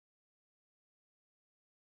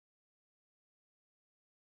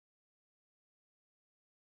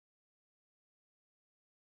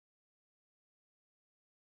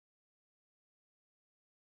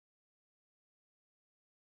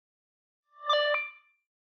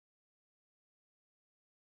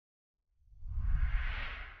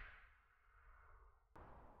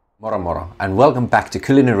Moro moro, and welcome back to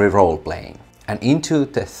Culinary Roleplaying and into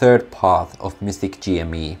the third part of Mythic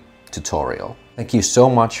GME tutorial. Thank you so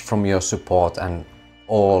much for your support and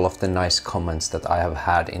all of the nice comments that I have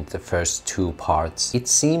had in the first two parts. It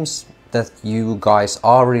seems that you guys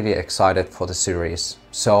are really excited for the series,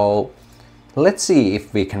 so let's see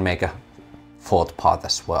if we can make a fourth part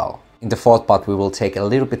as well. In the fourth part we will take a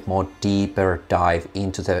little bit more deeper dive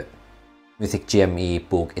into the Mythic GME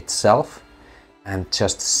book itself and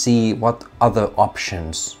just see what other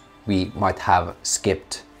options we might have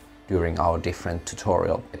skipped during our different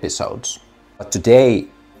tutorial episodes. But today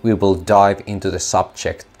we will dive into the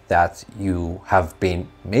subject that you have been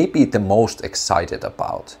maybe the most excited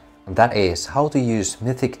about. And that is how to use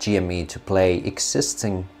Mythic GME to play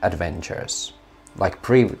existing adventures, like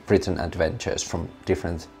pre-written adventures from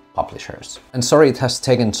different publishers. And sorry it has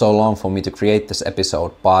taken so long for me to create this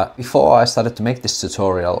episode, but before I started to make this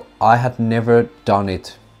tutorial, I had never done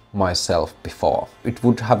it myself before. It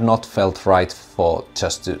would have not felt right for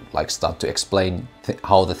just to start to explain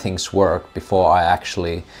how the things work before I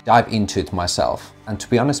actually dive into it myself. And to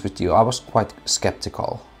be honest with you, I was quite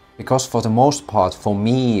skeptical. Because for the most part, for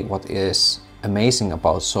me, what is amazing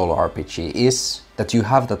about solo RPG is that you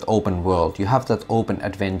have that open world, you have that open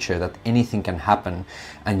adventure, that anything can happen,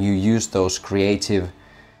 and you use those creative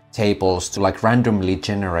tables to randomly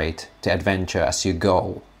generate the adventure as you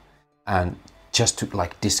go and just to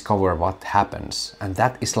discover what happens. And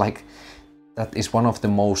that is one of the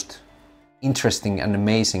most interesting and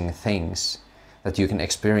amazing things that you can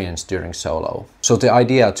experience during solo. So the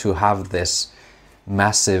idea to have this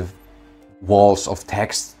massive walls of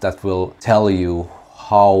text that will tell you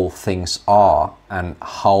how things are and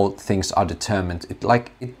how things are determined,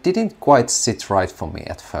 it didn't quite sit right for me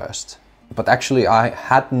at first. But actually I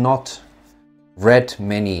had not read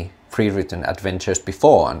many pre-written adventures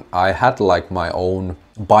before, and I had my own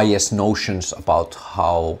biased notions about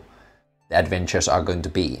how the adventures are going to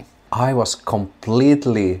be. I was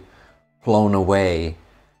completely blown away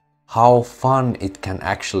how fun it can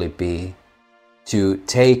actually be to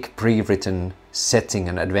take pre-written setting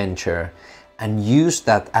and adventure and use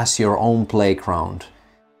that as your own playground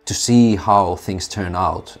to see how things turn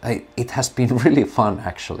out. It has been really fun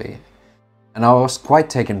actually. And I was quite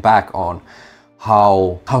taken back on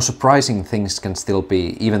how surprising things can still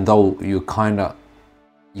be, even though you kinda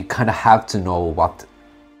have to know what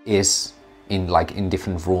is in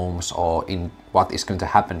different rooms or in what is going to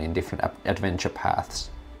happen in different adventure paths.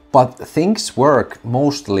 But things work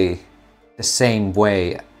mostly the same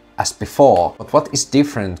way as before. But what is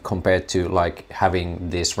different compared to having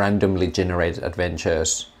these randomly generated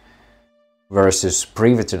adventures versus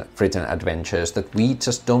pre-written adventures, that we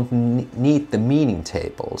just don't need the meaning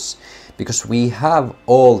tables, because we have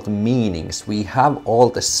all the meanings, we have all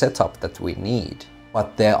the setup that we need.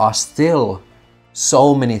 But there are still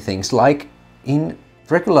so many things, like in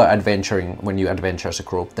regular adventuring, when you adventure as a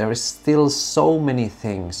group, there is still so many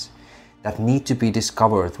things that need to be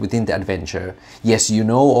discovered within the adventure. Yes, you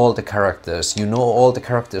know all the characters, you know all the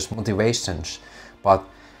characters' motivations, but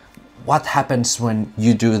what happens when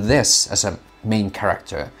you do this as a main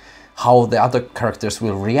character? How the other characters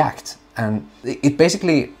will react? And it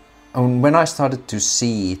basically, when I started to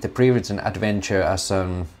see the pre-written adventure as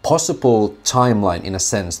a possible timeline, in a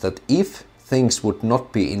sense that if things would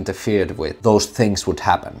not be interfered with, those things would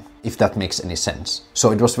happen, if that makes any sense.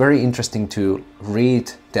 So it was very interesting to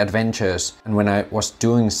read the adventures, and when I was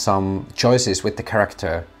doing some choices with the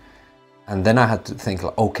character, and then I had to think,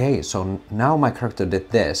 okay, so now my character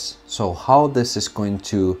did this, so how this is going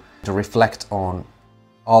to reflect on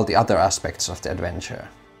all the other aspects of the adventure.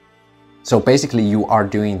 So basically you are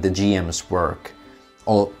doing the GM's work,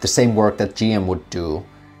 or the same work that GM would do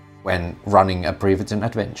when running a pre-written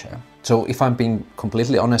adventure. So if I'm being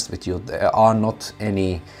completely honest with you, there are not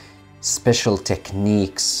any special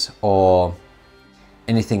techniques or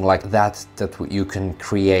anything like that you can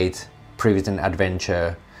create pre-written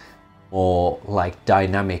adventure or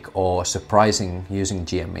dynamic or surprising using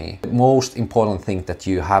GME. The most important thing that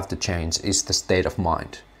you have to change is the state of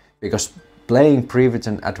mind, because playing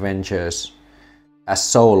pre-written adventures as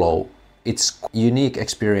solo, it's a unique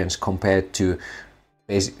experience compared to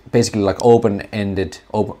basically open-ended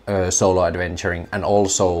solo adventuring and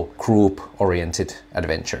also group-oriented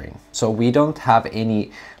adventuring. So we don't have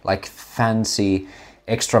any fancy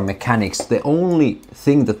extra mechanics. The only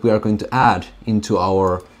thing that we are going to add into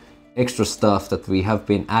our extra stuff that we have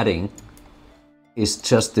been adding is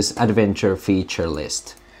just this adventure feature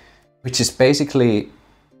list, which is basically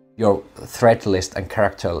your threat list and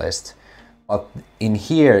character list. But in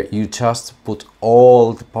here you just put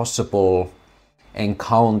all the possible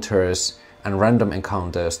encounters and random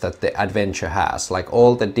encounters that the adventure has, like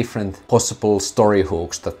all the different possible story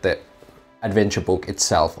hooks that the adventure book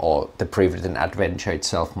itself or the pre-written adventure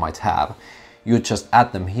itself might have. You just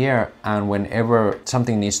add them here, and whenever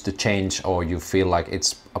something needs to change or you feel like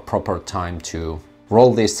it's a proper time to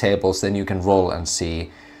roll these tables, then you can roll and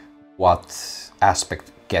see what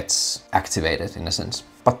aspect gets activated in a sense.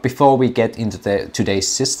 But before we get into today's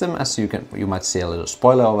system, as you might see a little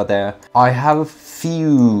spoiler over there, I have a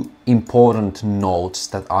few important notes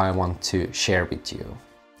that I want to share with you.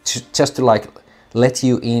 Just to like let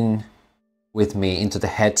you in with me into the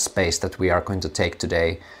headspace that we are going to take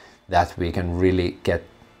today, that we can really get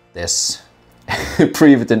this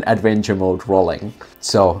pre-written adventure mode rolling.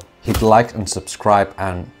 So hit like and subscribe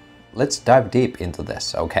and let's dive deep into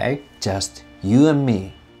this, okay? Just you and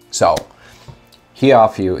me. So here are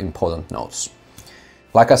a few important notes.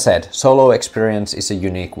 Like I said, solo experience is a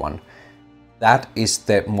unique one. That is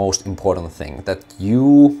the most important thing, that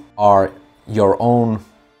you are your own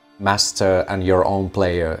master and your own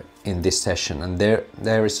player in this session, and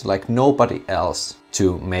there is like nobody else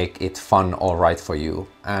to make it fun or right for you,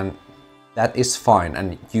 and that is fine,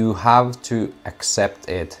 and you have to accept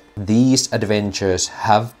it. These adventures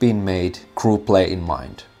have been made group play in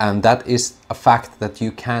mind, and that is a fact that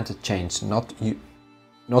you can't change, not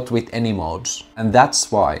with any modes. And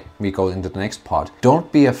that's why we go into the next part. Don't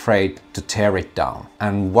be afraid to tear it down.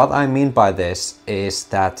 And what I mean by this is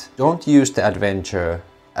that don't use the adventure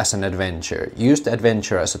as an adventure. Use the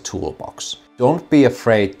adventure as a toolbox. Don't be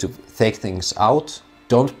afraid to take things out.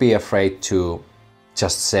 Don't be afraid to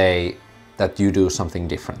just say that you do something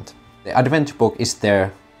different. The adventure book is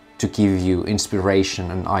there to give you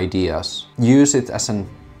inspiration and ideas. Use it as a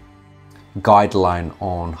guideline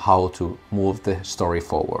on how to move the story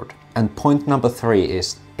forward. And point number 3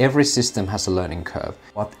 is every system has a learning curve.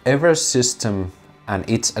 Whatever system and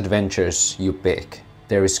its adventures you pick,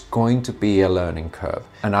 there is going to be a learning curve.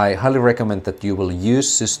 And I highly recommend that you will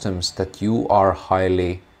use systems that you are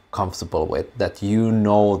highly comfortable with, that you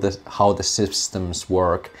know how the systems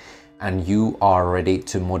work, and you are ready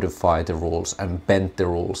to modify the rules and bend the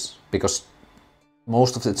rules, because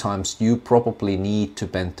most of the times you probably need to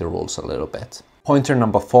bend the rules a little bit. Pointer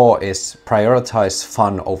number 4 is prioritize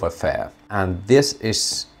fun over fair. And this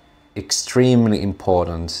is extremely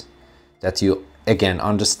important, that you again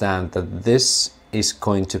understand that this is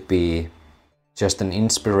going to be just an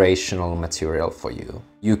inspirational material for you.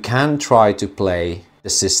 You can try to play the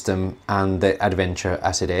system and the adventure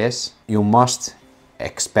as it is. You must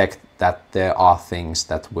expect that there are things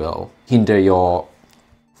that will hinder your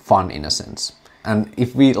fun in a sense. And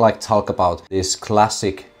if we like talk about these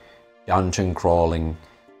classic dungeon crawling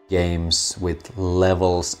games with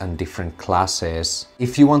levels and different classes,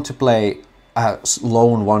 if you want to play a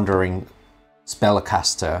lone wandering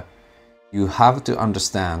spellcaster, you have to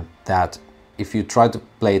understand that if you try to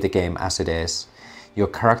play the game as it is, your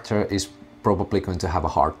character is probably going to have a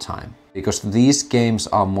hard time. Because these games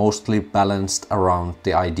are mostly balanced around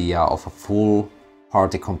the idea of a full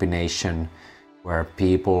party combination, where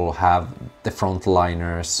people have the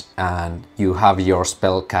frontliners and you have your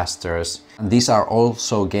spellcasters. And these are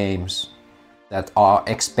also games that are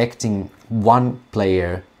expecting one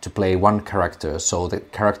player to play one character, so the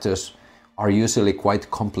characters are usually quite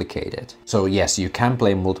complicated. So yes, you can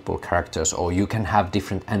play multiple characters, or you can have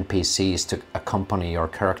different NPCs to accompany your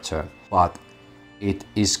character, but it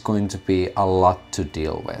is going to be a lot to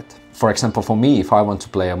deal with. For example, for me, if I want to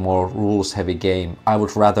play a more rules-heavy game, I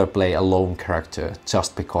would rather play a lone character,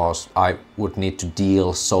 just because I would need to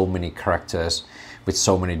deal so many characters with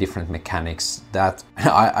so many different mechanics that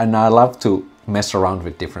I love to mess around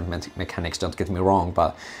with different mechanics, don't get me wrong,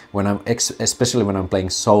 but when especially when I'm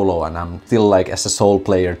playing solo and I'm still like as a sole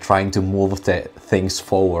player trying to move the things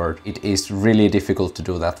forward, it is really difficult to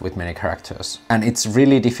do that with many characters. And it's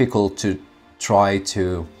really difficult to try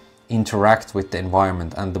to interact with the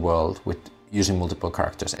environment and the world with using multiple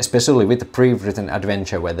characters, especially with the pre-written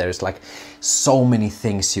adventure, where there's like so many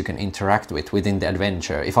things you can interact with within the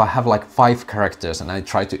adventure. If I have like 5 characters and I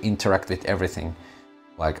try to interact with everything,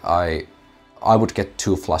 like I would get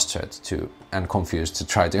too flustered and confused to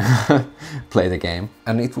try to play the game,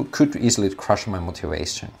 and it could easily crush my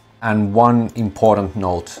motivation. And one important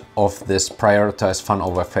note of this prioritize fun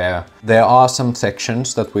over fair, there are some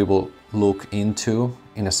sections that we will look into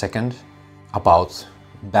in a second about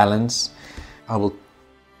balance. I will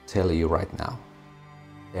tell you right now,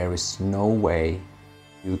 there is no way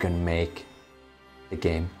you can make the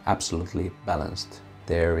game absolutely balanced.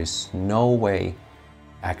 There is no way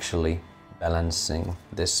actually balancing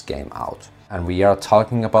this game out. And we are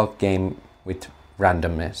talking about game with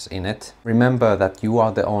randomness in it. Remember that you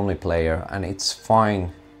are the only player and it's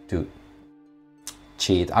fine to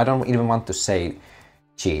cheat. I don't even want to say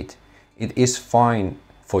cheat. It is fine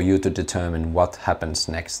for you to determine what happens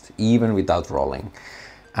next, even without rolling.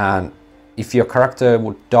 And if your character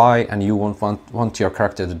would die and you won't want your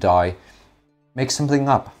character to die, make something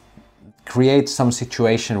up. Create some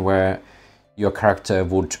situation where your character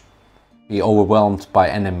would be overwhelmed by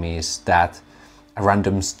enemies, that a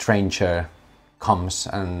random stranger comes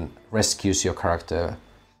and rescues your character.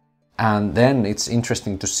 And then it's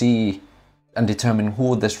interesting to see and determine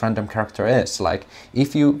who this random character is. Like,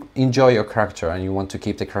 if you enjoy your character and you want to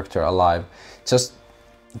keep the character alive, just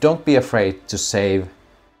don't be afraid to save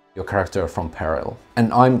your character from peril.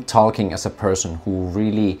 And I'm talking as a person who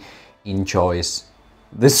really enjoys,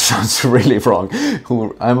 this sounds really wrong,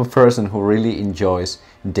 I'm a person who really enjoys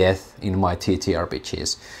death in my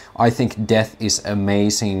TTRPGs. I think death is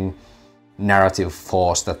amazing narrative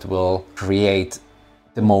force that will create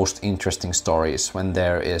the most interesting stories when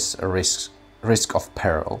there is a risk of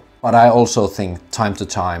peril. But I also think time to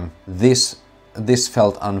time this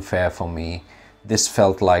felt unfair for me. This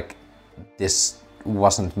felt like this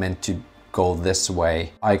wasn't meant to go this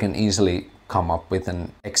way. I can easily come up with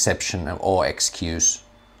an exception or excuse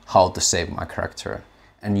how to save my character,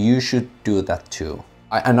 and you should do that too.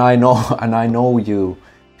 I know you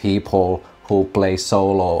people who play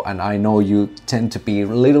solo, and I know you tend to be a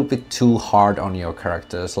little bit too hard on your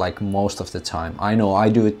characters, like most of the time. I know I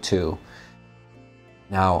do it too.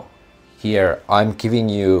 Now here I'm giving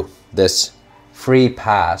you this free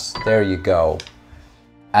pass. There you go.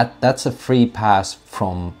 That's a free pass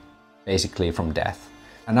from basically from death.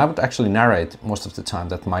 And I would actually narrate most of the time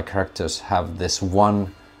that my characters have this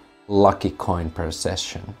one lucky coin per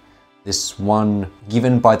session. This one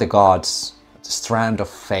given by the gods strand of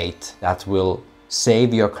fate that will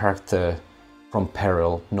save your character from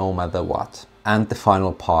peril no matter what. And the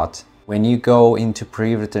final part, when you go into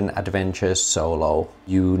pre-written adventures solo,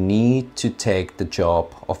 you need to take the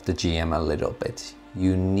job of the GM a little bit.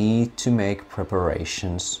 You need to make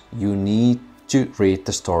preparations. You need to read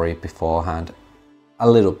the story beforehand a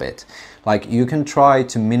little bit. Like, you can try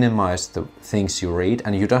to minimize the things you read,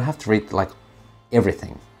 and you don't have to read like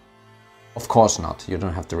everything. Of course not, you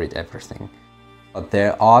don't have to read everything. But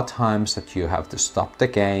there are times that you have to stop the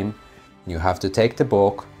game, you have to take the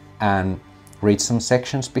book and read some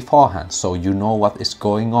sections beforehand so you know what is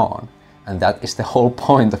going on. And that is the whole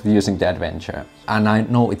point of using the adventure. And I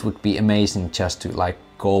know it would be amazing just to like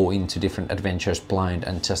go into different adventures blind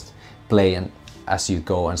and just play and as you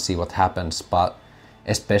go and see what happens. But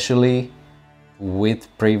especially with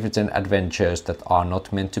pre-written adventures that are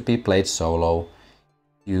not meant to be played solo,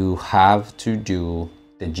 you have to do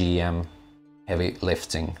the GM heavy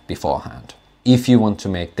lifting beforehand if you want to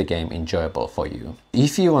make the game enjoyable for you.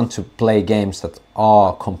 If you want to play games that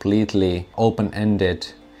are completely open-ended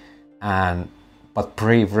but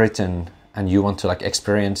pre-written, and you want to like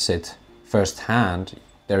experience it firsthand,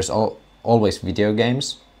 there's always video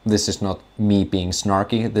games. This is not me being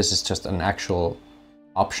snarky, this is just an actual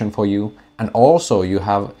option for you. And also you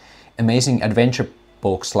have amazing adventure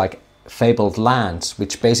books like Fabled Lands,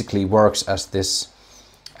 which basically works as this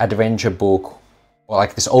adventure book, or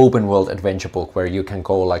like this open world adventure book where you can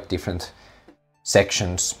go like different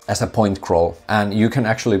sections as a point crawl. And you can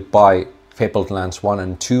actually buy Fabled Lands 1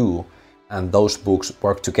 and 2, and those books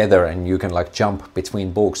work together and you can like jump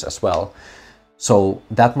between books as well. So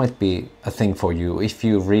that might be a thing for you if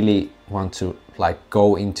you really want to like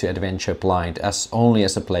go into adventure blind only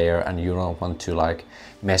as a player, and you don't want to like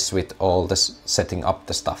mess with all this setting up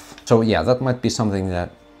the stuff. So yeah, that might be something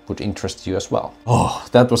that would interest you as well. Oh,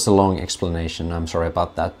 that was a long explanation, I'm sorry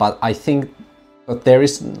about that. But I think that there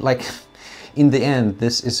is like, in the end,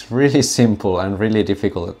 this is really simple and really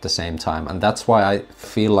difficult at the same time. And that's why I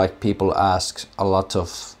feel like people ask a lot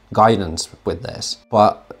of guidance with this.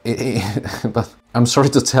 But but I'm sorry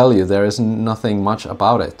to tell you, there is nothing much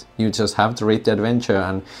about it. You just have to read the adventure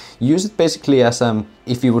and use it basically as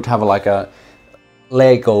if you would have like a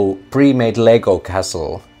Lego, pre-made Lego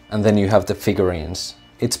castle, and then you have the figurines.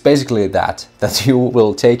 It's basically that you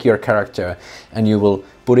will take your character and you will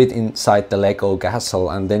put it inside the Lego castle,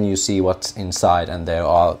 and then you see what's inside, and there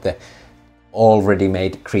are the already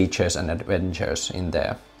made creatures and adventures in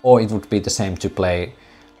there. Or it would be the same to play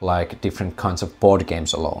like different kinds of board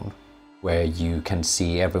games alone, where you can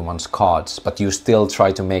see everyone's cards, but you still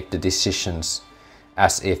try to make the decisions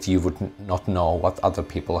as if you would not know what other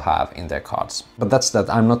people have in their cards. But that's that.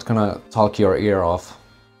 I'm not gonna talk your ear off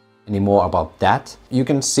anymore about that. You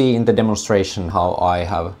can see in the demonstration how I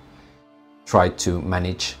have try to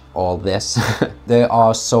manage all this. There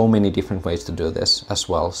are so many different ways to do this as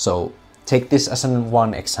well. So take this as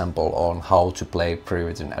one example on how to play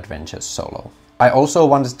prewritten adventures solo. I also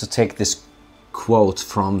wanted to take this quote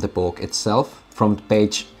from the book itself, from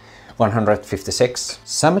page 156.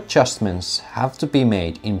 Some adjustments have to be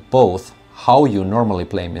made in both how you normally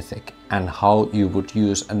play Mythic and how you would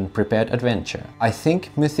use an prepared adventure. I think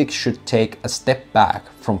Mythic should take a step back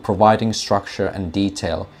from providing structure and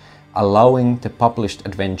detail, allowing the published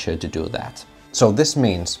adventure to do that. So this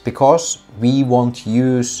means, because we won't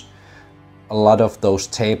use a lot of those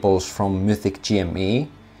tables from Mythic GME,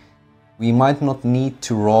 we might not need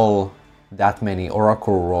to roll that many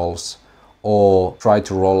oracle rolls or try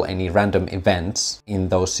to roll any random events in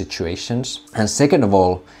those situations. And second of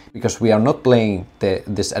all, because we are not playing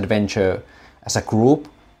this adventure as a group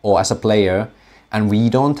or as a player, and we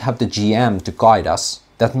don't have the GM to guide us,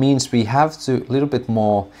 that means we have to a little bit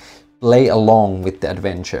more play along with the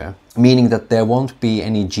adventure, meaning that there won't be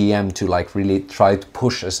any GM to like really try to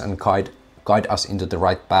push us and guide us into the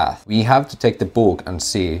right path. We have to take the book and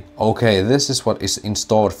see, okay, this is what is in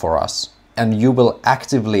store for us. And you will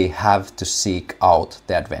actively have to seek out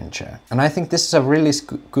the adventure. And I think this is a really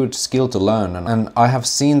good skill to learn. And I have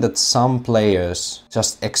seen that some players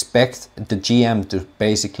just expect the GM to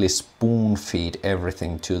basically spoon feed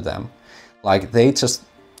everything to them. Like they just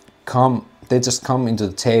come into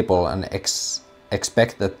the table and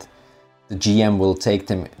expect that the GM will take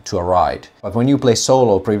them to a ride. But when you play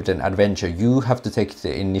solo prewritten adventure, you have to take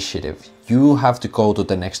the initiative. You have to go to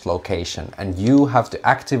the next location and you have to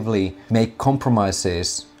actively make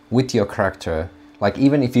compromises with your character. Like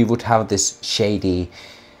even if you would have this shady,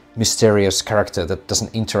 mysterious character that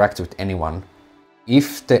doesn't interact with anyone,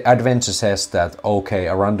 if the adventure says that, okay,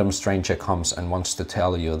 a random stranger comes and wants to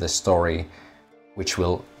tell you the story, which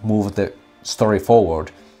will move the story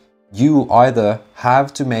forward, you either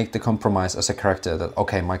have to make the compromise as a character that,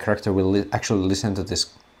 okay, my character will actually listen to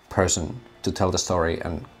this person to tell the story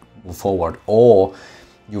and move forward, or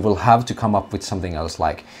you will have to come up with something else,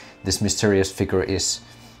 like this mysterious figure is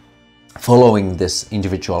following this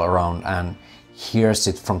individual around and hears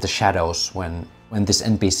it from the shadows when this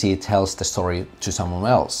NPC tells the story to someone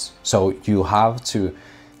else. So you have to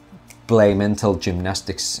play mental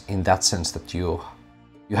gymnastics in that sense, that you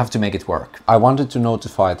have to make it work. I wanted to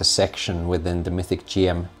notify the section within the Mythic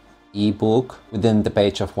GM ebook within the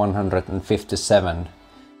page of 157,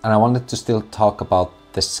 and I wanted to still talk about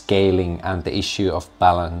the scaling and the issue of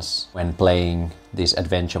balance when playing these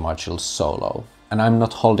adventure modules solo. And I'm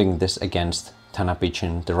not holding this against Tana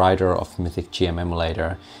Pigeon, the writer of Mythic GM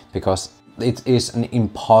Emulator, because it is an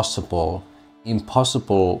impossible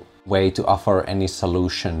way to offer any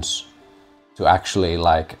solutions to actually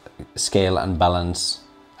like scale and balance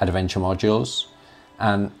adventure modules,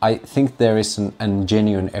 and I think there is a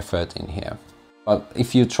genuine effort in here. But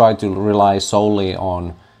if you try to rely solely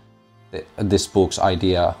on this book's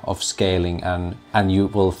idea of scaling, and you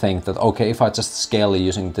will think that, okay, if I just scale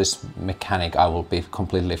using this mechanic, I will be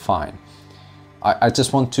completely fine. I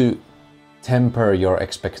just want to temper your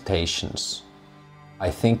expectations. I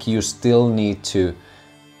think you still need to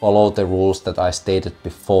follow the rules that I stated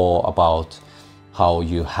before about how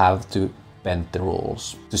you have to bend the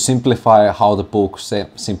rules. To simplify how the book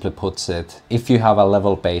simply puts it, if you have a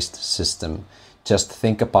level-based system, just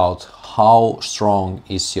think about how strong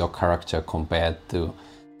is your character compared to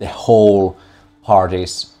the whole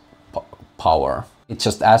party's power. It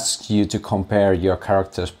just asks you to compare your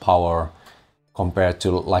character's power compared to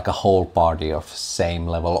like a whole party of same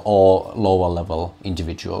level or lower level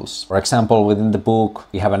individuals. For example, within the book,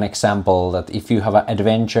 we have an example that if you have an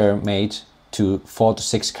adventure made to 4 to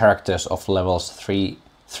 6 characters of levels 3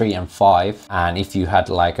 and 5, and if you had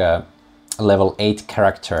like a level 8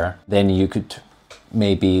 character, then you could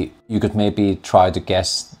maybe try to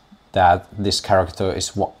guess that this character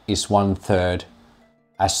is 1/3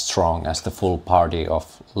 as strong as the full party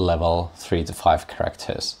of level 3 to 5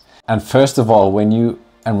 characters. And first of all,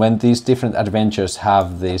 when these different adventures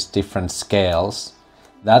have these different scales,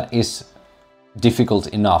 that is difficult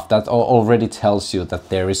enough. That already tells you that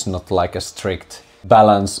there is not like a strict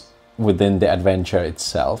balance within the adventure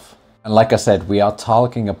itself. And like I said, we are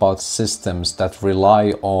talking about systems that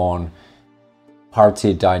rely on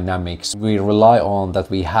party dynamics. We rely on that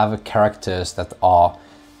we have characters that are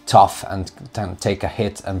tough and can take a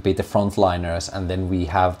hit and be the frontliners, and then we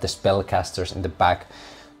have the spellcasters in the back.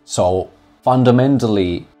 So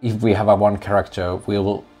fundamentally, if we have a one character,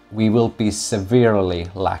 we will be severely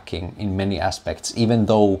lacking in many aspects, even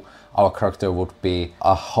though our character would be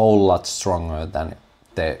a whole lot stronger than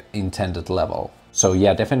the intended level. So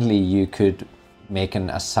yeah, definitely you could make an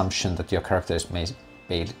assumption that your character is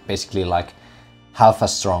basically like half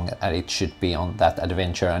as strong as it should be on that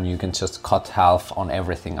adventure, and you can just cut half on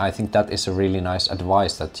everything. I think that is a really nice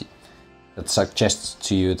advice that suggests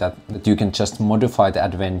to you that you can just modify the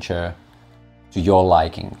adventure to your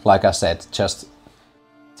liking. Like I said, just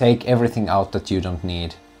take everything out that you don't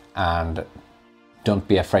need and don't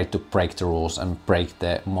be afraid to break the rules and break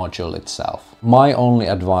the module itself. My only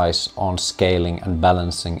advice on scaling and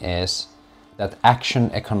balancing is that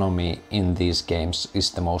action economy in these games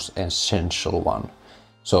is the most essential one.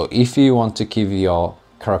 So if you want to give your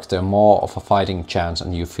character more of a fighting chance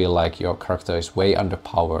and you feel like your character is way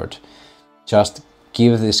underpowered, just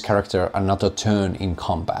give this character another turn in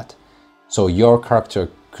combat. So your character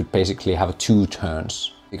could basically have 2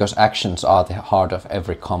 turns, because actions are the heart of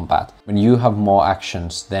every combat. When you have more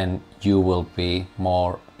actions, then you will be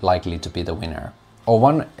more likely to be the winner. Or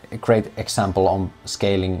one great example on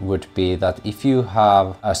scaling would be that if you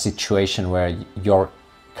have a situation where your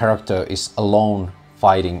character is alone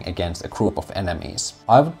fighting against a group of enemies,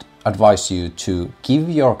 I would advise you to give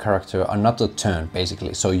your character another turn,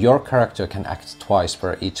 basically. So your character can act twice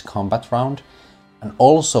per each combat round, and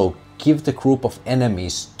also give the group of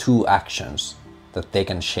enemies 2 actions that they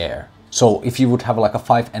can share. So if you would have like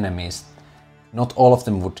 5 enemies, not all of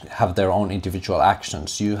them would have their own individual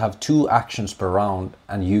actions. You have 2 actions per round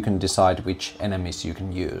and you can decide which enemies you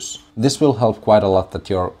can use. This will help quite a lot that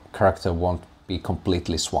your character won't be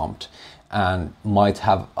completely swamped and might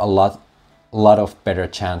have a lot of better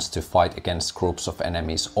chance to fight against groups of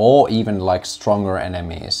enemies, or even like stronger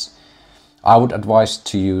enemies. I would advise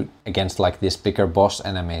to you against like these bigger boss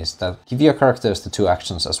enemies that give your characters the 2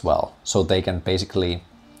 actions as well, so they can basically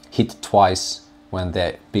hit twice when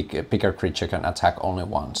the bigger creature can attack only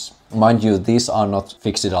once. Mind you, these are not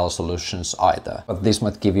fixed-all solutions either, but this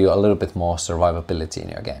might give you a little bit more survivability in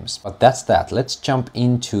your games. But that's that. Let's jump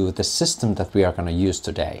into the system that we are going to use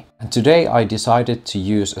today. And today I decided to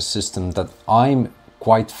use a system that I'm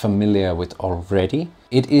quite familiar with already.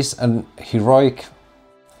 It is an heroic,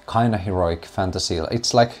 kind of heroic fantasy.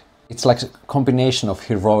 It's like a combination of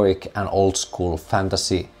heroic and old school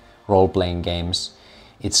fantasy role-playing games.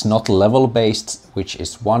 It's not level-based, which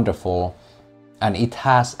is wonderful, and it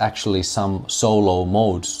has actually some solo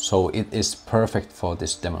modes, so it is perfect for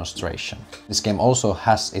this demonstration. This game also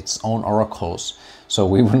has its own oracles, so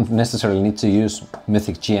we wouldn't necessarily need to use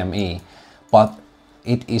Mythic GME, but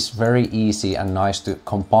it is very easy and nice to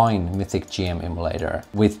combine Mythic GM Emulator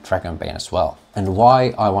with Dragonbane as well. And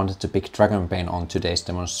why I wanted to pick Dragonbane on today's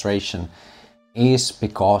demonstration is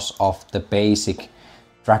because of the basic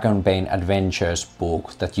Dragonbane Adventures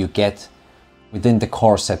book that you get within the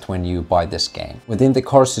core set when you buy this game. Within the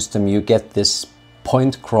core system you get this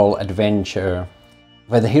point-crawl adventure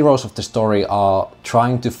where the heroes of the story are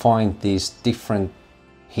trying to find these different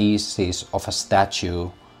pieces of a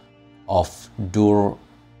statue of Dur-Umam,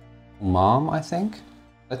 I think?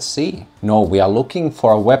 Let's see. No, we are looking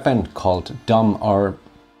for a weapon called Dum-Erman,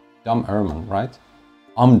 right?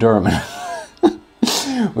 Umdurman.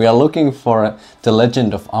 We are looking for the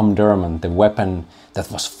legend of Umdurman, the weapon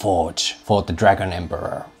that was forged for the Dragon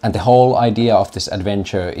Emperor. And the whole idea of this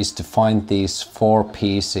adventure is to find these 4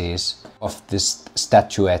 pieces of this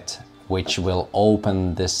statuette, which will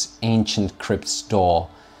open this ancient crypt's door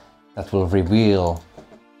that will reveal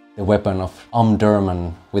the weapon of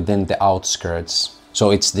Umdurman within the outskirts.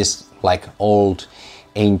 So it's this like old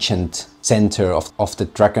ancient center of the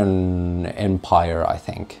Dragon Empire, I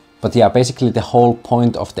think. But yeah, basically the whole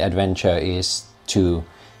point of the adventure is to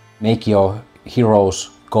make your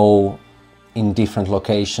heroes go in different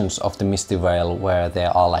locations of the Misty Vale where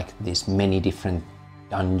there are like these many different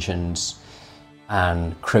dungeons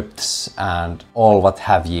and crypts and all what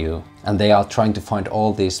have you. And they are trying to find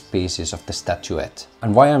all these pieces of the statuette.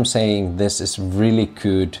 And why I'm saying this is really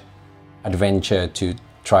good adventure to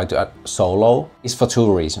try to solo is for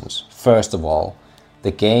 2 reasons. First of all,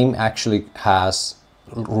 the game actually has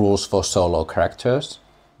rules for solo characters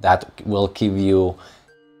that will give you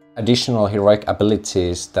additional heroic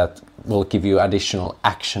abilities that will give you additional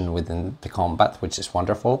action within the combat, which is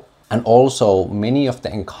wonderful. And also many of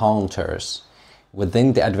the encounters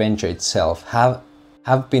within the adventure itself have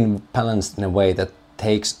been balanced in a way that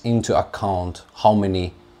takes into account how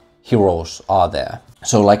many heroes are there.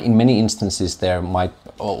 So like in many instances there might,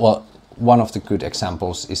 well, one of the good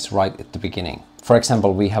examples is right at the beginning. For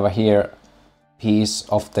example, we have here piece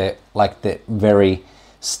of the very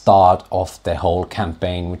start of the whole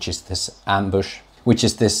campaign, which is this ambush, which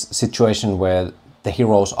is this situation where the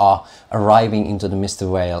heroes are arriving into the Misty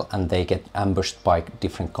Vale and they get ambushed by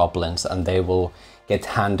different goblins, and they will get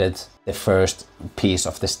handed the first piece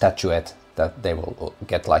of the statuette that they will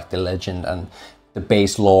get like the legend and the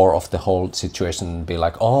base lore of the whole situation and be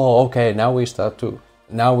like, oh, okay,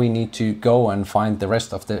 now we need to go and find the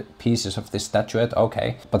rest of the pieces of this statuette,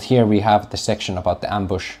 okay. But here we have the section about the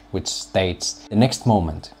ambush, which states, the next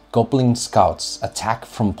moment, Goblin scouts attack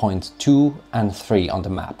from point 2 and 3 on the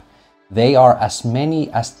map. They are as many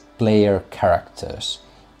as player characters,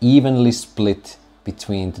 evenly split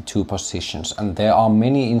between the two positions. And there are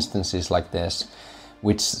many instances like this,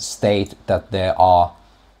 which state that there are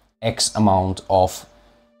X amount of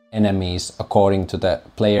enemies according to the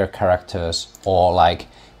player characters, or like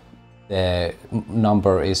the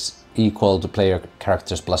number is equal to player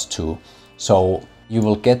characters plus 2. So you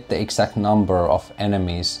will get the exact number of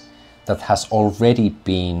enemies that has already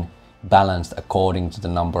been balanced according to the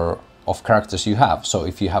number of characters you have. So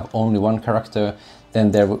if you have only one character,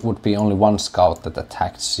 then there would be only one scout that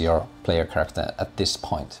attacks your player character at this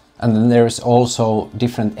point. And then there is also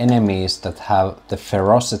different enemies that have the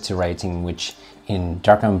ferocity rating, which in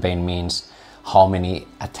Dragonbane means how many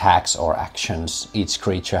attacks or actions each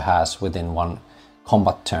creature has within one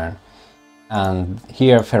combat turn. And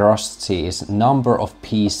here ferocity is number of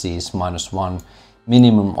pieces minus 1,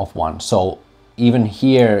 minimum of 1. So even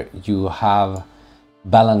here you have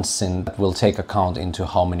balancing that will take account into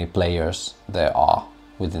how many players there are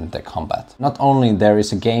within the combat. Not only there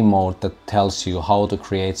is a game mode that tells you how to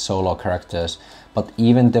create solo characters, but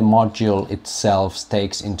even the module itself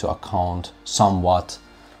takes into account somewhat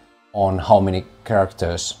on how many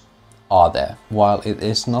characters are there. While it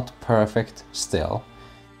is not perfect still,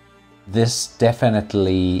 this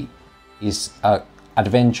definitely is an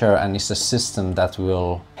adventure and is a system that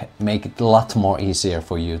will make it a lot more easier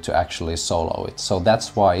for you to actually solo it. So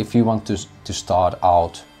that's why if you want to start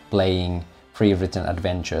out playing pre-written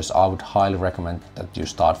adventures, I would highly recommend that you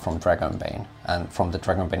start from Dragonbane and from the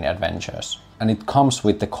Dragonbane adventures. And it comes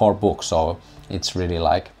with the core book, so it's really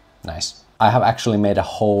like nice. I have actually made a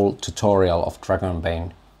whole tutorial of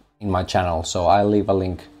Dragonbane in my channel, so I'll leave a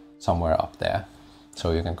link somewhere up there,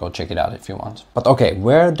 so you can go check it out if you want. But okay,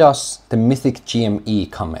 where does the Mythic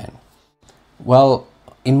GME come in? Well,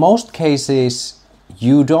 in most cases,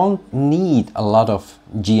 you don't need a lot of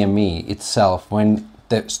GME itself when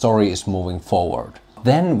the story is moving forward.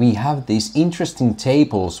 Then we have these interesting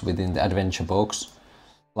tables within the adventure books.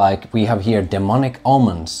 Like we have here demonic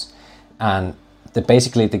omens, and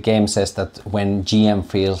basically the game says that when GM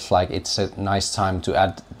feels like it's a nice time to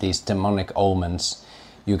add these demonic omens,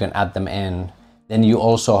 you can add them in. Then you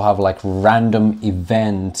also have like random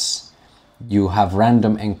events. You have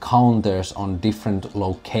random encounters on different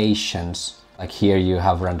locations. Like here you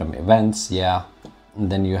have random events, yeah. And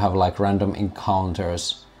then you have like random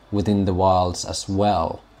encounters within the wilds as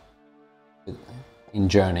well. In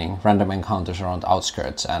journeying, random encounters around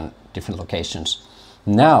outskirts and different locations.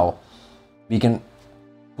 Now we can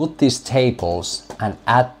put these tables and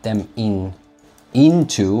add them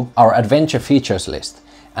into our adventure features list.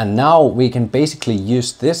 And now we can basically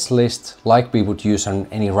use this list like we would use on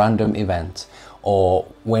any random event, or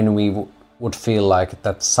when we would feel like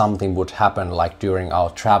that something would happen like during our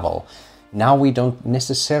travel. Now we don't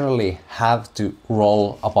necessarily have to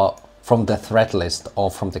roll from the threat list or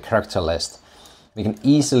from the character list. We can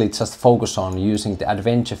easily just focus on using the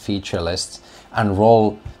adventure feature list and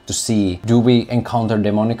roll to see, do we encounter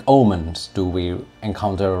demonic omens? Do we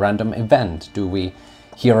encounter a random event? Do we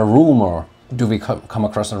hear a rumor? Do we come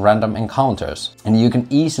across random encounters? And you can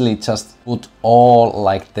easily just put all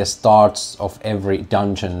like the starts of every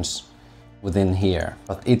dungeons within here.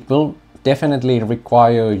 But it will definitely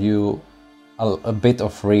require you a bit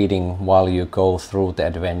of reading while you go through the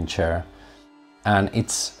adventure. And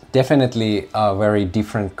it's definitely a very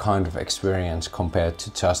different kind of experience compared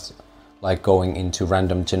to just like going into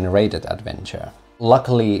random generated adventure.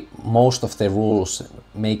 Luckily, most of the rules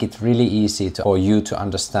make it really easy for you to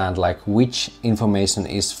understand like which information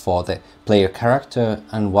is for the player character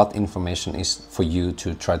and what information is for you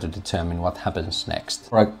to try to determine what happens next.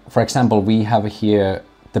 For example, we have here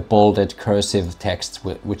the bolded cursive text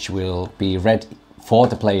which will be read for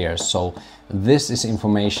the players. So this is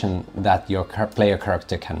information that your player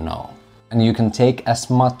character can know. And you can take as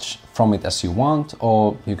much from it as you want,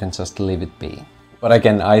 or you can just leave it be. But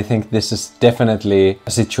again, I think this is definitely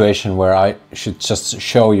a situation where I should just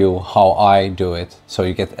show you how I do it, so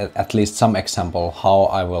you get at least some example how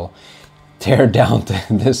I will tear down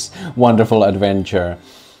this wonderful adventure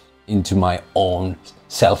into my own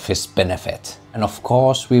selfish benefit. And of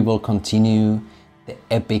course we will continue the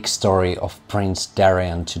epic story of Prince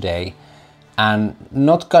Darian today, and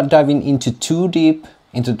not diving into too deep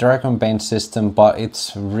into Dragonbane system, but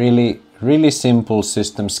it's really simple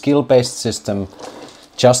system, skill-based system,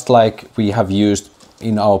 just like we have used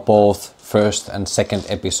in our both first and second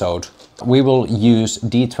episode. We will use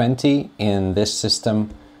D20 in this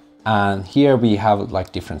system, and here we have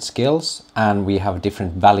like different skills and we have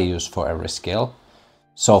different values for every skill.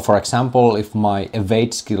 So for example, if my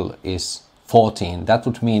evade skill is 14, that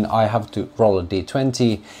would mean I have to roll a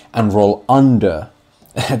D20 and roll under.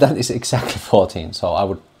 That is exactly 14, so I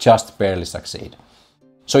would just barely succeed.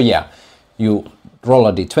 So yeah, you roll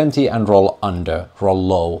a D20 and roll under, roll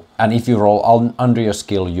low. And if you roll under your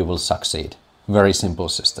skill, you will succeed. Very simple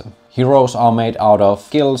system. Heroes are made out of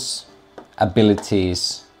skills,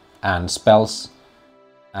 abilities, and spells,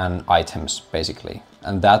 and items, basically.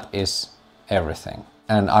 And that is everything.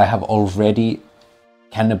 And I have already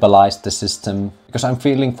cannibalized the system because I'm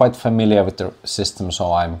feeling quite familiar with the system,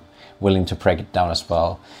 so I'm willing to break it down as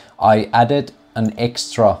well. I added an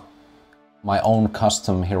extra, my own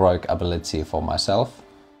custom heroic ability for myself,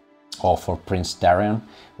 or for Prince Darion,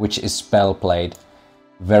 which is Spell Blade.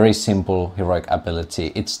 Very simple heroic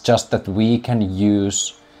ability. It's just that we can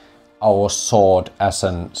use our sword as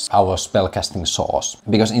our spellcasting source.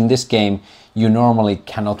 Because in this game, you normally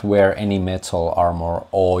cannot wear any metal armor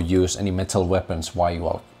or use any metal weapons while you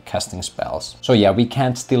are casting spells. So yeah, we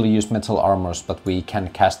can't still use metal armors, but we can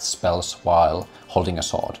cast spells while holding a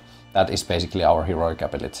sword. That is basically our heroic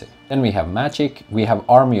ability. Then we have magic. We have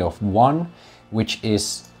Army of One, which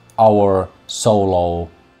is our solo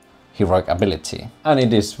heroic ability. And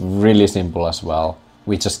it is really simple as well.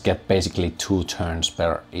 We just get basically 2 turns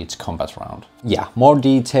per each combat round. Yeah, more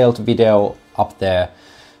detailed video up there.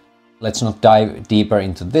 Let's not dive deeper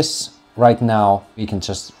into this right now. We can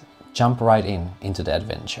just jump right into the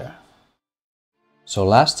adventure. So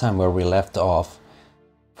last time where we left off,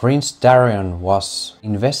 Prince Darion was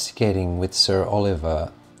investigating with Sir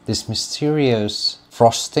Oliver this mysterious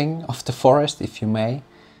frosting of the forest, if you may.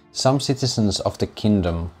 Some citizens of the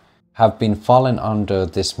kingdom have been fallen under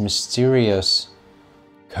this mysterious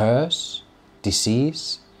curse,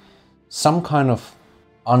 disease, some kind of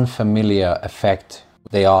unfamiliar effect.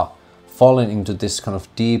 They are fallen into this kind of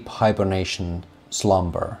deep hibernation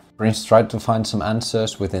slumber. Prince tried to find some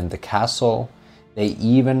answers within the castle. They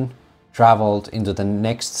even traveled into the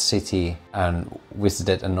next city and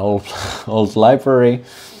visited an old library,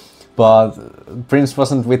 but Prince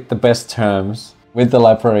wasn't with the best terms with the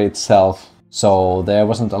library itself, so there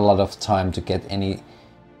wasn't a lot of time to get any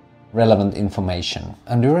relevant information.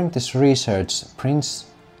 And during this research, Prince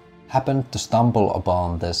happened to stumble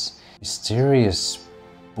upon this mysterious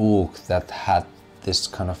book that had this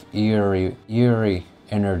kind of eerie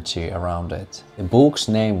energy around it. The book's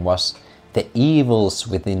name was The Evils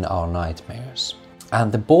Within Our Nightmares.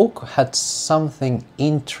 And the book had something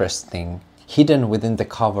interesting hidden within the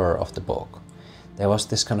cover of the book. There was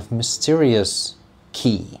this kind of mysterious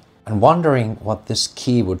key. And wondering what this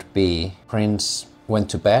key would be, Prince went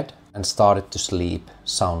to bed and started to sleep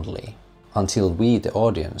soundly, until we, the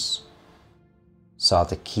audience, saw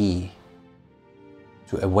the key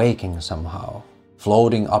to awaken somehow,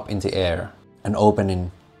 floating up in the air and opening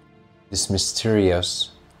this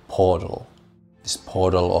mysterious portal, this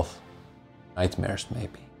portal of nightmares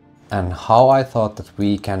maybe. And how I thought that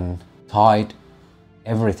we can tie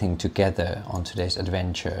everything together on today's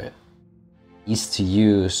adventure is to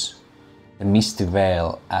use the Misty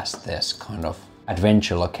Vale as this kind of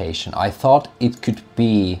adventure location. I thought it could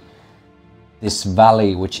be this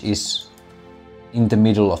valley which is in the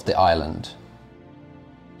middle of the island.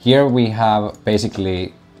 Here we have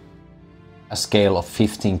basically a scale of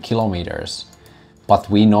 15 kilometers, but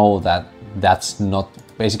we know that that's not,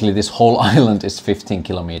 basically this whole island is 15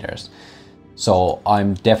 kilometers. So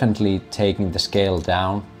I'm definitely taking the scale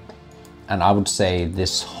down, and I would say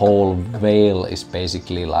this whole vale is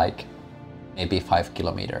basically like maybe 5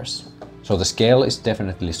 kilometers. So the scale is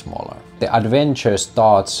definitely smaller. The adventure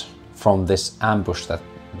starts from this ambush that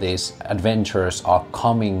these adventurers are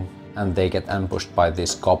coming and they get ambushed by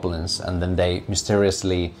these goblins, and then they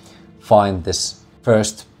mysteriously find this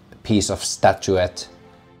first piece of statuette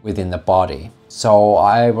within the body. So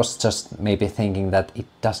I was just maybe thinking that it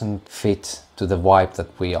doesn't fit to the vibe that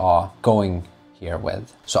we are going here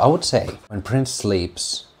with. So I would say when Prince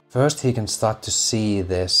sleeps, first he can start to see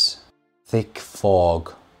this thick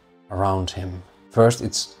fog around him. First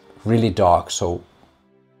it's really dark, so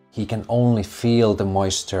he can only feel the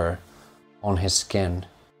moisture on his skin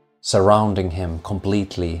surrounding him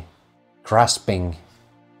completely, grasping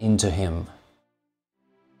into him,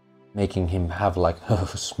 making him have like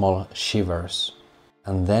small shivers.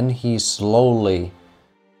 And then he slowly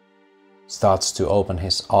starts to open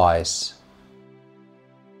his eyes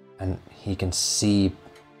and he can see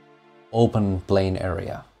open plain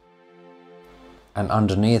area. and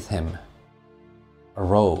underneath him a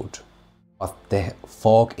road, but the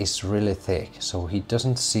fog is really thick, so he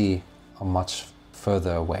doesn't see much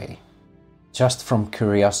further away. Just from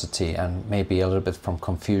curiosity and maybe a little bit from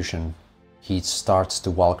confusion, he starts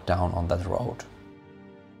to walk down on that road.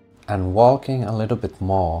 And walking a little bit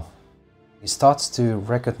more, he starts to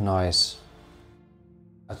recognize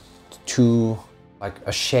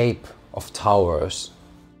a shape of towers.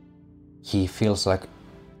 He feels like,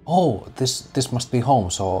 oh, this must be home,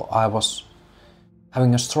 so I was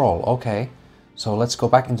having a stroll, okay, so let's go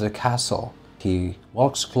back into the castle. He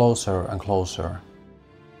walks closer and closer,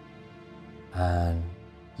 and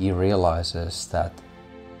he realizes that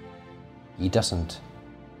he doesn't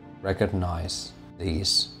recognize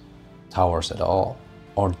these towers at all.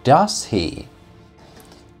 Or does he?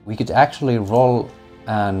 We could actually roll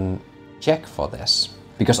and check for this,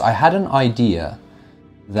 because I had an idea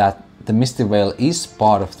that the Misty Vale is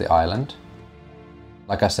part of the island.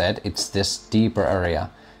 Like I said, it's this deeper area,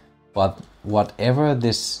 but whatever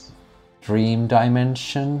this dream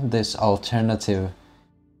dimension, this alternative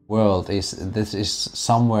world is, this is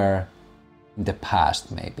somewhere in the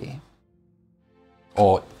past maybe.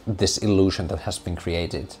 Or this illusion that has been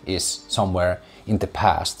created is somewhere in the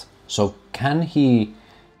past. So can he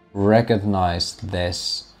recognize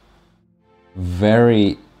this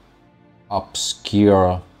very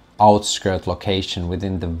obscure outskirt location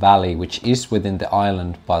within the valley, which is within the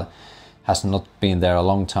island but has not been there a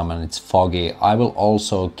long time and it's foggy? I will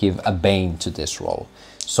also give a Bane to this roll.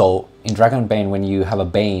 So in Dragonbane, when you have a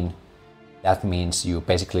Bane, that means you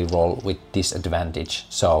basically roll with disadvantage.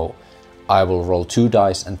 So I will roll 2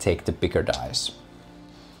 dice and take the bigger dice.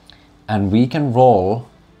 And we can roll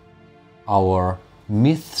our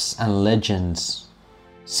myths and legends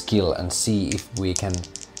skill and see if we can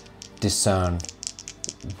discern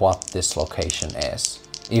what this location is.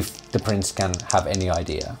 If the prince can have any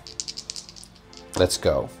idea. Let's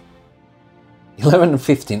go. 11 and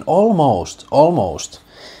 15, almost.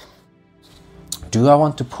 Do I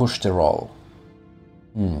want to push the roll?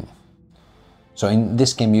 So in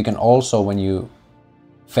this game you can also, when you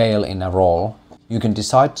fail in a roll, you can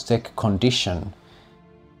decide to take a condition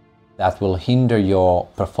that will hinder your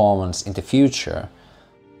performance in the future,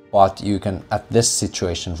 but you can at this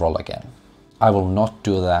situation roll again. I will not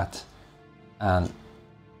do that, and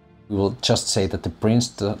we will just say that the prince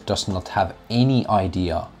does not have any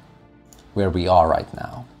idea where we are right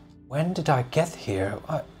now. When did I get here?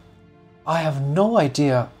 I have no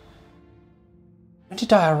idea. When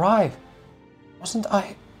did I arrive?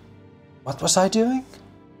 What was I doing?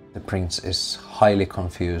 The prince is highly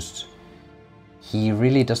confused. He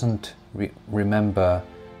really doesn't remember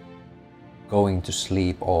going to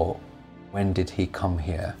sleep or when did he come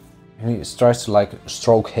here. And he tries to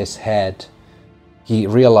stroke his head. He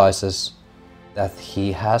realizes that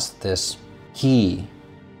he has this key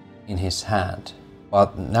in his hand.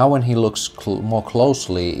 But now when he looks more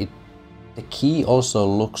closely, the key also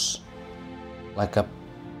looks like a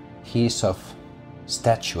piece of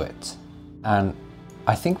statuette. And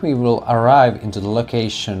I think we will arrive into the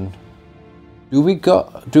location. Do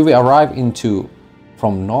we arrive into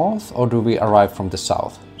from north or do we arrive from the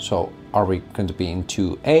south? So are we going to be in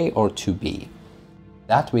 2A or 2B?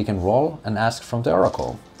 That we can roll and ask from the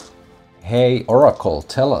oracle. Hey oracle,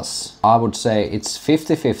 tell us. I would say it's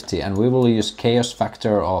 50-50 and we will use chaos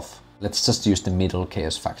factor of, let's just use the middle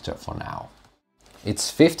chaos factor for now.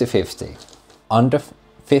 It's 50-50. Under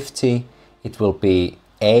 50 it will be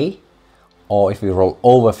A, or if we roll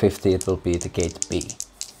over 50 it will be the gate B.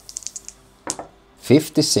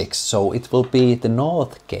 56, so it will be the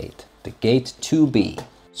north gate, the gate 2B.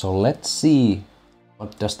 So let's see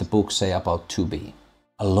what does the book say about 2B.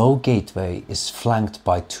 A low gateway is flanked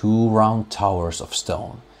by 2 round towers of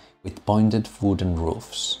stone with pointed wooden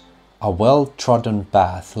roofs. A well-trodden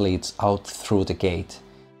path leads out through the gate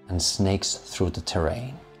and snakes through the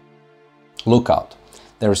terrain. Look out!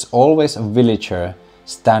 There is always a villager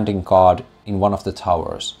standing guard in one of the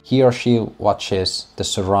towers. He or she watches the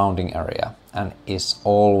surrounding area and is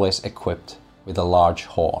always equipped with a large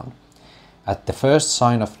horn. At the first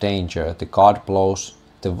sign of danger, the guard blows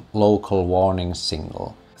the local warning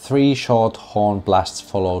signal. 3 short horn blasts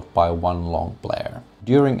followed by 1 long blare.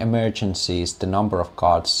 During emergencies, the number of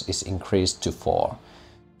guards is increased to 4,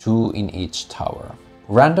 2 in each tower.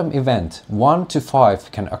 Random event 1 to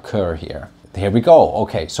 5 can occur here. Here we go.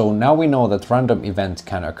 Okay, so now we know that random event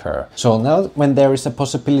can occur. So now when there is a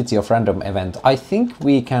possibility of random event, I think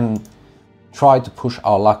we can try to push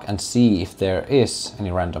our luck and see if there is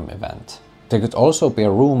any random event. There could also be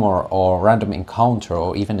a rumor or random encounter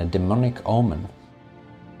or even a demonic omen.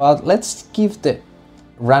 But let's give the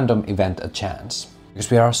random event a chance. Because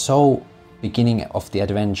we are so beginning of the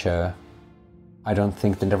adventure, I don't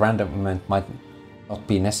think that the random event might not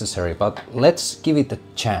be necessary, but let's give it a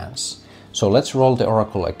chance. So let's roll the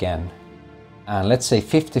oracle again. And let's say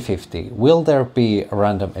 50-50. Will there be a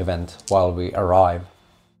random event while we arrive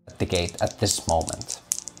at the gate at this moment?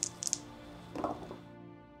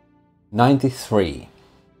 93,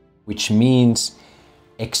 which means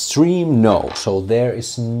extreme no. So there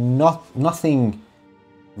is nothing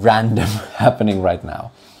random happening right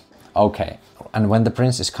now. Okay. And when the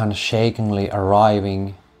prince is kind of shakingly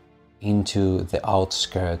arriving into the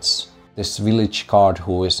outskirts, this village guard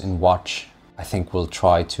who is in watch, I think, will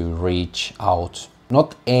try to reach out.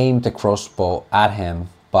 Not aim the crossbow at him,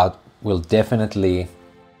 but will definitely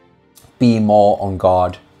be more on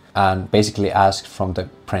guard and basically ask from the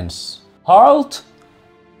prince, "Halt!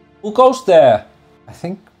 Who goes there?" I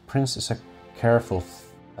think Prince is a careful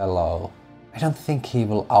fellow. I don't think he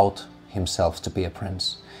will out himself to be a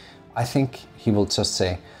prince. I think he will just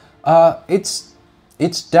say, it's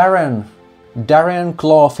Darren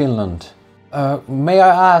Claw, Finland. May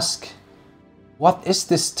I ask, what is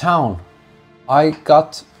this town? I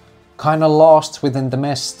got kinda lost within the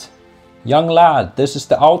mist." "Young lad, this is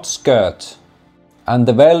the outskirt, and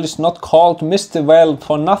the vale is not called Misty Vale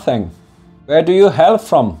for nothing. Where do you hail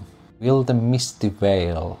from?" Will the Misty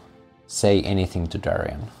Vale say anything to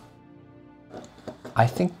Darien? I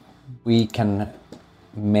think we can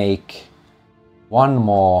make one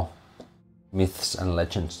more myths and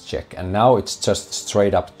legends check, and now it's just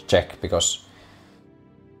straight up check because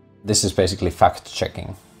this is basically fact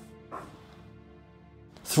checking.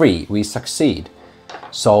 3, we succeed.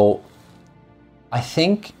 So I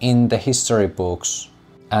think in the history books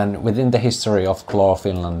and within the history of Claw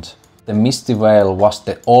Finland, the Misty Vale was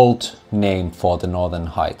the old name for the Northern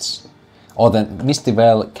Heights, or the Misty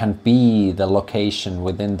Vale can be the location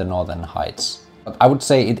within the Northern Heights. But I would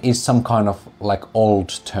say it is some kind of like old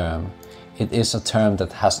term. It is a term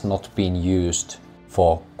that has not been used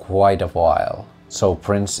for quite a while. So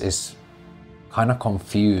Prince is kind of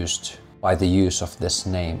confused by the use of this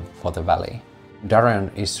name for the valley. Darren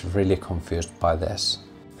is really confused by this.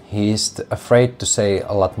 He is afraid to say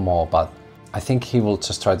a lot more, but I think he will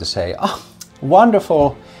just try to say, "Oh,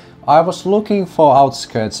 wonderful! I was looking for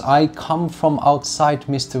outskirts. I come from outside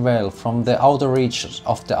Misty Vale, from the outer reaches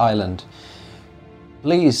of the island.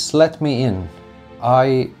 Please let me in.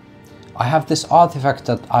 I have this artifact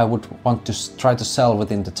that I would want to try to sell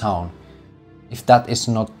within the town. If that is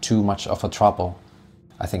not too much of a trouble."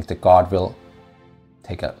 I think the guard will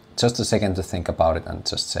take just a second to think about it and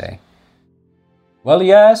just say, "Well,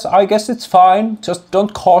 yes, I guess it's fine. Just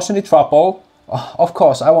don't cause any trouble." "Oh, of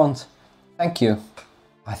course, I won't. Thank you."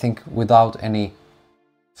 I think without any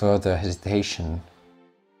further hesitation,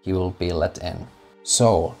 he will be let in.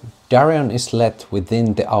 So, Darion is led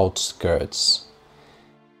within the outskirts,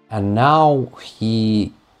 and now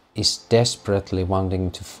he is desperately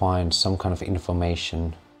wanting to find some kind of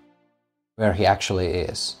information where he actually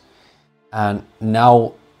is. And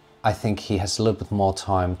now I think he has a little bit more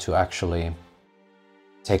time to actually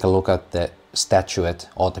take a look at the statuette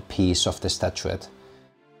or the piece of the statuette.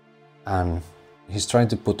 And he's trying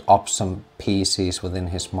to put up some pieces within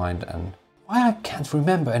his mind, and why I can't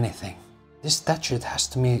remember anything. This statuette has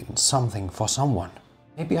to mean something for someone.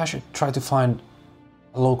 Maybe I should try to find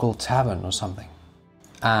a local tavern or something.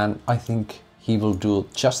 And I think he will do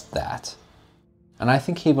just that. And I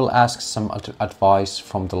think he will ask some advice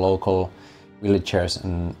from the local villagers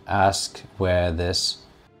and ask where this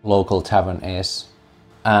local tavern is.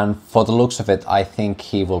 And for the looks of it, I think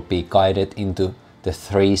he will be guided into the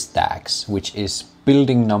 3 Stacks, which is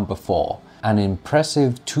building number 4. An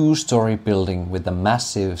impressive 2-story building with a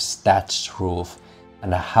massive thatched roof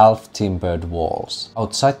and a half-timbered walls.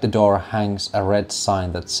 Outside the door hangs a red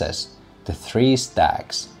sign that says, "The 3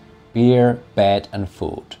 Stacks, beer, bed and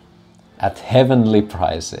food, at heavenly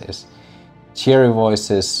prices." Cheery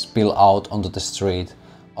voices spill out onto the street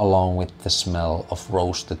along with the smell of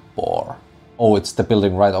roasted boar. Oh, it's the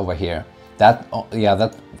building right over here. That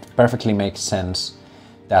perfectly makes sense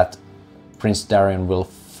that Prince Darien will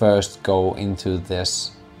first go into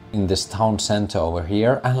this in this town center over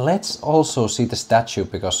here. And let's also see the statue,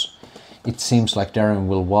 because it seems like Darien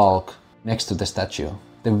will walk next to the statue.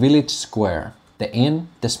 The village square, the inn,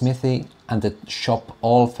 the smithy and the shop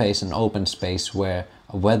all face an open space where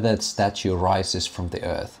a weathered statue rises from the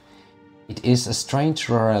earth. It is a strange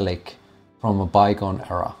relic from a bygone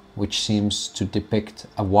era, which seems to depict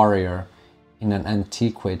a warrior in an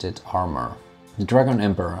antiquated armor. The Dragon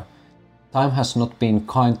Emperor. Time has not been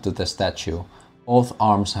kind to the statue. Both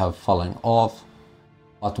arms have fallen off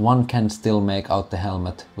but one can still make out the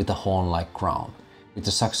helmet with a horn-like crown. With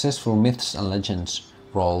the successful Myths and Legends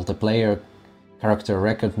roll, the player character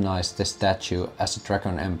recognized the statue as the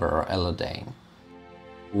Dragon Emperor Elodane,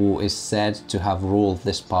 who is said to have ruled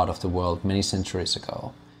this part of the world many centuries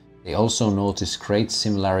ago. They also notice great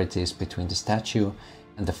similarities between the statue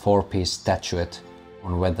and the four-piece statuette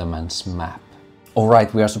on Weatherman's map.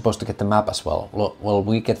 Alright, we are supposed to get the map as well. Well,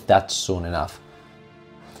 we get that soon enough.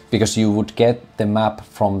 Because you would get the map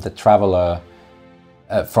from the Traveler,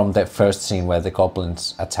 from the first scene where the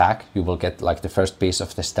goblins attack. You will get like the first piece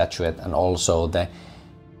of the statuette and also the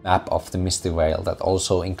map of the Misty Vale that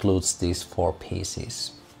also includes these four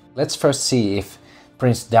pieces. Let's first see if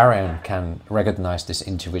Prince Darion can recognize this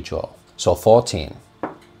individual. So 14.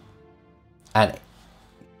 And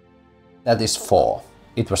that is 4.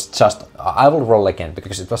 It was just, I will roll again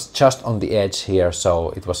because it was just on the edge here, so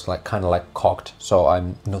it was like kind of like cocked, so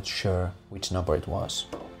I'm not sure which number it was.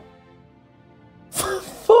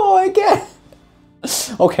 4 again!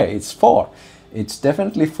 Okay, it's 4. It's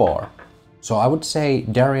definitely 4. So I would say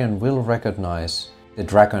Darion will recognize the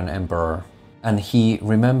Dragon Emperor, and he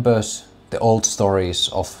remembers the old stories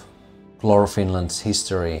of Glorfinland's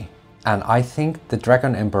history. And I think the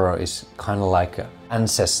Dragon Emperor is kind of like an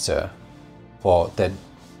ancestor for the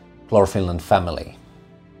Glorfinland family.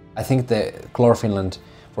 I think the Glorfinland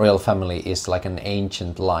royal family is like an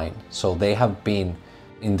ancient line, so they have been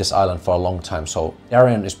in this island for a long time. So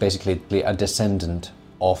Darion is basically a descendant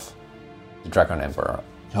of the Dragon Emperor.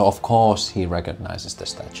 So of course he recognizes the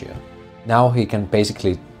statue. Now he can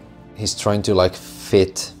basically, he's trying to like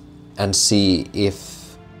fit and see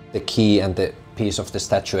if the key and the piece of the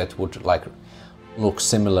statuette would like look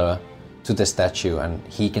similar to the statue, and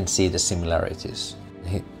he can see the similarities.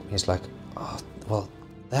 He's like, oh, well,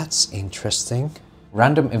 that's interesting.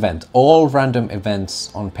 Random event. All random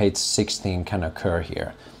events on page 16 can occur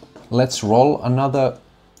here. Let's roll another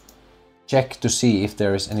check to see if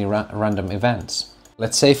there is any random events.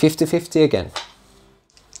 Let's say 50-50 again.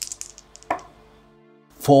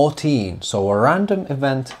 14. So a random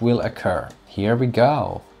event will occur. Here we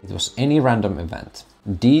go. It was any random event.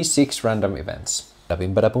 D6 random events.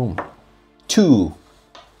 Bada-bim, bada-boom. 2.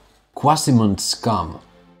 Quasimund Scum.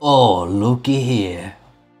 Oh, looky here.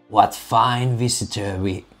 What fine visitor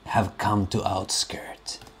we have come to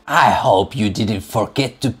Outskirt. I hope you didn't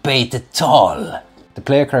forget to pay the toll. The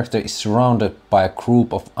player character is surrounded by a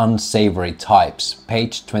group of unsavory types,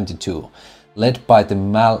 page 22, led by the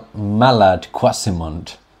Malad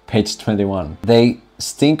Quasimund, page 21. They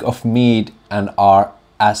stink of mead and are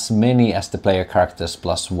as many as the player characters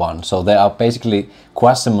 +1. So they are basically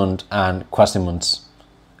Quasimund and Quasimund's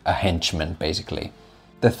a henchman, basically.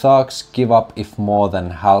 The thugs give up if more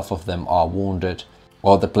than half of them are wounded,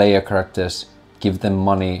 or the player characters give them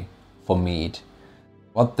money for mead.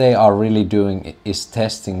 What they are really doing is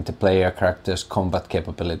testing the player character's combat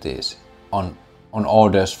capabilities on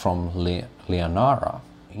orders from Leonara.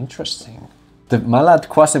 Interesting. The Malad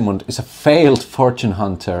Quasimund is a failed fortune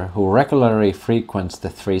hunter who regularly frequents the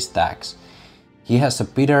 3 stacks. He has a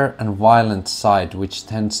bitter and violent side which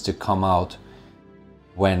tends to come out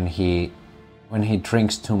when he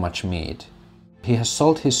drinks too much mead. He has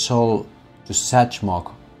sold his soul to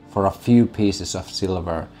Satchmog for a few pieces of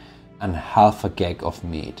silver and half a keg of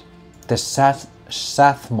mead. The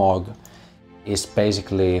Sathmog is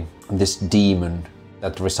basically this demon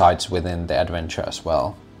that resides within the adventure as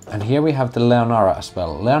well. And here we have the Leonara as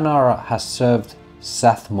well. Leonara has served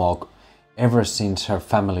Sathmog ever since her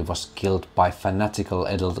family was killed by fanatical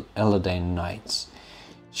Elodane knights.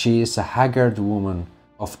 She is a haggard woman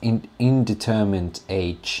of indeterminate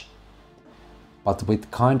age, but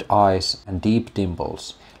with kind eyes and deep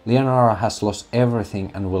dimples. Leonara has lost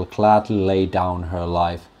everything and will gladly lay down her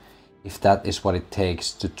life if that is what it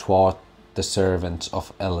takes to thwart the servants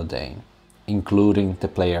of Elodane, including the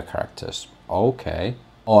player characters. Okay.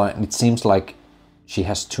 Oh, and it seems like she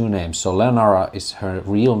has 2 names. So Leonara is her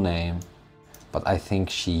real name, but I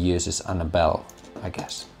think she uses Annabelle, I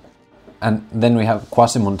guess. And then we have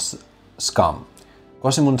Quasimund's Scum.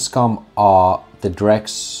 Quasimund Scum are the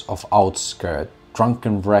dregs of Outskirt,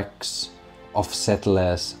 drunken wrecks of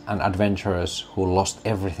settlers and adventurers who lost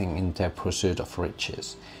everything in their pursuit of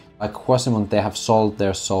riches. Like Quasimund, they have sold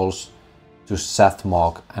their souls to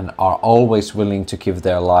Sathmog and are always willing to give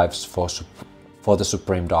their lives for the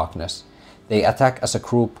Supreme Darkness. They attack as a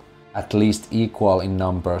group at least equal in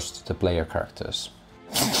numbers to the player characters.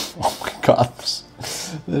 Oh my god,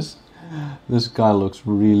 this guy looks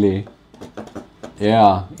really,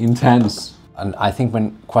 yeah, intense. And I think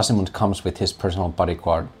when Quasimund comes with his personal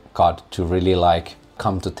bodyguard to really like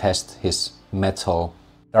come to test his mettle,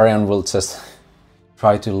 Darion will just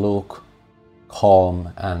try to look calm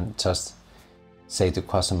and just say to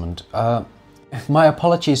Quasimund, my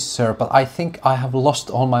apologies, sir, but I think I have lost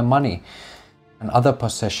all my money and other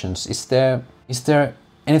possessions. Is there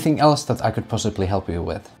anything else that I could possibly help you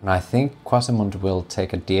with? And I think Quasimund will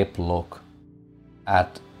take a deep look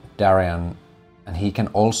at Darian, and he can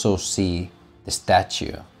also see the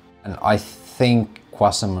statue. And I think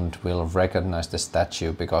Quasimund will recognize the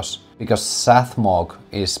statue because Sathmog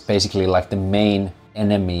is basically like the main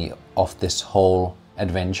enemy of this whole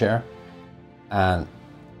adventure, and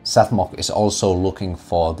Sathmog is also looking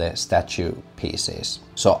for the statue pieces.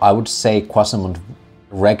 So I would say Quasimund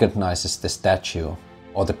recognizes the statue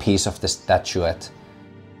or the piece of the statuette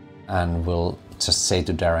and will just say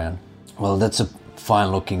to Darian, well, that's a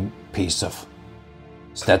fine looking piece of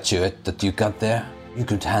statuette that you got there. You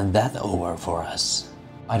could hand that over for us.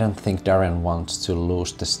 I don't think Darian wants to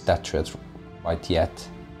lose the statuette right yet.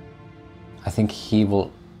 I think he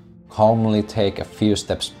will calmly take a few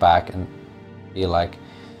steps back and be like,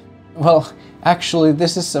 well, actually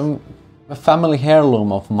this is a family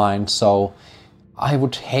heirloom of mine, so I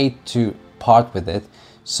would hate to part with it.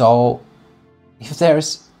 So if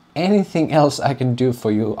there's anything else I can do for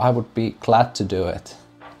you, I would be glad to do it.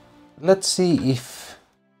 Let's see if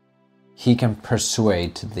he can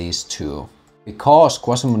persuade these two. Because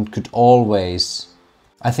Quasimund could always...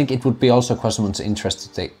 I think it would be also Quasimund's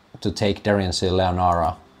interest to take Darian to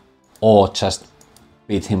Leonara, or just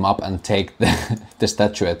beat him up and take the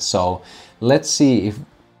statuette. So let's see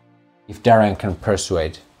if Darian can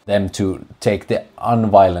persuade them to take the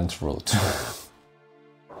unviolent route.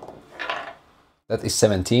 That is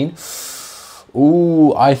 17.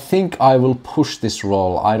 Ooh, I think I will push this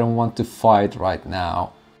roll. I don't want to fight right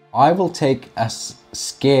now. I will take a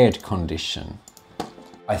scared condition.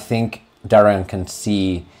 I think Darian can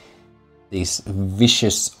see these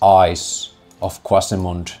vicious eyes of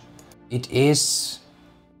Quasimund. It is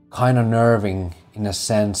kind of nerving in a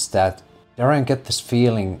sense that Darian gets this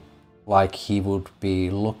feeling like he would be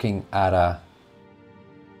looking at a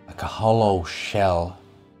hollow shell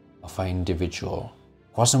of an individual.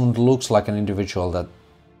 Quasimund looks like an individual that,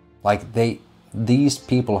 like, these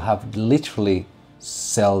people have literally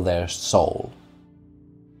sell their soul.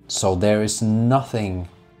 So there is nothing,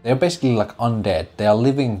 they're basically like undead. They are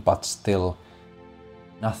living, but still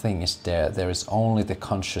nothing is there. There is only the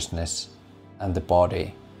consciousness and the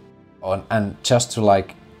body. And just to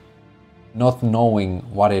like not knowing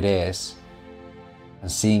what it is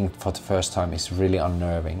and seeing it for the first time is really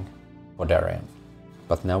unnerving for Darian.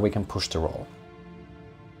 But now we can push the roll.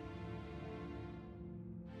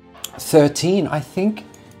 13, I think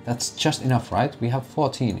that's just enough, right? We have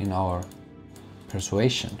 14 in our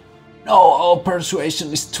persuasion. No, our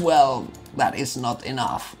persuasion is 12. That is not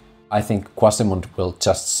enough. I think Quasimund will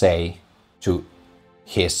just say to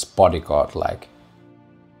his bodyguard, like,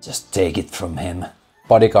 just take it from him.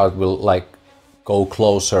 Bodyguard will like go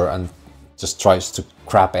closer and just tries to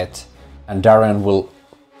grab it. And Darian will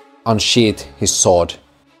unsheath his sword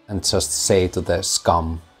and just say to the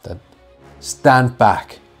scum that, stand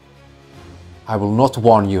back. I will not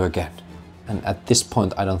warn you again. And at this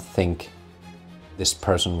point, I don't think this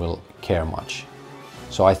person will care much.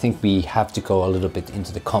 So I think we have to go a little bit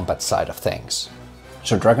into the combat side of things.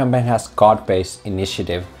 So Dragonbane has card-based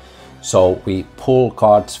initiative. So we pull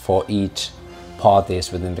cards for each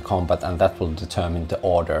parties within the combat, and that will determine the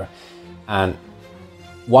order. And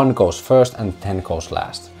 1 goes first and 10 goes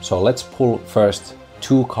last. So let's pull first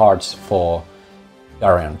 2 cards for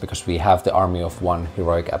Darian, because we have the army of 1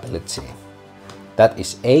 heroic ability. That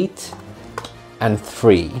is 8 and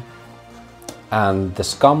 3. And the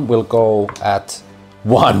scum will go at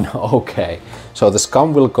 1. Okay, so the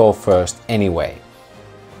scum will go first anyway.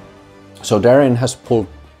 So Darian has pulled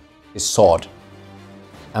his sword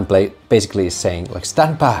and basically is saying, like,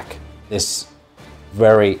 stand back. This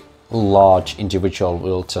very large individual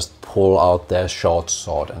will just pull out their short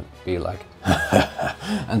sword and be like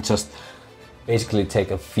and just basically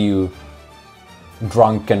take a few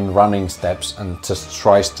drunken running steps and just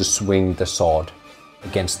tries to swing the sword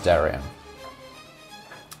against Darian.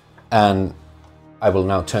 And I will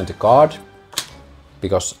now turn to guard,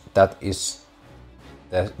 because that is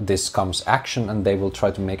this comes action, and they will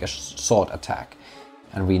try to make a sword attack.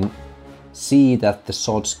 And we see that the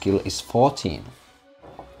sword skill is 14.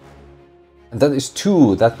 And that is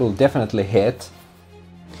 2, that will definitely hit.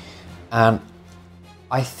 And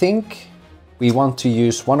I think we want to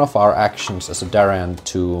use one of our actions as a Darian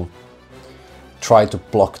to try to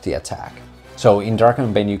block the attack. So in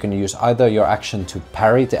Dragonbane you can use either your action to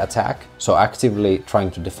parry the attack, so actively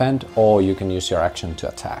trying to defend, or you can use your action to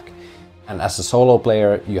attack. And as a solo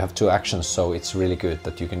player, you have 2 actions, so it's really good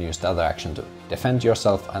that you can use the other action to defend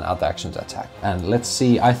yourself and other action to attack. And let's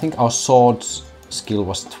see, I think our swords skill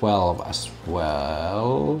was 12 as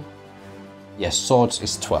well. Yes, swords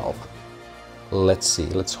is 12. Let's see,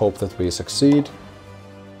 let's hope that we succeed.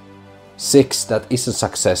 6, that is a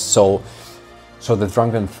success. So the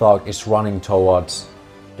drunken thug is running towards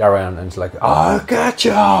Darian and is like, I'll get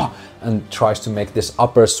you! And tries to make this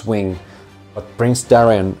upper swing, but Prince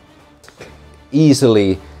Darian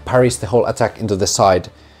easily parries the whole attack into the side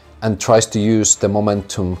and tries to use the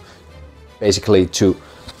momentum basically to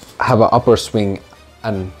have an upper swing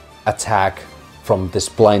and attack from this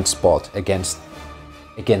blind spot against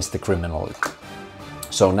the criminal.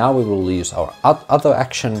 So now we will use our other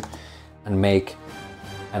action and make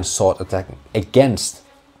and sword attack against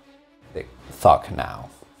the thug now.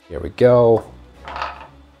 Here we go.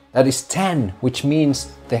 That is 10, which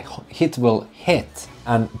means the hit will hit.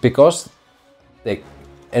 And because the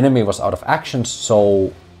enemy was out of action,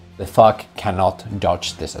 so the thug cannot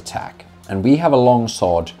dodge this attack. And we have a long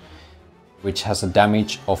sword, which has a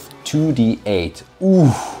damage of 2d8.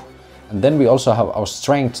 Ooh! And then we also have our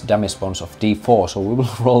strength damage bonus of d4, so we will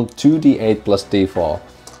roll 2d8 plus d4.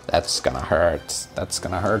 That's gonna hurt. That's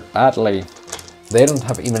gonna hurt badly. They don't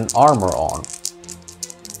have even armor on.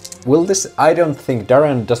 Will this... I don't think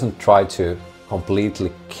Darian doesn't try to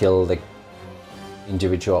completely kill the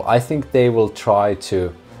individual. I think they will try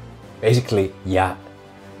to... Basically, yeah.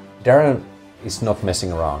 Darian is not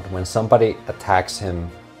messing around. When somebody attacks him,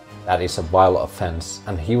 that is a vile offense,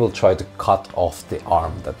 and he will try to cut off the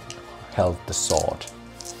arm that held the sword.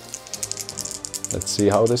 Let's see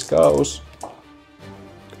how this goes.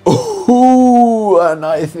 Ooh, and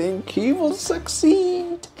I think he will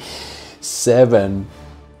succeed. 7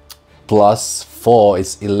 plus 4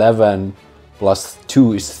 is 11, plus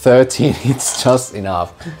 2 is 13. It's just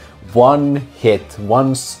enough. One hit,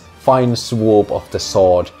 one fine swoop of the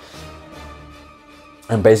sword,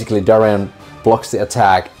 and basically Darian blocks the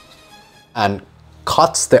attack and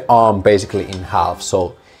cuts the arm basically in half.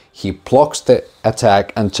 So he blocks the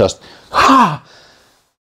attack and just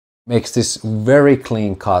makes this very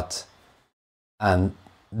clean cut, and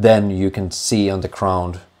then you can see on the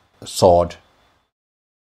ground the sword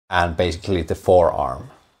and basically the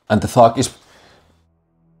forearm. And the thug is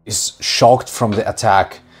shocked from the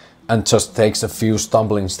attack and just takes a few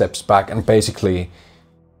stumbling steps back and basically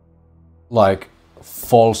like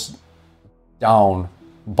falls down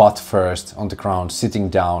butt first on the ground, sitting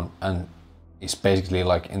down, and is basically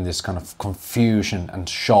like in this kind of confusion and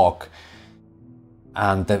shock.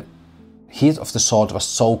 And the heat of the sword was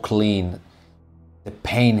so clean, the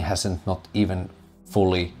pain hasn't not even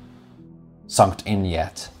fully sunk in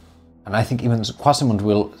yet. And I think even Quasimond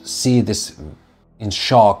will see this in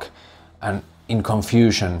shock and in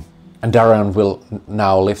confusion, and Darian will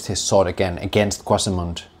now lift his sword again against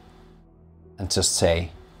Quasimond and just say,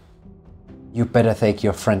 "You better take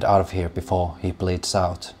your friend out of here before he bleeds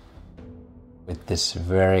out." With this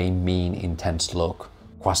very mean, intense look,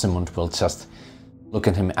 Quasimond will just look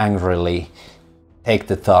at him angrily, take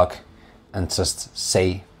the thug, and just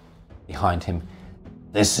say behind him,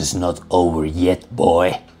 "This is not over yet,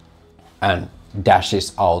 boy," and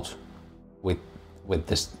dashes out with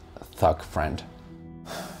this thug friend.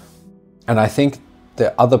 And I think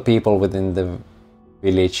the other people within the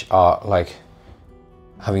village are like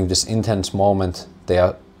having this intense moment.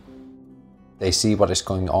 They see what is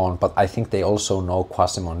going on, but I think they also know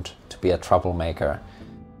Quasimond to be a troublemaker.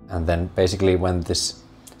 And then basically when this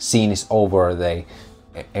scene is over,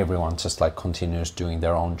 everyone just like continues doing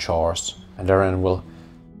their own chores. And Darian will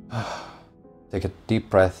take a deep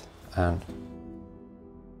breath and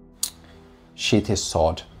sheath his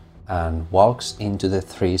sword and walks into the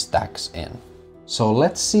 3 stacks inn. So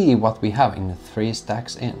let's see what we have in the 3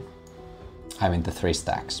 stacks inn. I mean the 3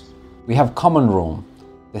 stacks. We have common room.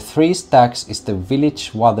 The 3 stacks is the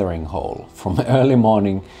village watering hole from early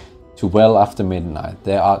morning to well after midnight.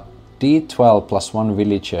 There are D12 plus 1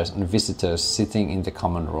 villagers and visitors sitting in the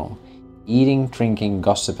common room, eating, drinking,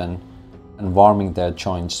 gossiping, and warming their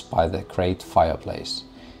joints by the great fireplace.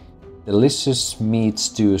 Delicious meat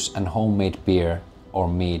stews and homemade beer or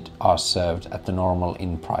meat are served at the normal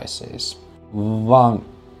inn prices.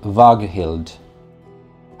 Vaghild.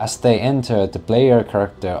 As they enter, the player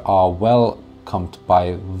character are welcomed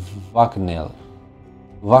by Vagnhild.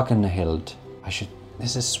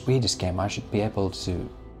 This is a Swedish game, I should be able to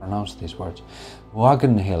pronounce these words.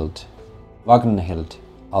 Vagnhild.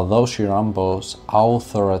 Although she rumbles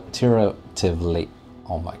authoritatively.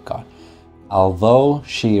 Oh my god. Although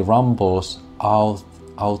she rumbles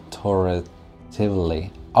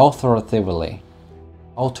authoritatively,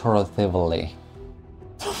 authoritatively.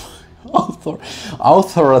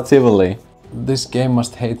 Authoritatively. This game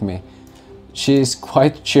must hate me. She is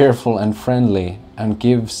quite cheerful and friendly and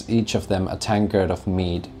gives each of them a tankard of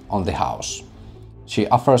mead on the house. She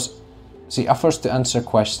offers to answer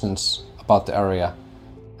questions about the area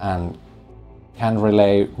and can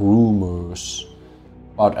relay rumors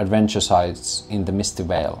about adventure sites in the Misty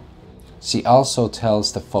Vale. She also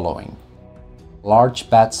tells the following. Large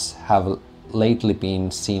bats have lately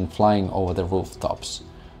been seen flying over the rooftops.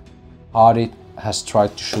 Hardy has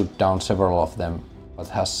tried to shoot down several of them, but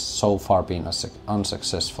has so far been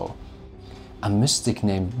unsuccessful. A mystic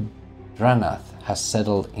named Dranath has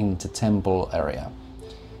settled in the temple area.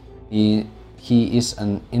 He is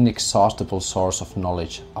an inexhaustible source of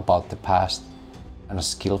knowledge about the past and a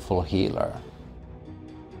skillful healer.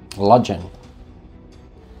 Lodging.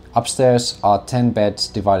 Upstairs are 10 beds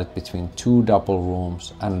divided between 2 double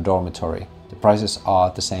rooms and a dormitory. The prices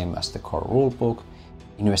are the same as the core rulebook.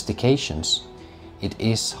 Investigations. It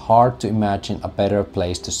is hard to imagine a better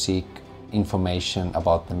place to seek information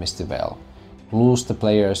about the Misty Vale. Clues the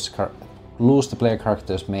player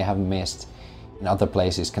characters may have missed in other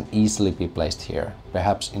places can easily be placed here,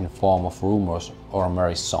 perhaps in the form of rumors or a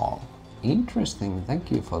merry song. Interesting,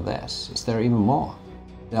 thank you for this. Is there even more?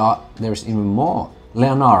 There's even more.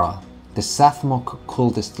 Leonara, the Sathmok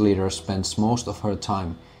cultist leader, spends most of her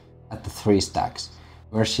time at the Three Stacks,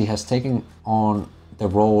 where she has taken on the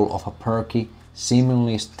role of a perky,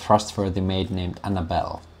 seemingly trustworthy maid named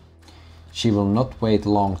Annabelle. She will not wait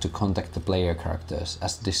long to contact the player characters,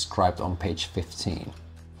 as described on page 15.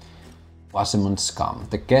 Quasimund scum.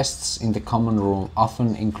 The guests in the common room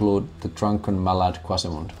often include the drunken mallard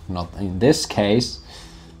Quasimund, not in this case,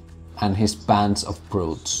 and his bands of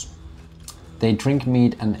brutes. They drink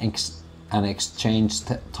mead and exchange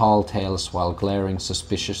tall tales while glaring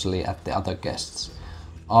suspiciously at the other guests.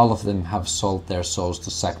 All of them have sold their souls to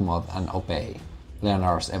Sakmoth and obey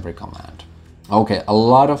Leonar's every command. Okay, a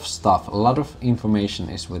lot of stuff, a lot of information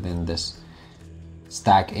is within this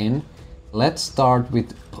stack in. Let's start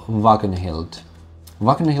with Wagenhild.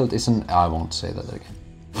 Wagenhild is I won't say that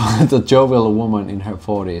again. The jovial woman in her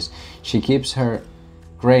 40s. She keeps her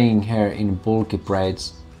graying hair in bulky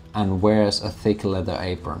braids and wears a thick leather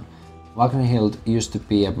apron. Wagenhild used to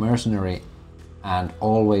be a mercenary and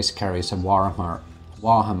always carries a warhammer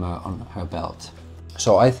on her belt.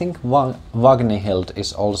 So I think Wagenhild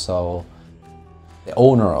is also the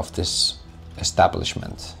owner of this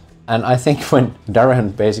establishment. And I think when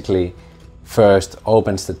Darian basically first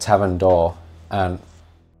opens the tavern door and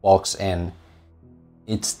walks in,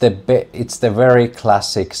 it's the very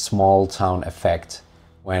classic small town effect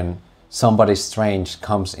when somebody strange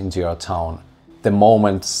comes into your town. The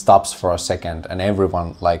moment stops for a second and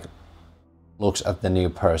everyone like looks at the new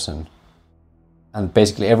person. And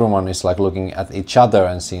basically everyone is like looking at each other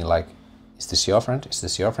and seeing like, is this your friend? Is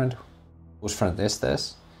this your friend? Whose friend is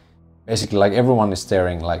this? Basically like everyone is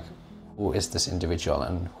staring like, who is this individual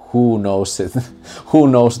and who knows it? Who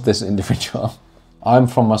knows this individual? I'm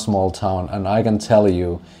from a small town and I can tell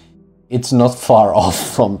you it's not far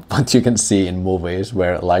off from what you can see in movies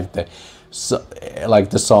where like the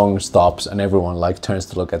song stops and everyone like turns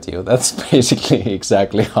to look at you. That's basically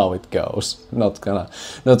exactly how it goes. Not gonna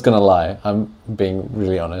lie. I'm being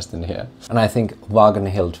really honest in here. And I think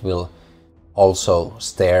Wagenhild will also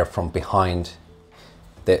stare from behind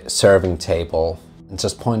the serving table and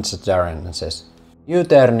just points at Darren and says, "You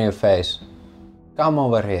there, new face, come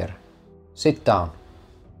over here, sit down."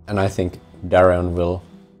 And I think Darren will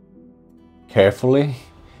carefully,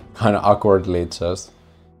 kind of awkwardly just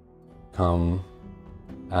come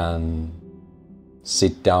and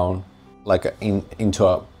sit down like into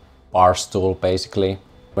a bar stool basically.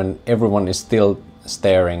 When everyone is still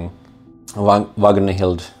staring,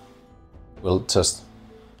 Wagenhild will just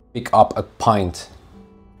pick up a pint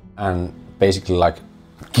and basically like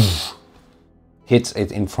hits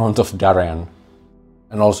it in front of Darian,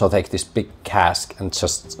 and also take this big cask and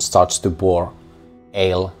just starts to pour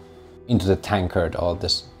ale into the tankard or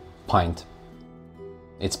this pint.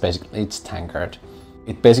 It's tankard.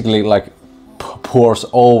 It basically like pours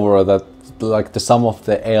over that, like the some of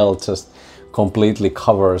the ale just completely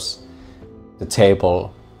covers the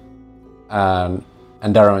table, and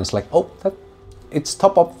Darren's like, "Oh, it's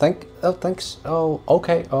top up. Thanks. Oh,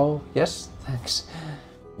 okay. Oh, yes, thanks."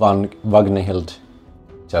 Wagenhild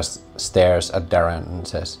just stares at Darren and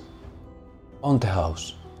says, "On the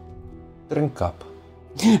house. Drink up."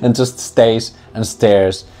 And just stays and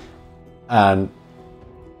stares, and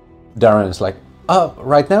Darren's like, "Oh,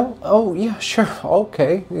 right now? Oh, yeah, sure,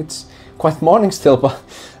 okay. It's quite morning still," but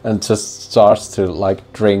and just starts to like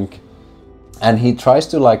drink And he tries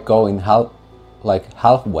to like go in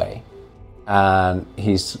halfway, and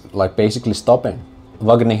he's like basically stopping.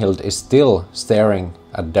 Vagnhild is still staring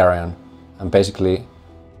at Darion and basically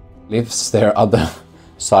lifts their other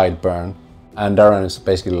sideburn, and Darion is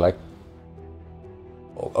basically like,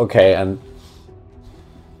 okay, and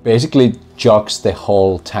basically jogs the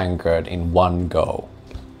whole tankard in one go.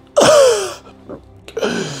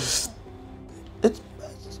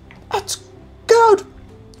 It's good.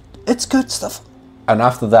 It's good stuff. And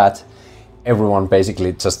after that, everyone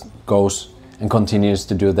basically just goes and continues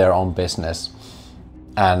to do their own business,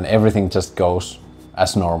 and everything just goes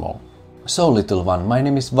as normal. So, little one, my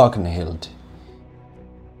name is Vagnhild.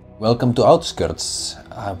 Welcome to Outskirts.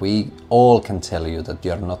 We all can tell you that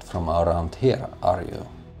you're not from around here, are you?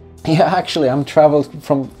 Yeah, actually, I'm traveled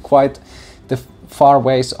from quite the far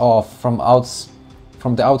ways off, from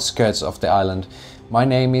the outskirts of the island. My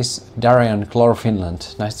name is Darion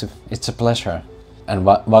Glorfinland. It's a pleasure. And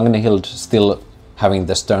Vagnhild, still having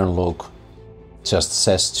the stern look, just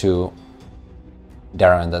says to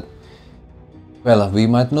Darion that, well, we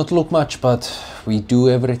might not look much, but we do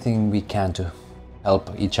everything we can to help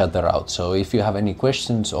each other out. So if you have any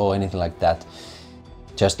questions or anything like that,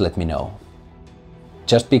 just let me know.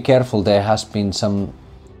 Just be careful, there has been some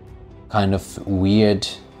kind of weird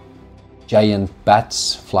giant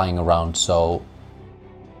bats flying around, so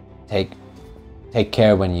take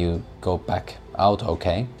care when you go back out,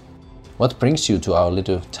 okay? What brings you to our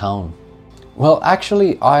little town? Well,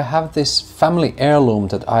 actually, I have this family heirloom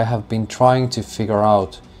that I have been trying to figure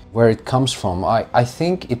out where it comes from. I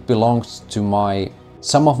think it belongs to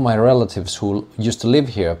some of my relatives who used to live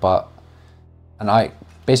here, and I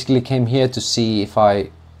basically came here to see if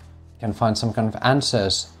I can find some kind of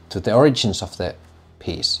answers to the origins of the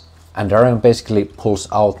piece. And Darion basically pulls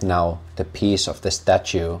out now the piece of the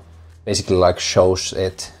statue, basically like shows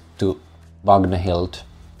it to Vagnhild.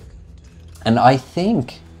 And I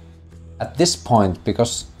think at this point,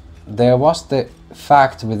 because there was the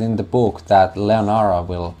fact within the book that Leonara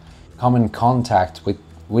will come in contact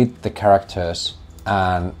with the characters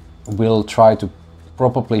and will try to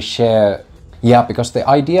probably share. Yeah, because the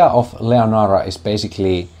idea of Leonara is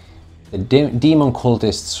basically the demon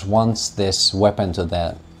cultists wants this weapon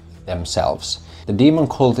to themselves. The demon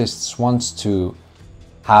cultists wants to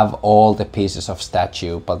have all the pieces of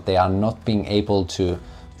statue, but they are not being able to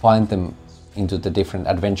find them into the different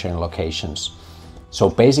adventuring locations. So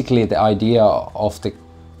basically the idea of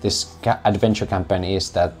this adventure campaign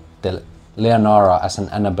is that the Leonara as an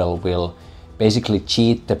Annabelle will basically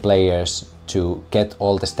cheat the players to get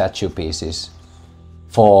all the statue pieces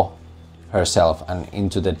for herself and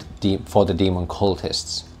for the demon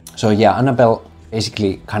cultists. So yeah, Annabelle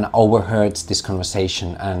basically kind of overheard this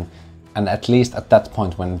conversation, and at least at that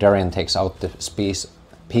point when Darion takes out the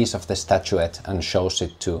piece of the statuette and shows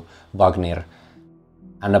it to Vagnir,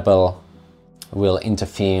 Annabelle will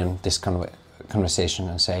intervene in this conversation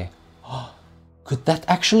and say, oh, could that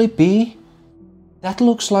actually be? That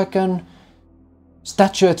looks like an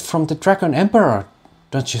statuette from the Dragon Emperor,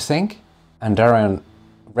 don't you think? And Darion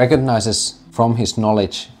recognizes from his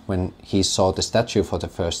knowledge when he saw the statue for the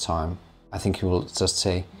first time, I think he will just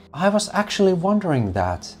say, I was actually wondering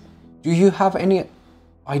that. Do you have any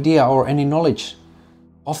idea or any knowledge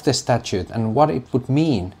of the statue and what it would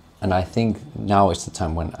mean? And I think now is the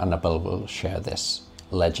time when Annabelle will share this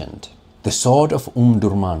legend. The sword of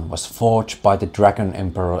Umdurman was forged by the Dragon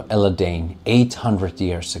Emperor Eladane 800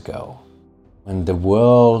 years ago, when the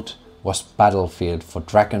world was battlefield for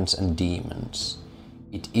dragons and demons.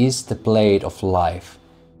 It is the blade of life,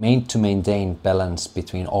 made to maintain balance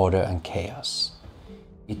between order and chaos.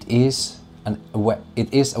 It is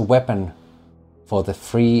a weapon for the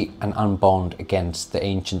free and unbound against the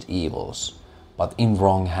ancient evils, but in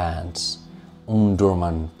wrong hands,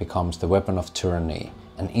 Umdurman becomes the weapon of tyranny,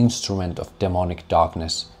 an instrument of demonic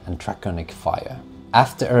darkness and draconic fire.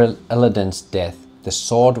 After Eladane's death, the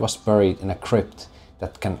sword was buried in a crypt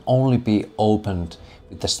that can only be opened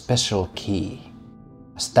with a special key.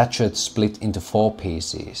 A statuette split into 4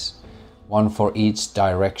 pieces, one for each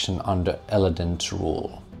direction under Eladane's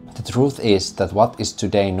rule. The truth is that what is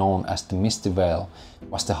today known as the Misty Vale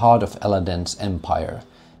was the heart of Eladane's empire,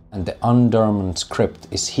 and the Umdurman's crypt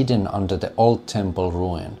is hidden under the old temple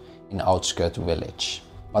ruin in outskirt village.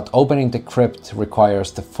 But opening the crypt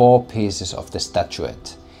requires the 4 pieces of the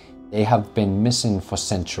statuette. They have been missing for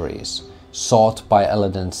centuries, sought by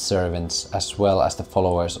Eladane's servants as well as the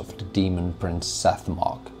followers of the demon prince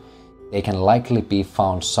Sathmog. They can likely be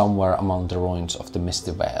found somewhere among the ruins of the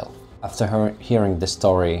Misty Vale. After hearing the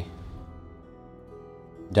story,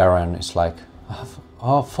 Darion is like,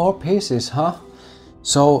 oh, 4 pieces, huh?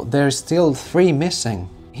 So there's still 3 missing.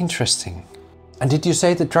 Interesting. And did you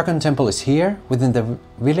say the Dragon Temple is here within the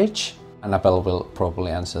village? Annabelle will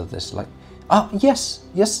probably answer this like, oh yes,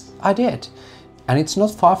 I did. And it's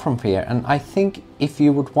not far from here, and I think if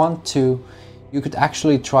you would want to, you could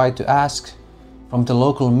actually try to ask from the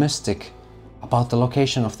local mystic about the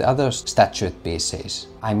location of the other statuette pieces.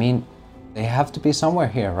 I mean, they have to be somewhere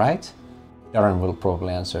here, right? Darren will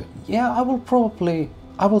probably answer, yeah, I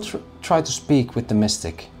will try to speak with the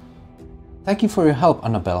mystic. Thank you for your help,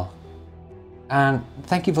 Annabelle. And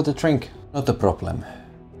thank you for the drink. Not a problem.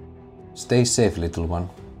 Stay safe, little one.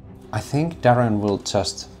 I think Darren will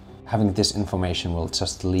just, having this information, will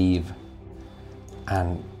just leave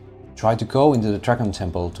and try to go into the Dragon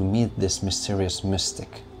Temple to meet this mysterious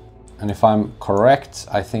mystic. And if I'm correct,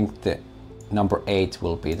 I think the number 8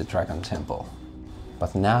 will be the Dragon Temple.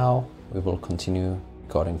 But now we will continue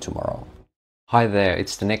recording tomorrow. Hi there,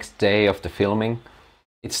 it's the next day of the filming.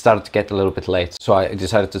 It started to get a little bit late, so I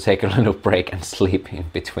decided to take a little break and sleep in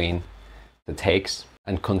between the takes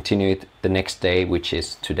and continue it the next day, which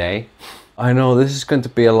is today. I know this is going to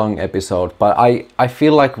be a long episode, but I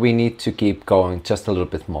feel like we need to keep going just a little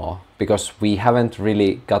bit more because we haven't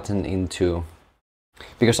really gotten into,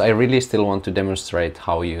 because I really still want to demonstrate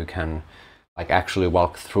how you can like actually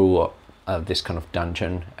walk through this kind of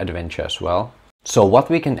dungeon adventure as well. So what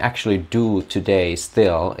we can actually do today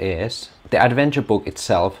still is, the adventure book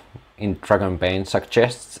itself in Dragonbane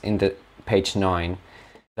suggests in the page 9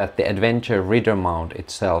 that the adventure reader mount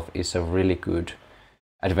itself is a really good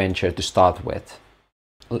adventure to start with.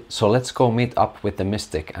 So let's go meet up with the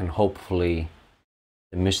mystic, and hopefully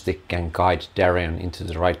the mystic can guide Darian into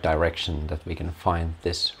the right direction, that we can find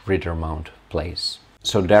this reader mount place.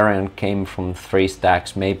 So Darian came from 3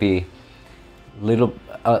 stacks, maybe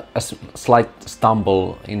a slight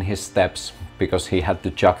stumble in his steps because he had to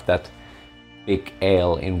chug that big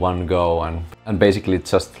ale in one go and basically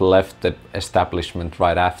just left the establishment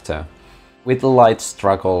right after. With a light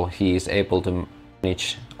struggle, he is able to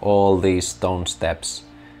manage all these stone steps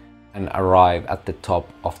and arrive at the top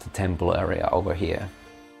of the temple area over here.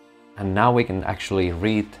 And now we can actually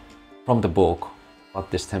read from the book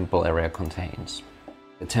what this temple area contains.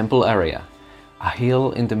 The temple area, a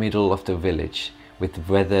hill in the middle of the village with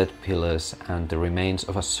weathered pillars and the remains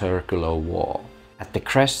of a circular wall. At the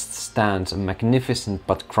crest stands a magnificent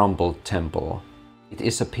but crumbled temple. It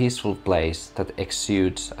is a peaceful place that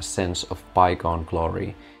exudes a sense of bygone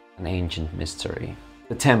glory and ancient mystery.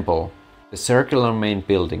 The temple, the circular main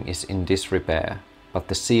building, is in disrepair, but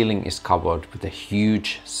the ceiling is covered with a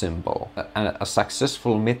huge symbol. A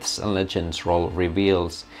successful Myths and Legends roll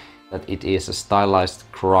reveals that it is a stylized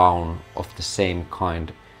crown of the same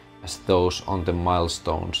kind as those on the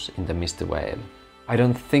milestones in the Misty Vale. I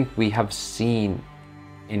don't think we have seen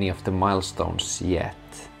any of the milestones yet,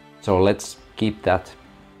 so let's keep that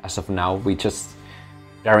as of now.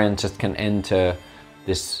 Darian just can enter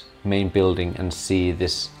this main building and see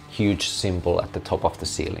this huge symbol at the top of the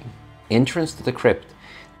ceiling. Entrance to the crypt.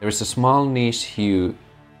 There is a small niche hue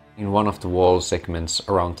in one of the wall segments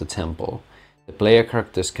around the temple. The player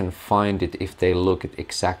characters can find it if they look at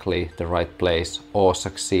exactly the right place or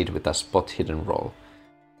succeed with a spot hidden roll.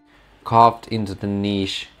 Carved into the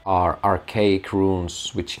niche are archaic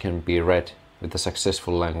runes which can be read with the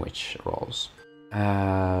successful language rolls.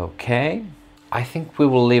 Okay, I think we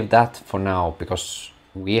will leave that for now because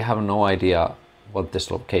we have no idea what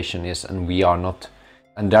this location is, and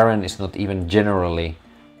Darren is not even generally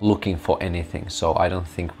looking for anything, so I don't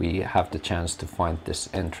think we have the chance to find this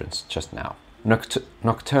entrance just now.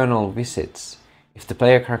 Nocturnal visits. If the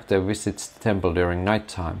player character visits the temple during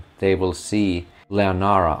nighttime, they will see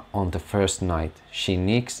Leonara on the first night. She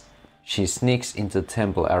sneaks into the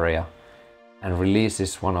temple area and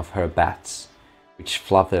releases one of her bats, which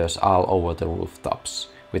flutters all over the rooftops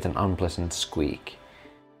with an unpleasant squeak.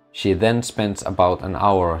 She then spends about an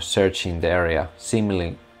hour searching the area,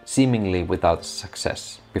 seemingly without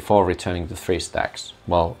success, before returning to 3 stacks.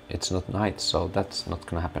 Well, it's not night, so that's not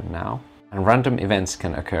gonna happen now. And random events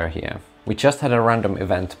can occur here. We just had a random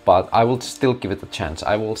event, but I will still give it a chance.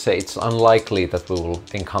 I will say it's unlikely that we will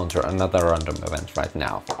encounter another random event right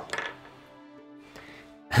now.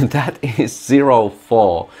 And that is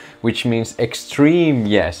 04, which means extreme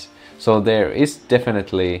yes. So there is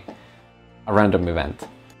definitely a random event.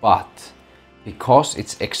 But because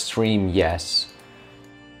it's extreme yes,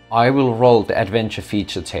 I will roll the adventure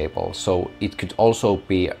feature table. So it could also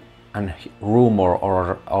be a rumor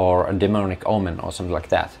or a demonic omen or something like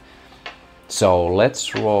that. So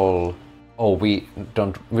let's roll. Oh, we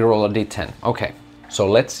roll a d10. Okay, so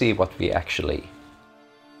let's see what we actually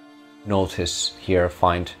notice here,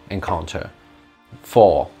 encounter.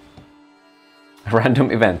 4. A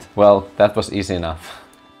random event. Well, that was easy enough.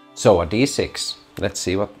 So a d6. Let's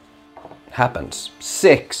see what happens.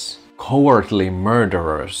 6. Cowardly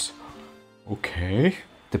murderers. Okay.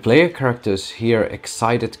 The player characters hear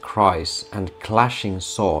excited cries and clashing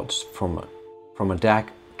swords from a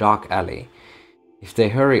dark alley. If they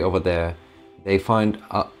hurry over there, they find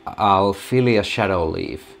Alphilia shadow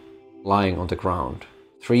leaf lying on the ground.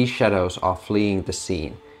 3 shadows are fleeing the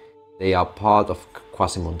scene. They are part of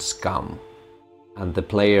Quasimund's scum, and the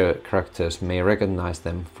player characters may recognize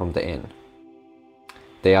them from the inn.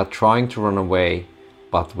 They are trying to run away,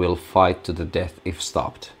 but will fight to the death if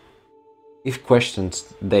stopped. If questioned,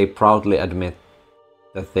 they proudly admit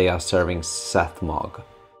that they are serving Sathmog.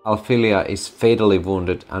 Alphilia is fatally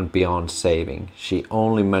wounded and beyond saving. She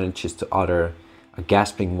only manages to utter a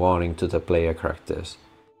gasping warning to the player characters.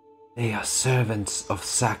 They are servants of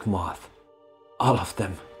Sackmoth. All of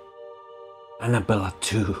them. Annabella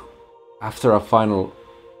too. After a final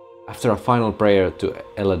prayer to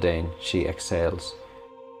Eladane, she exhales.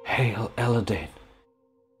 Hail Eladane,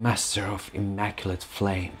 Master of Immaculate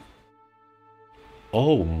Flame.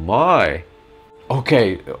 Oh my!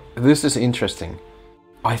 Okay, this is interesting.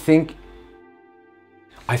 I think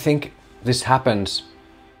this happens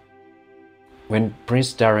when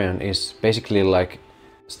Prince Darion is basically like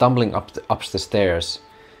stumbling up the stairs,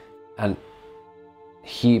 and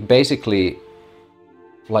he basically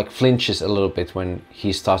like flinches a little bit when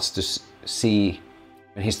he starts to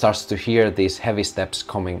hear these heavy steps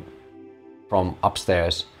coming from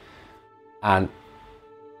upstairs, and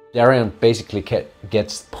Darion basically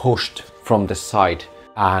gets pushed from the side,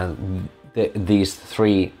 and these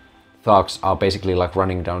 3 thugs are basically like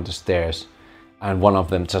running down the stairs, and one of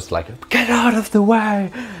them just like, get out of the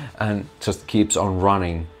way, and just keeps on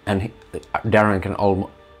running, and Darion can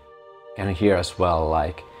hear as well,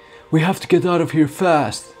 like, we have to get out of here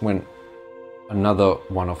fast, when another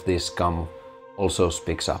one of these scum also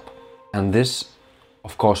speaks up. And this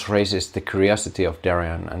of course raises the curiosity of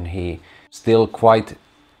Darion, and he still quite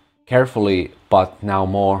carefully, but now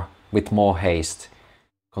with more haste,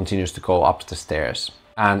 continues to go up the stairs.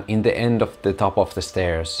 And in the end of the top of the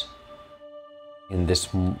stairs, in this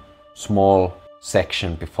small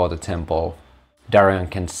section before the temple, Darion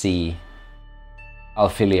can see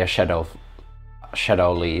Alphilia shadow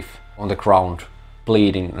leaf on the ground,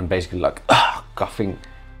 bleeding and basically like coughing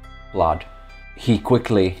blood. He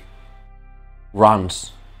quickly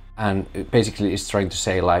runs and basically is trying to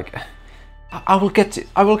say like, I will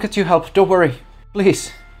get you help, don't worry,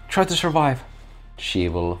 please, try to survive. She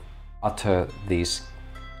will utter these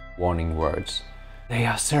warning words. They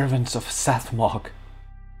are servants of Sathmog.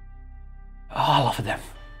 All of them.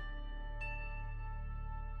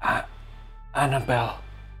 Annabelle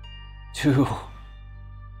too.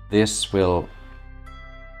 This will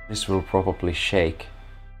probably shake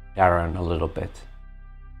Darion a little bit,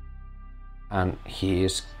 and he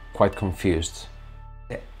is quite confused.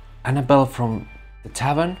 Annabelle from the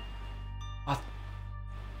tavern? But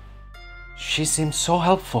she seems so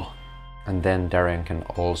helpful. And then Darion can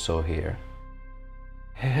also hear,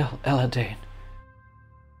 Hail Eladane,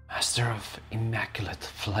 Master of Immaculate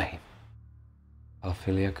Flame.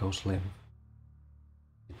 Alphilia goes limp.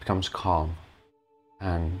 It becomes calm,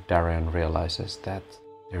 and Darion realizes that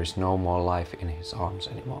there is no more life in his arms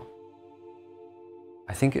anymore.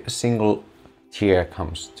 I think a single tear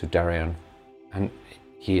comes to Darion, and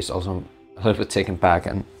he is also a little bit taken back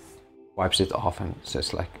and wipes it off and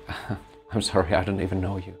says like, I'm sorry, I don't even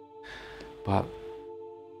know you, but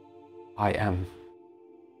I am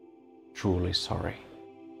truly sorry,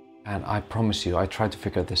 and I promise you I tried to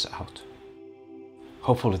figure this out.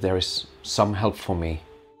 Hopefully there is some help for me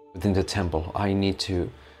within the temple.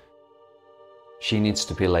 She needs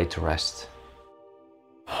to be laid to rest.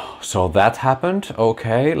 So that happened.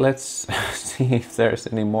 Okay, let's see if there's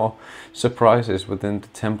any more surprises within the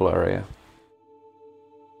temple area.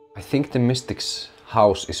 I think the Mystic's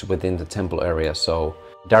house is within the temple area, so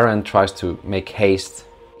Darion tries to make haste.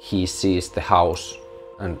 He sees the house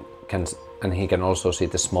and he can also see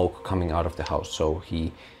the smoke coming out of the house, so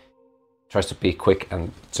he tries to be quick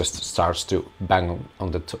and just starts to bang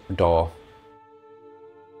on the door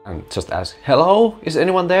and just ask, hello, is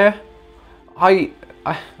anyone there?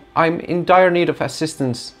 I'm in dire need of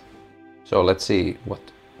assistance. So let's see what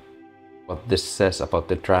this says about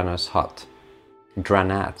the Dranat's hut.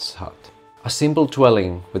 A simple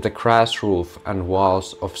dwelling with a grass roof and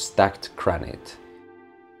walls of stacked granite.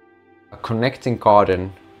 A connecting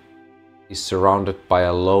garden is surrounded by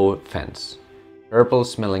a low fence. Herbal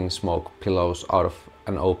smelling smoke pillows out of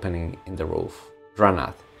an opening in the roof.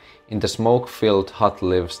 Dranath, In the smoke-filled hut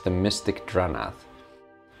lives the mystic Dranath.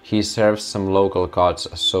 He serves some local gods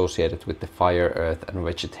associated with the fire, earth and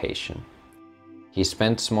vegetation. He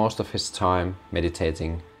spends most of his time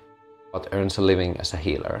meditating, but earns a living as a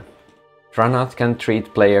healer. Dranath can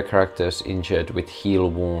treat player characters injured with heal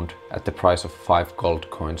wound at the price of 5 gold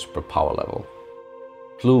coins per power level.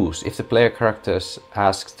 Clues: if the player characters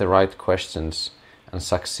ask the right questions and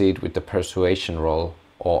succeed with the persuasion roll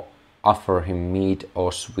or offer him meat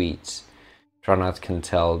or sweets, Dranath can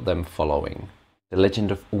tell them following. The legend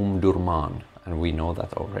of Durman, and we know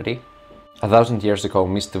that already. 1,000 years ago,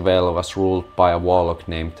 Mr. Vale was ruled by a warlock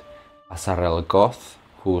named Azarel Goth,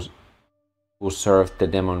 who served the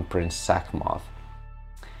demon prince Sakmoth.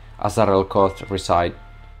 Azarel Goth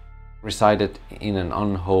resided in an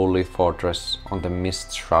unholy fortress on the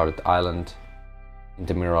mist-shrouded island in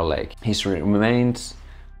the Mirror Lake. His remains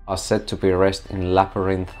are said to be resting in a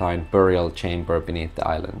labyrinthine burial chamber beneath the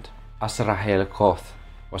island. Azarel Goth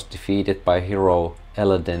was defeated by hero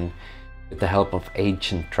Eladin with the help of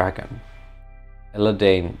ancient dragon.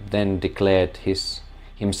 Eladin then declared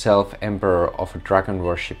himself emperor of a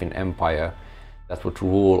dragon-worshipping empire that would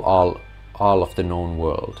rule all of the known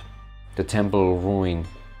world. The temple ruin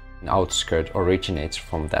in outskirt originates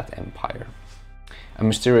from that empire. A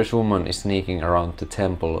mysterious woman is sneaking around the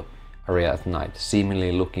temple area at night,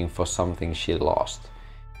 seemingly looking for something she lost.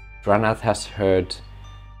 Dranath has heard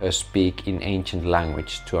her speak in ancient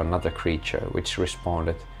language to another creature, which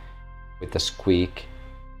responded with a squeak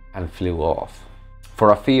and flew off.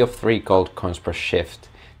 For a fee of 3 gold coins per shift,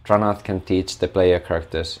 Dranath can teach the player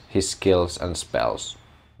characters his skills and spells.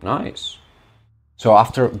 Nice. So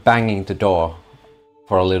after banging the door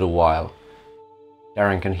for a little while,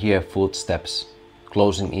 Darren can hear footsteps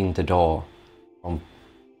closing in the door from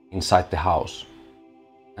inside the house.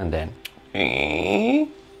 And then...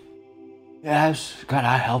 Yes, can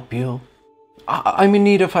I help you? I'm in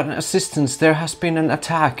need of an assistance. There has been an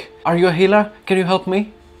attack. Are you a healer? Can you help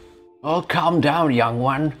me? Oh, calm down, young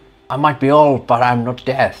one. I might be old, but I'm not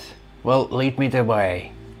death. Well, lead me the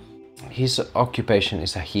way. His occupation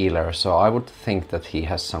is a healer, so I would think that he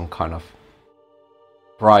has some kind of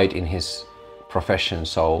pride in his profession,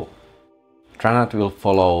 so Dranath will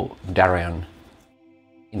follow Darion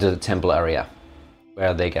into the temple area,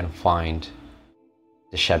 where they can find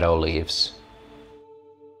the Shadow Leaf's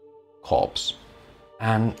corpse.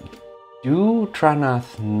 And do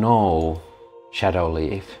Dranath know Shadow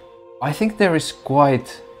Leaf? I think there is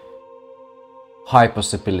quite high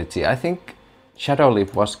possibility. I think Shadow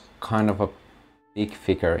Leaf was kind of a big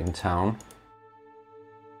figure in town.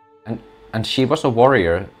 And she was a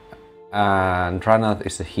warrior, and Dranath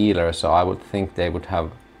is a healer, so I would think they would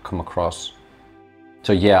have come across.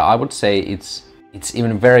 So yeah, I would say it's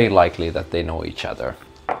even very likely that they know each other.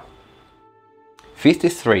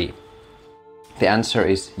 53. The answer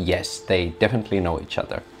is yes, they definitely know each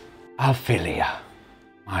other. Ophelia,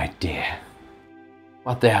 my dear,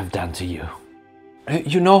 what they have done to you.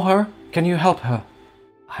 You know her? Can you help her?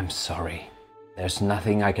 I'm sorry. There's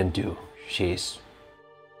nothing I can do. She's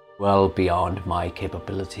well beyond my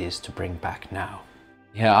capabilities to bring back now.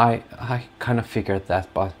 Yeah, I kind of figured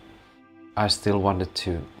that, but I still wanted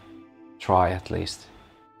to try at least.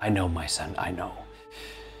 I know, my son, I know.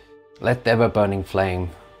 Let the ever-burning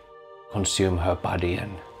flame consume her body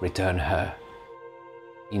and return her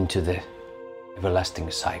into the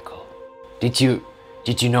everlasting cycle. Did you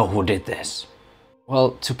know who did this?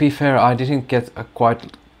 Well, to be fair, I didn't get a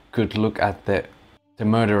quite good look at the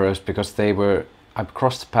murderers, because I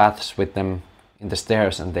crossed paths with them in the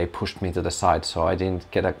stairs and they pushed me to the side, so I didn't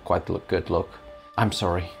get a quite good look. I'm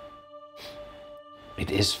sorry.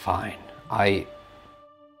 It is fine. I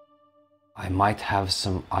might have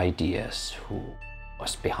some ideas who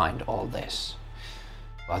was behind all this,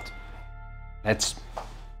 but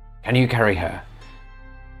can you carry her?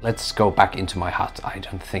 Let's go back into my hut. I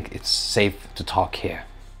don't think it's safe to talk here.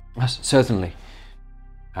 Yes, certainly.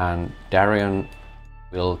 And Darion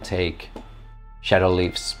will take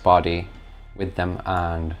Shadowleaf's body with them,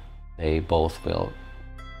 and they both will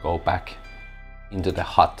go back into the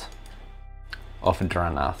hut of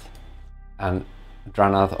Dranath. And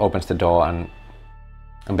Dranath opens the door and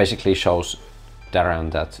basically shows Darion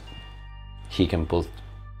that he can put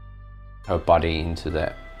her body into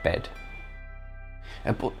the bed.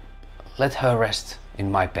 And let her rest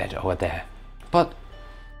in my bed over there. But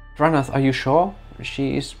Dranath, are you sure?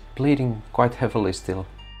 She is bleeding quite heavily still.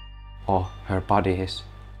 Or her body is.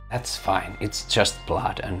 That's fine, it's just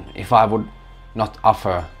blood, and if I would not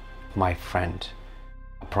offer my friend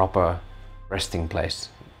a proper resting place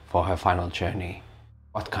for her final journey,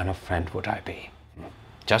 what kind of friend would I be?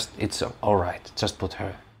 It's alright, just put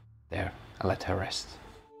her there and let her rest.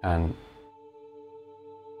 And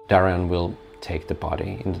Darion will take the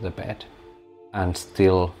body into the bed and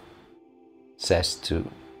still says to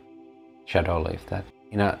Shadowleaf that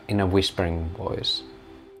in a whispering voice,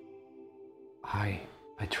 I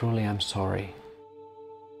truly am sorry.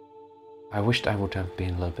 I wished I would have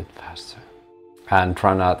been a little bit faster. And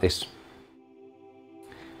Tranat is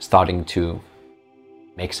starting to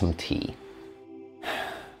make some tea.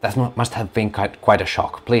 That must have been quite a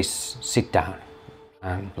shock. Please sit down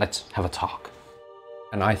and let's have a talk.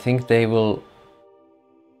 And I think they will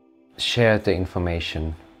share the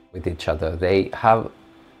information with each other. They have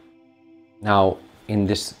now, in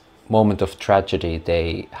this moment of tragedy,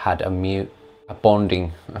 they had a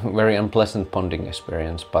bonding, a very unpleasant bonding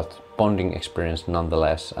experience, but bonding experience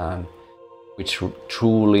nonetheless, and which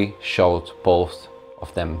truly showed both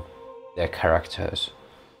of them their characters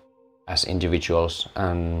as individuals,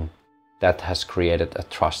 and that has created a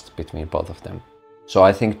trust between both of them. So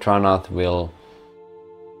I think Tranat will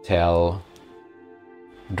tell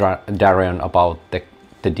Darion about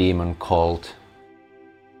the demon cult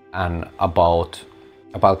and about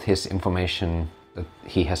his information that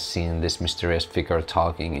he has seen this mysterious figure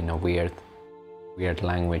talking in a weird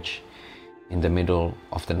language in the middle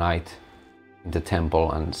of the night in the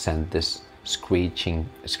temple and sent this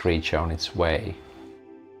screecher on its way.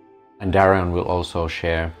 And Darion will also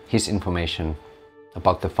share his information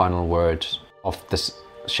about the final words of the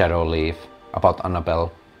Shadowleaf, about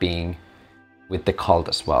Annabelle being with the cult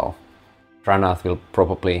as well. Tranat will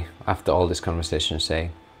probably, after all this conversation, say,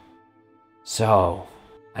 "So,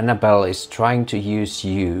 Annabelle is trying to use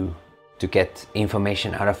you to get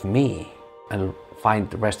information out of me and find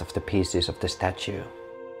the rest of the pieces of the statue."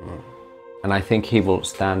 And I think he will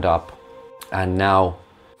stand up, and now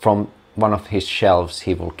from one of his shelves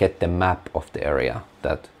he will get the map of the area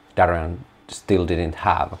that Darion still didn't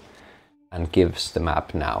have, and gives the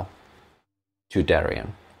map now to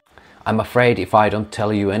Darion. "I'm afraid if I don't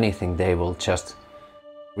tell you anything, they will just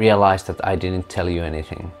realize that I didn't tell you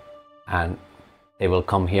anything, and they will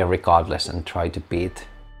come here regardless and try to beat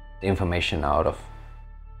the information out of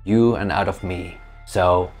you and out of me.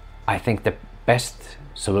 So I think the best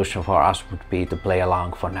solution for us would be to play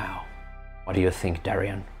along for now. What do you think,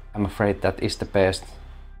 Darion?" I'm afraid that is the best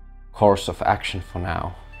course of action for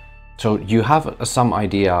now. So you have some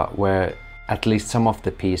idea where at least some of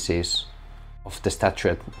the pieces of the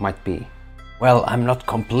statuette might be. "Well, I'm not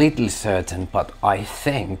completely certain, but I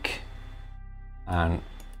think..." And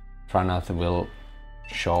Tranat will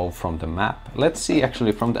show from the map. Let's see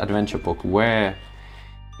actually from the adventure book, where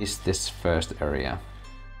is this first area?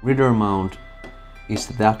 Riddermount is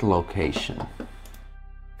that location.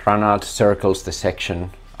 Tranat circles the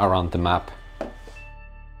section around the map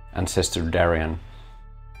and says to Darion,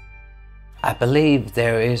 "I believe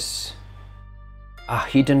there is a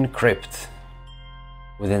hidden crypt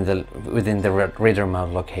within the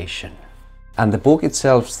Riddermount location." And the book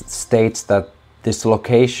itself states that this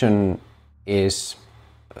location is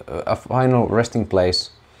a final resting place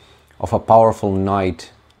of a powerful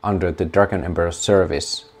knight under the Dragon Emperor's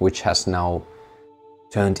service, which has now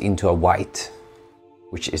turned into a wight,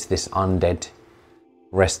 which is this undead,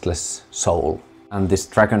 restless soul. And this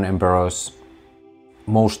Dragon Emperor's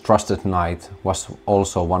most trusted knight was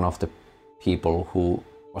also one of the people who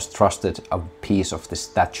was trusted a piece of the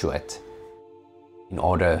statuette in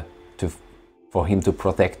order for him to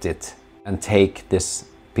protect it and take this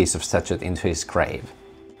piece of statuette into his grave.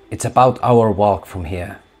 "It's about our walk from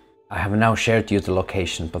here. I have now shared you the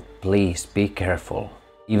location, but please be careful.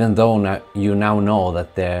 Even though you now know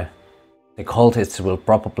that the cultists will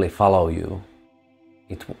probably follow you,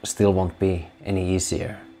 it still won't be any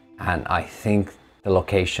easier. And I think the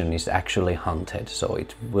location is actually haunted, so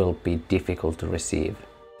it will be difficult to receive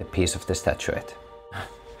the piece of the statuette.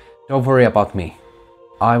 Don't worry about me.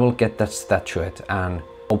 I will get that statuette, and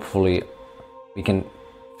hopefully we can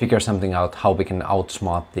figure something out how we can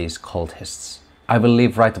outsmart these cultists. I will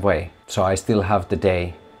leave right away, so I still have the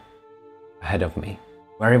day ahead of me."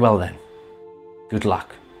 "Very well then. Good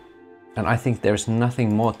luck." And I think there's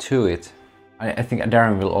nothing more to it. I think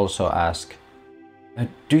Darion will also ask,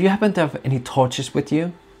 "Do you happen to have any torches with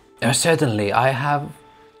you?" "Certainly, I have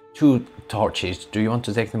 2 torches. Do you want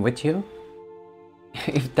to take them with you?"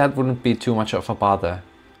 "If that wouldn't be too much of a bother,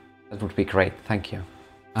 that would be great, thank you."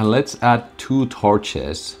 And let's add 2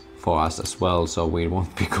 torches for us as well, so we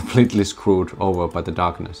won't be completely screwed over by the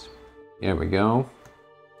darkness. Here we go.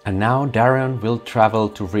 And now Darion will travel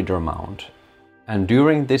to Riddermount. And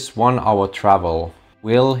during this 1-hour travel,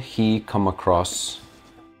 will he come across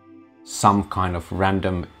some kind of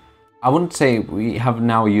random I wouldn't say we have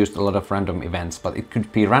now used a lot of random events, but it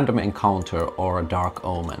could be random encounter or a dark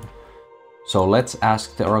omen. So let's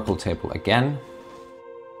ask the oracle table again.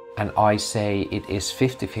 And I say it is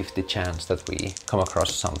 50-50 chance that we come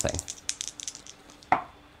across something.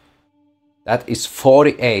 That is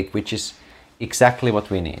 48, which is exactly what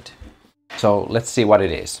we need. So let's see what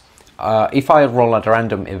it is. If I roll a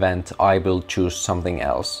random event, I will choose something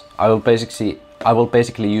else. I will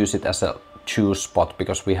basically use it as a choose spot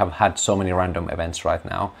because we have had so many random events right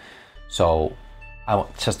now. So I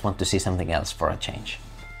just want to see something else for a change.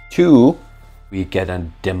 2, we get a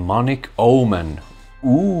demonic omen.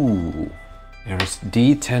 Ooh, there is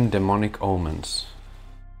D10 demonic omens.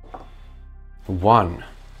 1,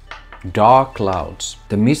 dark clouds.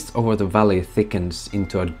 The mist over the valley thickens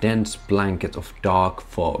into a dense blanket of dark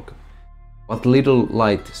fog. What little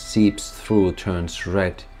light seeps through turns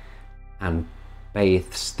red and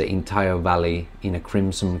bathes the entire valley in a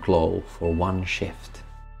crimson glow for one shift.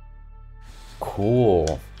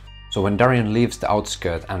 Cool. So when Darian leaves the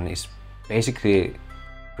outskirts and is basically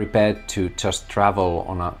prepared to just travel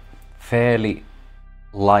on a fairly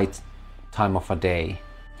light time of a day,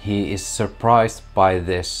 he is surprised by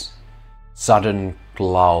this sudden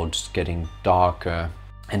clouds getting darker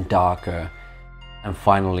and darker, and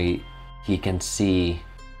finally he can see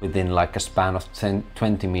within like a span of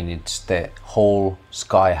 20 minutes the whole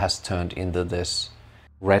sky has turned into this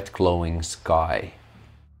red glowing sky,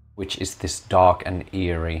 which is this dark and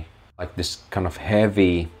eerie, like this kind of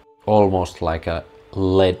heavy, almost like a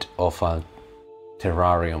lid of a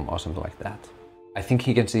terrarium or something like that. I think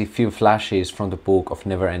he can see a few flashes from the Book of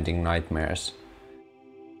Never-Ending Nightmares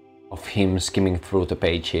of him skimming through the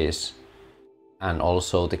pages, and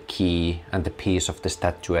also the key and the piece of the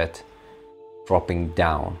statuette dropping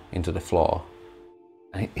down into the floor.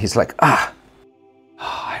 And he's like, I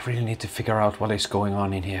really need to figure out what is going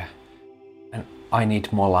on in here, and I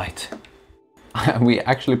need more light. We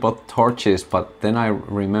actually bought torches, but then I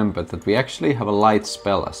remembered that we actually have a light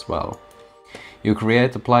spell as well. You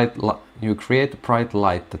create a bright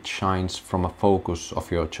light that shines from a focus of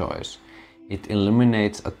your choice. It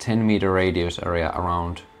illuminates a 10-meter radius area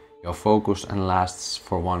around your focus and lasts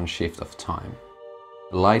for one shift of time.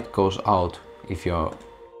 The light goes out if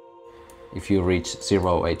you reach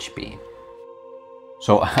 0 HP.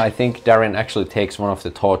 So I think Darren actually takes one of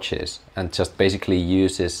the torches and just basically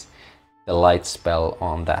uses the light spell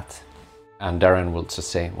on that. And Darren will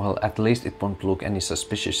just say, well, at least it won't look any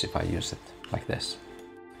suspicious if I use it like this.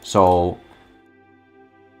 So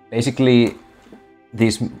basically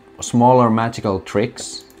these smaller magical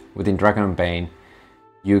tricks within Dragonbane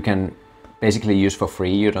you can basically use for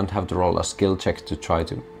free. You don't have to roll a skill check to try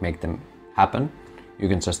to make them happen. You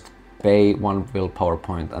can just pay 1 willpower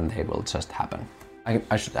point and they will just happen.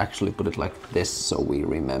 I should actually put it like this so we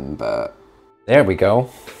remember. There we go.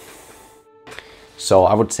 So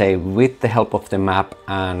I would say with the help of the map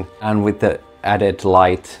and with the added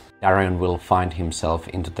light, Darren will find himself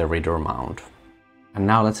into the Ritter Mound. And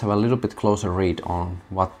now let's have a little bit closer read on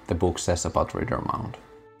what the book says about Ritter Mound.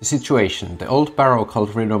 The situation. The old barrow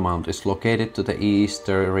called Ritter Mound is located to the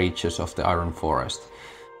eastern reaches of the Iron Forest,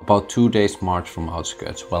 about 2 days' march from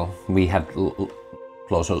outskirts. Well, we had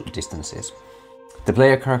closer distances. The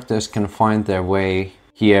player characters can find their way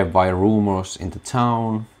here via rumors in the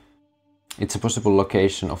town. It's a possible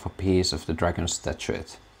location of a piece of the dragon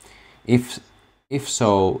statuette. If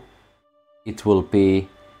so, it will be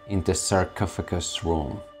in the sarcophagus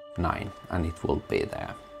room 9, and it will be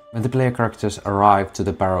there. When the player characters arrive to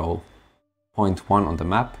the barrow, point 1 on the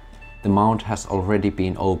map, the mound has already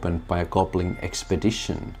been opened by a goblin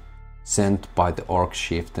expedition sent by the orc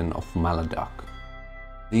chieftain of Maladak.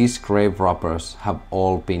 These grave robbers have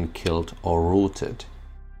all been killed or rooted,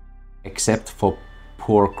 except for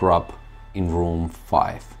poor Grub in room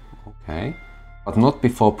 5. Okay, but not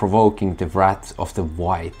before provoking the wrath of the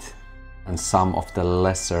White and some of the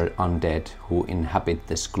lesser undead who inhabit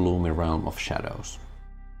this gloomy realm of shadows.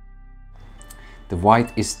 The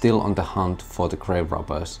White is still on the hunt for the grave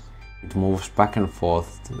robbers. It moves back and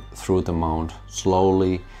forth through the mound,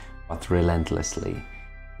 slowly but relentlessly,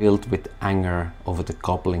 filled with anger over the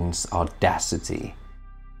goblin's audacity.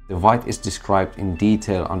 The White is described in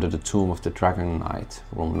detail under the Tomb of the Dragon Knight,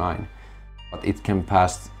 room 9, but it can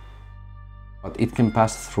pass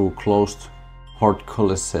through closed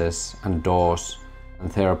portcullises and doors,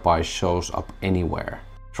 and thereby shows up anywhere.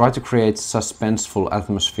 Try to create suspenseful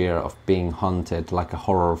atmosphere of being hunted like a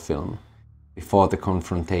horror film before the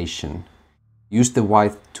confrontation. Use the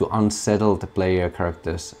White to unsettle the player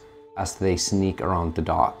characters as they sneak around the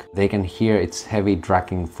dark. They can hear its heavy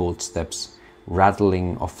dragging footsteps,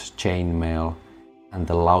 rattling of chainmail, and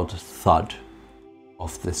the loud thud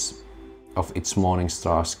of its morning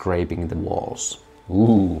star scraping the walls.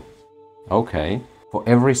 Ooh, okay. For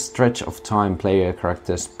every stretch of time player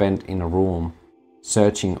characters spend in a room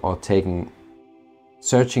searching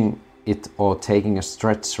it or taking a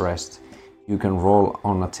stretch rest, you can roll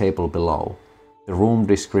on a table below. The room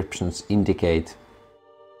descriptions indicate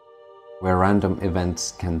where random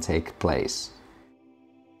events can take place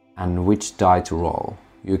and which die to roll.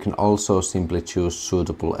 You can also simply choose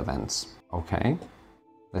suitable events. Okay,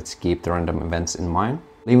 let's keep the random events in mind.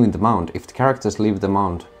 Leaving the mound. If the characters leave the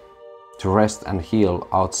mound to rest and heal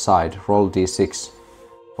outside, roll d6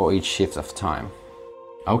 for each shift of time.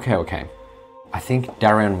 Okay. I think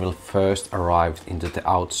Darian will first arrive into the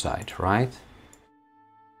outside, right?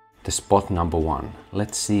 The spot number 1.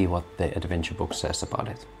 Let's see what the adventure book says about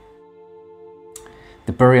it.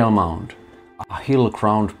 The Burial Mound. A hill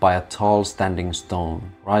crowned by a tall standing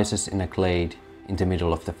stone rises in a glade in the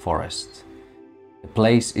middle of the forest. The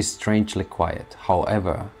place is strangely quiet.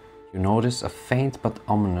 However, you notice a faint but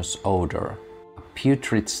ominous odor, a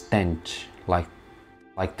putrid stench like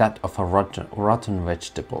that of a rotten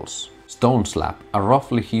vegetables. Stone slab. A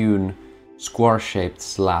roughly hewn, square-shaped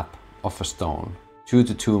slab of a stone, 2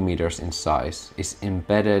 to 2 meters in size, is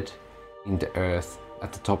embedded in the earth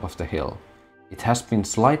at the top of the hill. It has been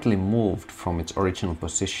slightly moved from its original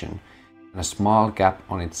position, and a small gap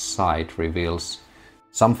on its side reveals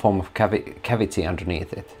some form of cavity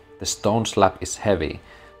underneath it. The stone slab is heavy,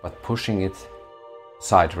 but pushing it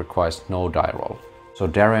aside requires no die roll. So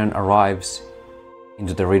Darian arrives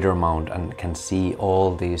into the Ritter Mound and can see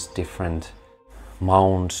all these different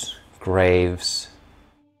mounds, graves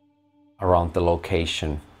around the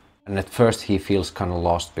location. And at first he feels kind of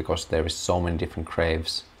lost because there is so many different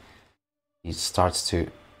graves. He starts to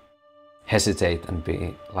hesitate and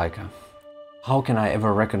be like, how can I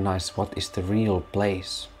ever recognize what is the real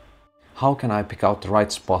place? How can I pick out the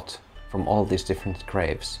right spot from all these different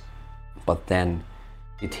graves? But then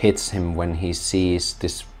it hits him when he sees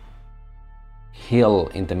this hill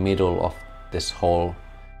in the middle of this whole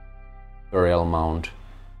burial mound,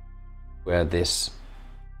 where this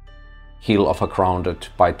hill of a crowned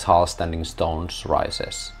by tall standing stones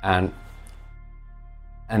rises. And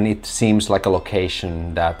it seems like a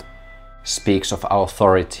location that speaks of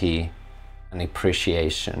authority and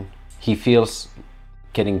appreciation. He feels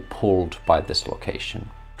getting pulled by this location.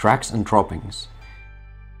 Tracks and droppings.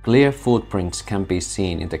 Clear footprints can be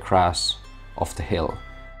seen in the grass of the hill.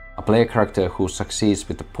 A player character who succeeds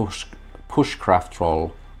with the pushcraft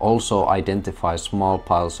roll also identifies small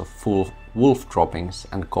piles of wolf droppings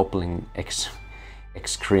and goblin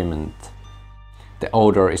excrement. The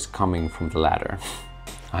odor is coming from the ladder.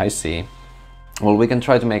 I see. Well, we can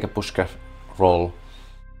try to make a pushcraft roll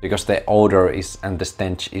because the odor is and the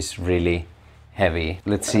stench is really heavy.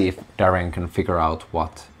 Let's see if Darian can figure out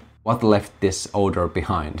what left this odor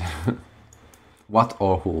behind. What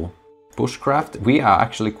or who? Bushcraft? We are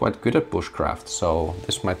actually quite good at bushcraft, so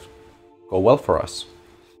this might go well for us.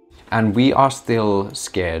 And we are still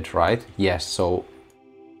scared, right? Yes, so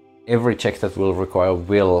every check that will require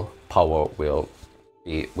willpower will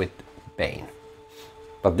be with Bane.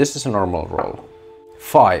 But this is a normal roll.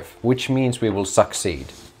 5, which means we will succeed.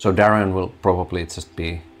 So Darian will probably just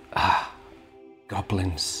be,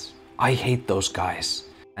 goblins. I hate those guys.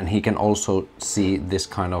 And he can also see this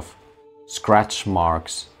kind of scratch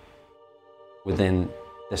marks within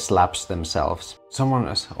the slabs themselves. Someone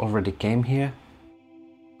has already came here?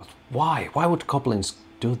 But why? Why would goblins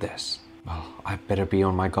do this? Well, I better be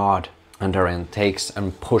on my guard. And Darian takes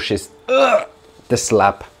and pushes the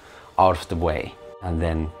slab out of the way. And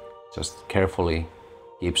then just carefully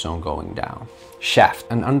keeps on going down. Shaft.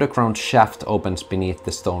 An underground shaft opens beneath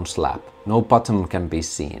the stone slab. No bottom can be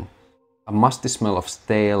seen. A musty smell of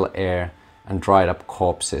stale air and dried up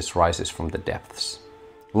corpses rises from the depths.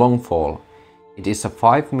 Long fall. It is a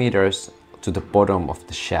 5 meters to the bottom of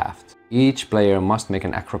the shaft. Each player must make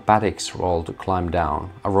an acrobatics roll to climb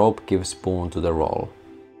down. A rope gives boon to the roll.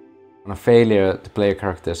 On a failure, the player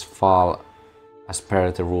characters fall as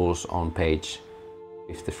per the rules on page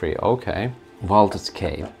 53. Okay. Vaulted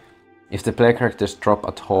cave. If the player characters drop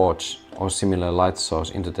a torch or similar light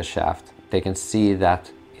source into the shaft, they can see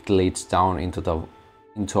that it leads down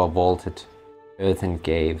into a vaulted earthen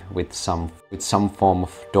cave with some form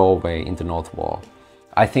of doorway in the north wall.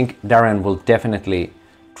 I think Darian will definitely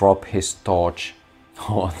drop his torch,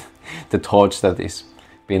 or the torch that is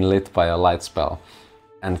being lit by a light spell,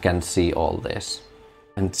 and can see all this.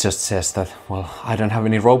 And just says that, well, I don't have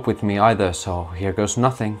any rope with me either, so here goes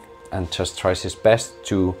nothing. And just tries his best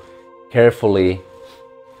to carefully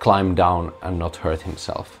climb down and not hurt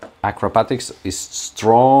himself. Acrobatics is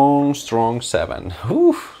strong 7.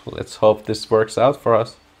 Whew, let's hope this works out for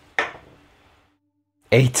us.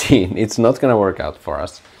 18, it's not gonna work out for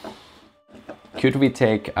us. Could we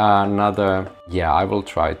take another? Yeah, I will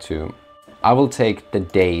try to. I will take the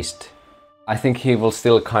dazed. I think he will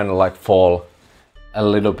still kind of like fall a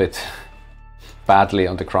little bit badly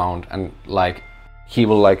on the ground, and like he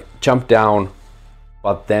will like jump down,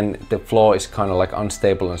 but then the floor is kind of like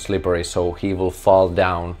unstable and slippery, so he will fall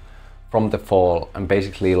down from the fall and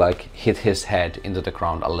basically like hit his head into the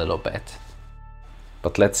ground a little bit.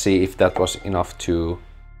 But let's see if that was enough to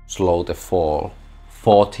slow the fall.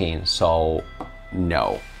 14, so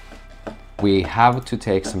no. We have to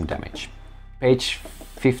take some damage. Page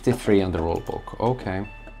 53 on the rulebook, okay.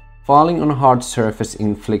 Falling on a hard surface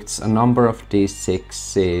inflicts a number of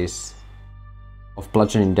d6s of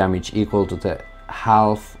bludgeoning damage equal to the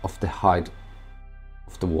half of the height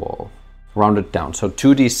of the wall. Rounded down, so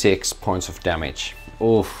 2d6 points of damage.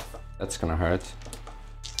 Oof, that's gonna hurt.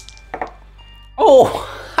 Oh!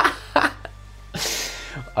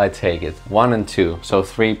 I take it. 1 and 2, so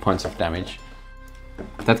 3 points of damage.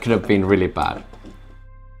 That could have been really bad.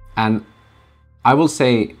 And I will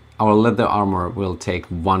say our leather armor will take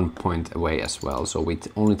 1 point away as well, so we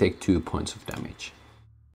only take 2 points of damage.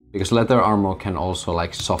 Because leather armor can also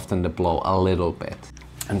like soften the blow a little bit.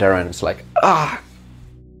 And Darren's like, ah!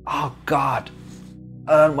 Oh god!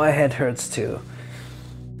 My head hurts too.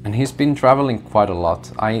 And he's been traveling quite a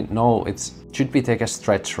lot. I know should we take a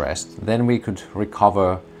stretch rest, then we could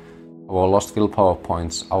recover our lost willpower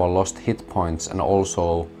points, our lost hit points, and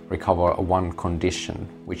also recover one condition,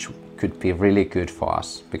 which could be really good for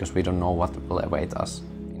us because we don't know what will await us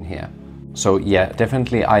in here. So yeah,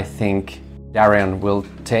 definitely I think Darren will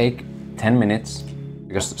take 10 minutes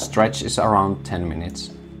because stretch is around 10 minutes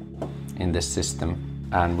in this system,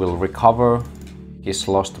 and will recover his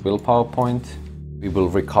lost willpower point. We will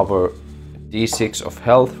recover d6 of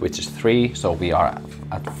health, which is 3, so we are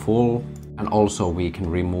at full, and also we can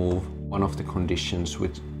remove one of the conditions,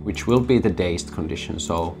 which will be the dazed condition.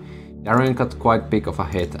 So Darren got quite big of a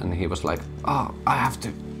hit and he was like, oh, I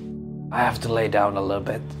have to lay down a little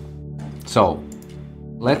bit. So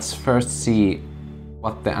let's first see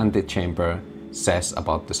what the antechamber says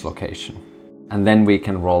about this location, and then we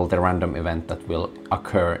can roll the random event that will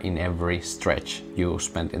occur in every stretch you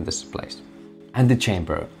spend in this place.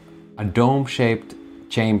 Antechamber, a dome-shaped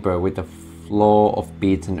chamber with a floor of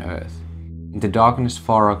beaten earth. In the darkness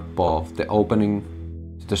far above, the opening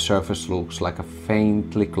to the surface looks like a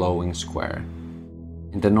faintly glowing square.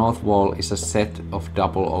 In the north wall is a set of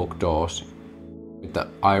double oak doors with the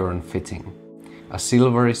iron fitting. A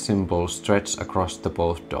silvery symbol stretches across the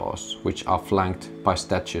both doors, which are flanked by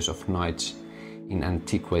statues of knights in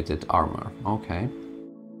antiquated armor. Okay.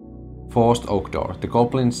 Forced oak door. The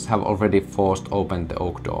goblins have already forced open the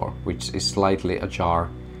oak door, which is slightly ajar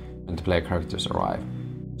when the player characters arrive.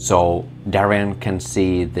 So Darren can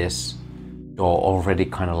see this door already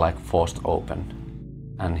kind of like forced open,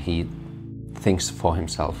 and he thinks for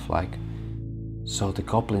himself like, so the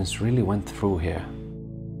goblins really went through here.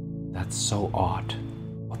 That's so odd.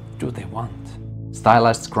 What do they want?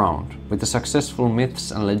 Stylized ground. With the successful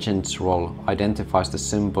Myths and Legends roll, identifies the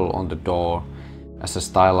symbol on the door as a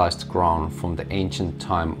stylized ground from the ancient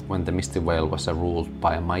time when the Misty Vale was ruled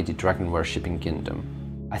by a mighty dragon-worshipping kingdom.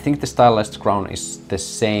 I think the stylized ground is the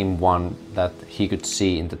same one that he could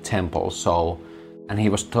see in the temple, and he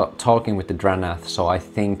was talking with the Dranath, so I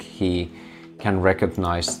think he can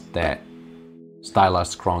recognize the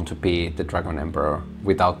stylized ground to be the Dragon Emperor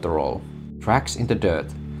without the roll. Tracks in the dirt.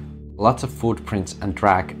 Lots of footprints and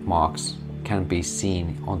drag marks can be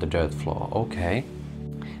seen on the dirt floor. Okay.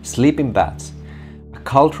 Sleeping bats. A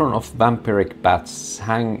cauldron of vampiric bats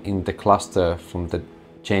hang in the cluster from the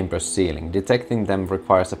chamber's ceiling. Detecting them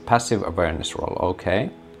requires a passive awareness roll. Okay.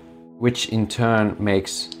 Which in turn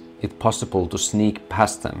makes it possible to sneak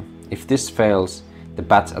past them. If this fails, the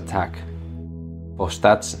bats attack. For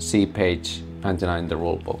stats, see page 99 in the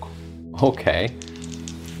rulebook. Okay,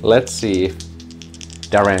 let's see if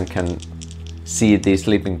Darren can see these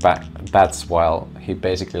sleeping bats while he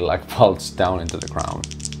basically like falls down into the ground.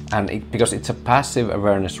 And because it's a passive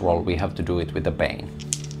awareness roll, we have to do it with a Bane.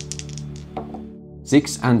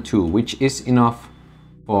 6 and 2, which is enough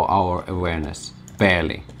for our awareness,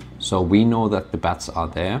 barely. So we know that the bats are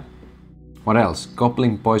there. What else?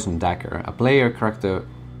 Goblin Poison Dagger. A player character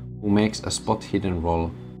who makes a spot hidden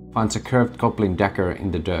roll finds a curved goblin dagger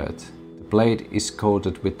in the dirt. The blade is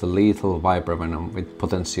coated with the lethal vibrovenom with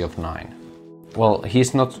potency of 9. Well,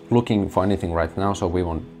 he's not looking for anything right now, so we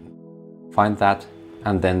won't find that.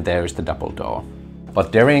 And then there is the double door.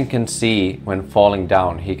 But Darian can see when falling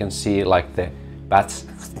down, he can see like the bats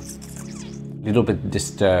a little bit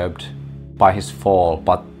disturbed by his fall,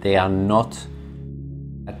 but they are not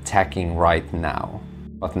attacking right now.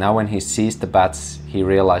 But now when he sees the bats, he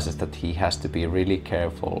realizes that he has to be really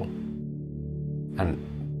careful, and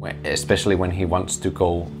especially when he wants to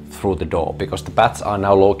go through the door, because the bats are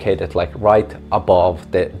now located like right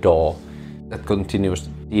above the door that continues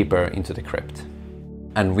deeper into the crypt.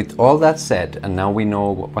 And with all that said, and now we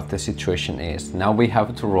know what the situation is, now we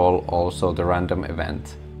have to roll also the random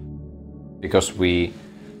event, because we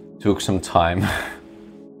took some time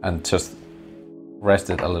and just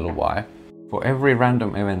rested a little while. For every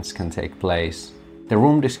random events can take place, the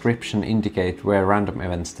room description indicates where random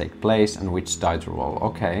events take place and which die to roll.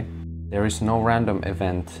 Okay, there is no random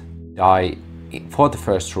event die for the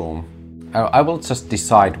first room. I will just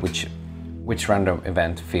decide which random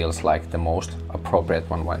event feels like the most appropriate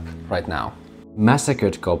one right now.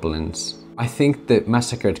 Massacred goblins. I think the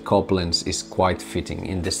massacred goblins is quite fitting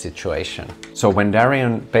in this situation. So when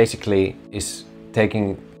Darian basically is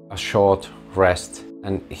taking a short rest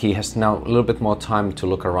and he has now a little bit more time to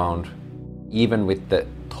look around, even with the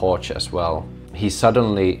torch as well, he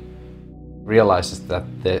suddenly realizes that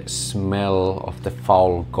the smell of the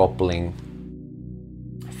foul goblin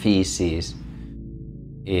feces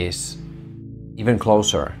is even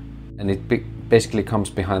closer, and it basically comes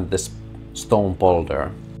behind this stone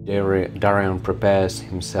boulder. Darian prepares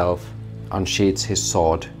himself, unsheaths his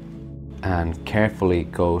sword, and carefully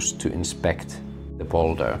goes to inspect the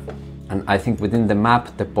boulder. And I think within the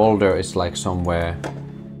map, the boulder is like somewhere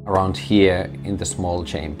around here in the small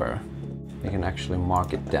chamber. We can actually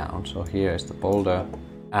mark it down. So here is the boulder,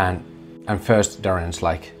 and first Darian's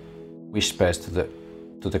like whispers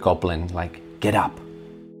to the goblin like, "Get up!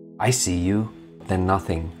 I see you." Then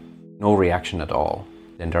nothing, no reaction at all.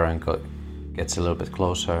 Then Darian gets a little bit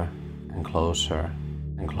closer and closer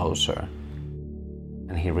and closer,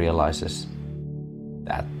 and he realizes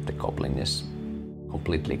that the goblin is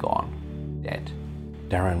completely gone, dead.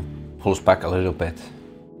 Darian pulls back a little bit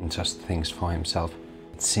and just thinks for himself,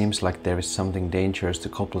 it seems like there is something dangerous to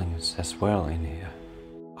goblins as well in here.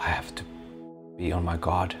 I have to be on my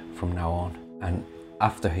guard from now on. And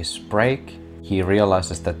after his break, he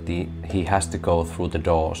realizes that he has to go through the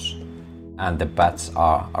doors, and the bats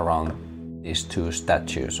are around these two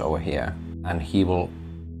statues over here. And he will,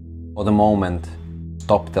 for the moment,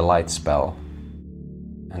 stop the light spell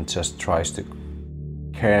and just tries to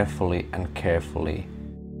carefully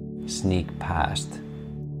sneak past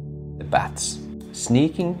the bats.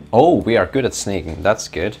 Sneaking? Oh, we are good at sneaking, that's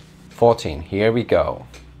good. 14, here we go.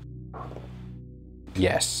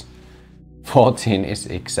 Yes, 14 is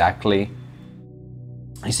exactly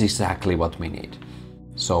what we need.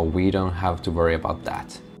 So we don't have to worry about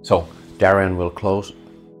that. So Darian will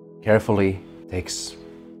carefully takes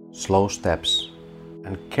slow steps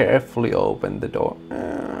and carefully open the door.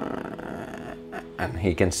 And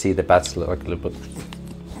he can see the bats like a little bit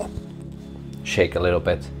shake a little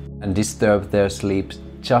bit and disturb their sleep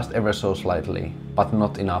just ever so slightly, but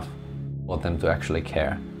not enough for them to actually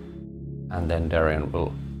care. And then Darian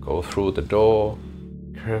will go through the door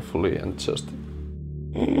carefully and just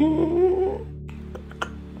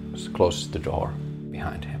closes the door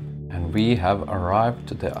behind him. And we have arrived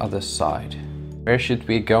to the other side. Where should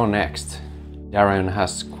we go next? Darian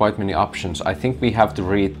has quite many options. I think we have to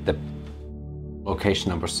read the location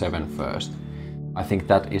number 7 first. I think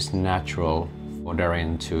that is natural for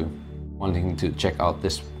Darian to wanting to check out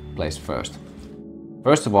this place first.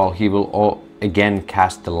 First of all, he will again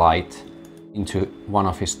cast the light into one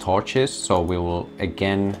of his torches, so we will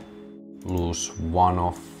again lose one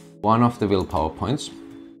of the willpower points,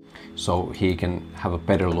 so he can have a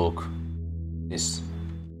better look this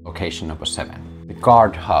location number 7. The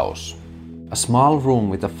guardhouse. A small room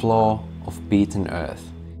with a floor of beaten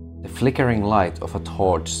earth. The flickering light of a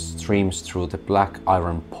torch streams through the black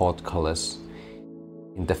iron portcullis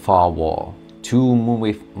in the far wall. 2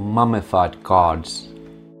 mummified guards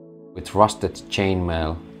with rusted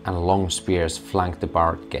chainmail and long spears flank the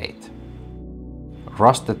barred gate.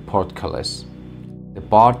 Rusted portcullis. The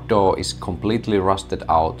barred door is completely rusted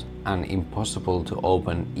out and impossible to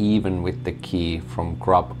open even with the key from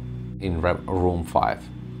Grub in room 5.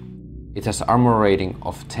 It has armor rating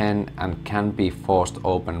of 10 and can be forced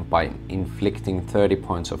open by inflicting 30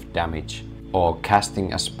 points of damage or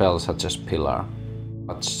casting a spell such as Pillar,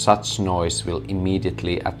 but such noise will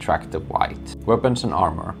immediately attract the wight. Weapons and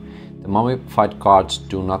armor. The mummified guards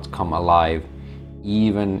do not come alive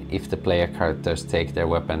even if the player characters take their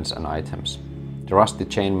weapons and items. The rusty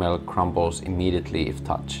chainmail crumbles immediately if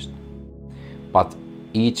touched, but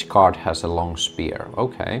Each card has a long spear.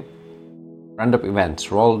 Okay. Random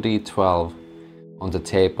events. Roll d12 on the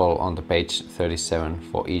table on the page 37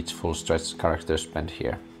 for each full stretch character spent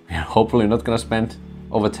here. We're hopefully not gonna spend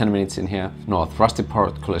over 10 minutes in here. North, rusty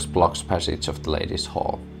portcullis blocks passage of the ladies'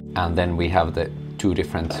 hall. And then we have the two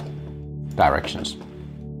different directions.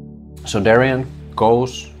 So Darian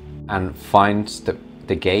goes and finds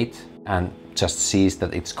the gate and just sees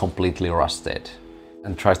that it's completely rusted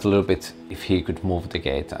and tries a little bit if he could move the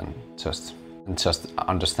gate and just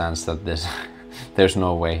understands that there's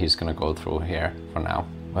no way he's gonna go through here for now.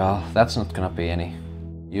 Well, that's not gonna be any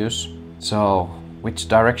use. So which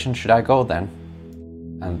direction should I go then?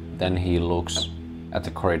 And then he looks at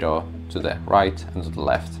the corridor to the right and to the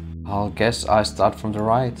left. I'll guess I start from the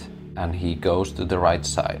right, and he goes to the right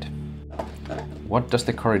side. What does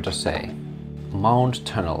the corridor say? Mound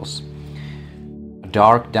tunnels.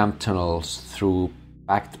 Dark, damp tunnels through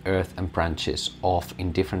packed earth and branches off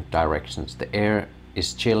in different directions. The air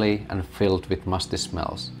is chilly and filled with musty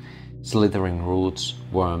smells. Slithering roots,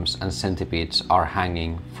 worms and centipedes are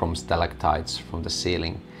hanging from stalactites from the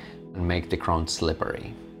ceiling and make the ground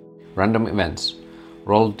slippery. Random events.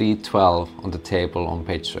 Roll d12 on the table on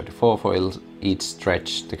page 34 for each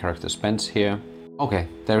stretch the character spends here. Okay,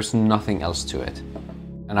 there's nothing else to it.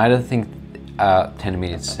 And I don't think 10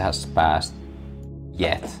 minutes has passed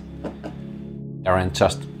yet. Darren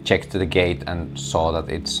just checked the gate and saw that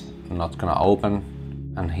it's not gonna open,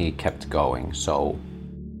 and he kept going. So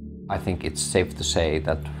I think it's safe to say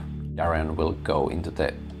that Darren will go into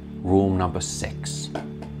the room number 6.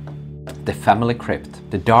 The family crypt.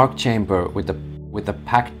 The dark chamber with a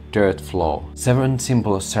packed dirt floor. 7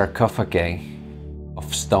 simple sarcophagi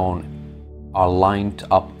of stone are lined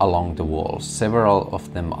up along the walls. Several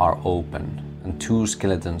of them are open, and 2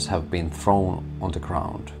 skeletons have been thrown on the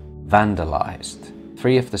ground. Vandalized.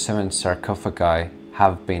 3 of the 7 sarcophagi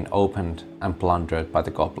have been opened and plundered by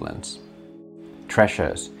the goblins.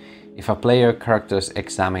 Treasures. If a player characters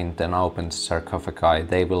examine the unopened sarcophagi,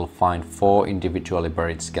 they will find 4 individually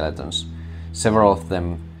buried skeletons, several of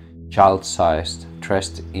them child-sized,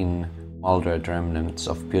 dressed in molded remnants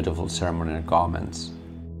of beautiful ceremonial garments.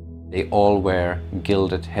 They all wear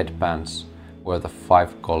gilded headbands worth of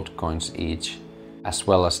 5 gold coins each, as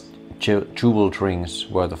well as jeweled rings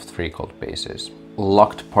worth of 3 gold pieces.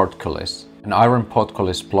 Locked portcullis. An iron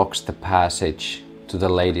portcullis blocks the passage to the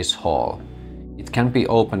ladies' hall. It can be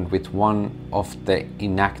opened with one of the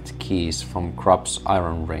inact keys from Grubb's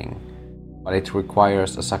iron ring, but it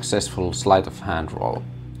requires a successful sleight of hand roll.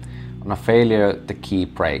 On a failure, the key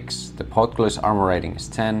breaks. The portcullis armor rating is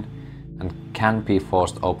 10 and can be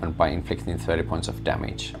forced open by inflicting 30 points of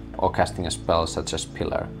damage or casting a spell such as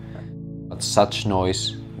Pillar, but such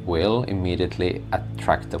noise will immediately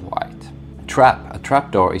attract the wight. Trap. A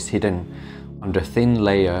trapdoor is hidden under a thin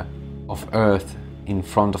layer of earth in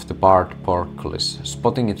front of the barred portcullis.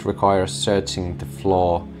 Spotting it requires searching the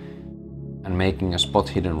floor and making a spot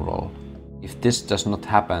hidden roll. If this does not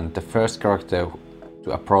happen, the first character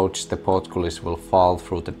to approach the portcullis will fall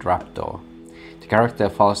through the trapdoor. The character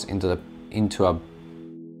falls into a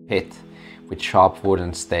pit with sharp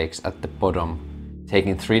wooden stakes at the bottom,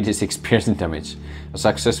 taking 3d6 piercing damage. A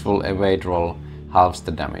successful evade roll halves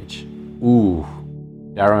the damage. Ooh.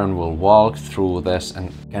 Darren will walk through this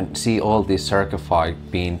and can see all these sarcophagi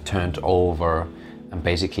being turned over and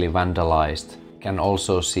basically vandalized. Can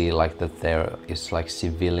also see like that there is like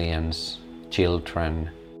civilians, children,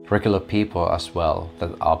 regular people as well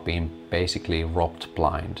that are being basically robbed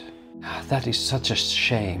blind. That is such a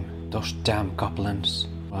shame. Those damn goblins.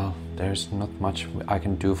 Well, there's not much I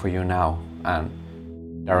can do for you now. And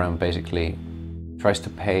Darren basically tries to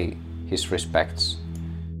pay his respects,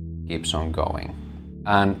 keeps on going.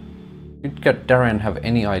 And did Darren have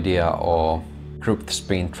any idea or groups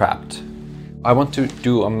being trapped? I want to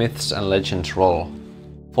do a myths and legends roll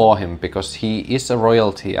for him because he is a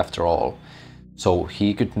royalty after all. So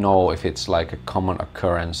he could know if it's like a common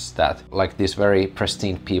occurrence that like these very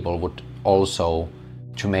pristine people would also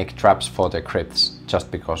to make traps for their crypts just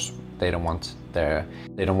because they don't want their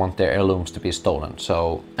heirlooms to be stolen.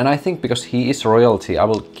 So, and I think because he is royalty, I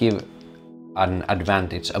will give an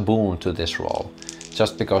advantage, a boon to this roll.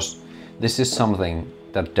 Just because this is something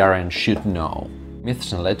that Darren should know.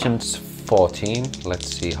 Myths and Legends 14. Let's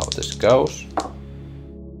see how this goes.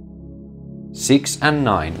 6 and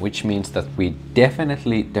 9, which means that we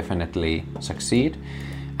definitely succeed.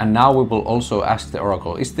 And now we will also ask the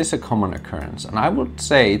Oracle, is this a common occurrence? And I would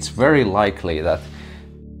say it's very likely that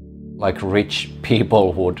like rich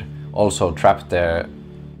people would also trap their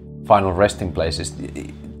final resting places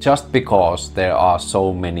just because there are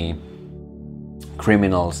so many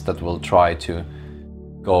criminals that will try to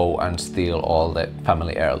go and steal all the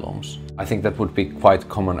family heirlooms. I think that would be quite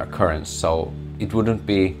common occurrence, so it wouldn't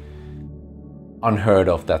be unheard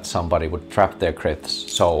of that somebody would trap their crits.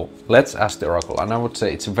 So let's ask the Oracle, and I would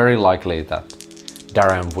say it's very likely that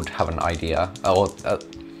Darian would have an idea,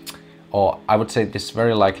 or I would say it's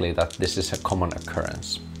very likely that this is a common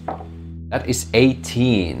occurrence. That is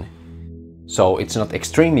 18. So it's not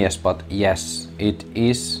extreme, yes, but yes, it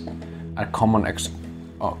is a common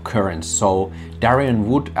occurrence. So Darian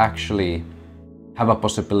would actually have a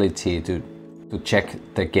possibility to check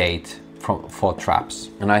the gate for traps.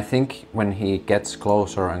 And I think when he gets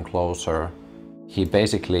closer and closer, he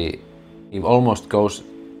almost goes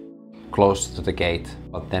close to the gate,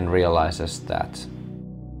 but then realizes that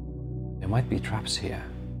there might be traps here.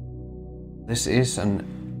 This is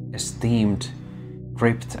an esteemed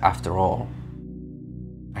crypt after all.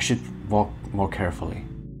 I should walk more carefully.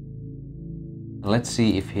 Let's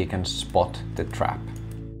see if he can spot the trap.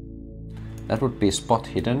 That would be spot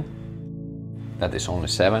hidden. That is only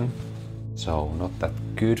 7, so not that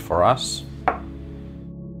good for us.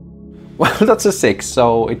 Well, that's a 6,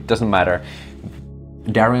 so it doesn't matter.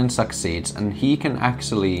 Darian succeeds, and he can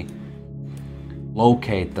actually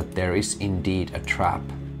locate that there is indeed a trap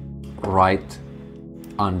right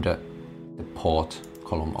under the port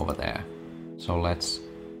column over there. So let's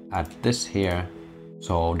add this here.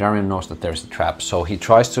 So Darian knows that there's a trap, so he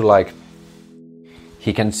tries to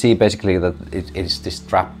he can see basically that it is this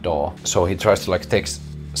trap door. So he tries to take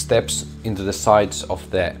steps into the sides of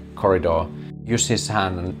the corridor, use his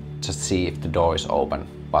hand and just see if the door is open.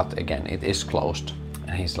 But again, it is closed.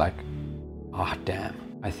 And he's like, ah, damn.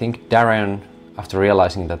 I think Darian, after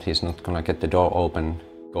realizing that he's not gonna get the door open,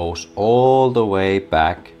 goes all the way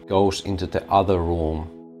back, goes into the other room.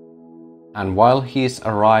 And while he's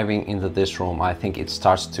arriving into this room, I think it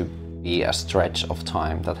starts to be a stretch of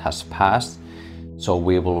time that has passed. So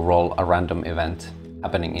we will roll a random event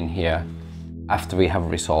happening in here after we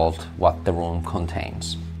have resolved what the room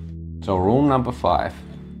contains. So room number 5,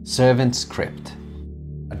 Servant's Crypt.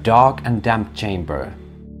 A dark and damp chamber.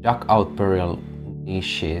 Dug out burial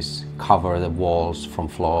niches cover the walls from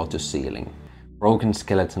floor to ceiling. Broken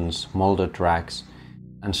skeletons, molded rags,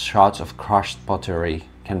 and shards of crushed pottery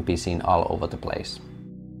can be seen all over the place.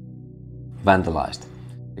 Vandalized.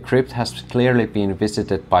 The crypt has clearly been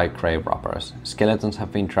visited by grave robbers. Skeletons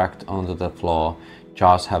have been dragged onto the floor,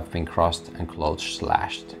 jars have been crushed and clothes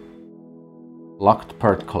slashed. Locked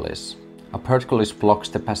portcullis. A portcullis blocks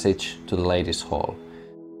the passage to the ladies' hall.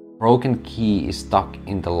 Broken key is stuck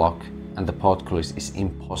in the lock and the portcullis is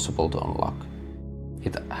impossible to unlock.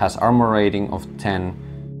 It has armor rating of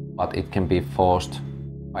 10, but it can be forced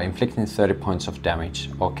by inflicting 30 points of damage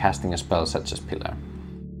or casting a spell such as Pillar.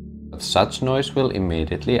 But such noise will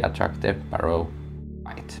immediately attract the barrow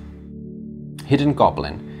bite. Hidden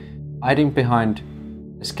Goblin. Hiding behind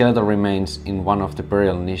the skeletal remains in one of the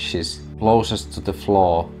burial niches closest to the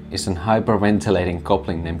floor is an hyperventilating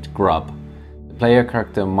goblin named Grub. The player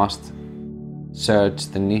character must search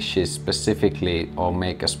the niches specifically or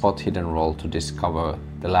make a spot hidden roll to discover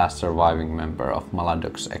the last surviving member of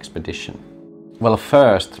Maladok's expedition. Well,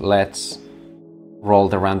 first let's roll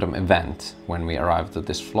the random event when we arrive to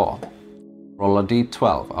this floor. Roll a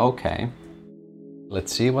d12, okay.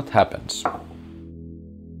 Let's see what happens.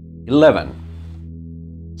 11.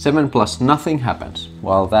 7 plus nothing happens.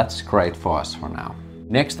 Well, that's great for us for now.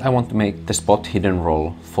 Next I want to make the spot hidden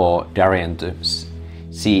roll for Darian to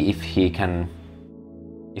see if he can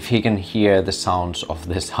hear the sounds of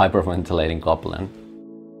this hyperventilating goblin.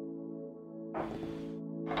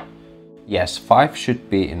 Yes, 5 should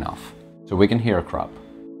be enough. So we can hear a Grub.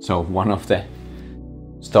 So one of the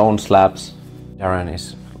stone slabs, Darian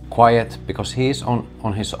is quiet because he is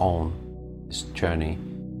on his own this journey.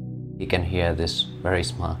 He can hear this very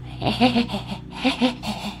small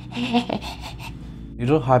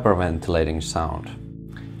little hyperventilating sound,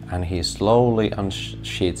 and he slowly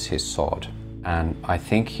unsheaths his sword, and I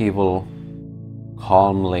think he will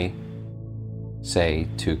calmly say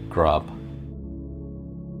to Grub,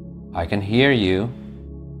 I can hear you,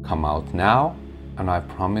 come out now and I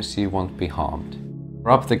promise you won't be harmed.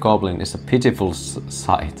 Grub the goblin is a pitiful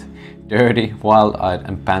sight, dirty, wild-eyed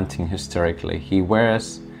and panting hysterically. He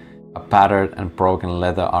wears a battered and broken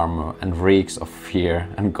leather armor and reeks of fear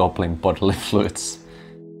and goblin bodily fluids.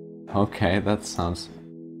 Okay, that sounds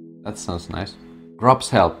nice. Grub's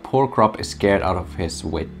help. Poor Grub is scared out of his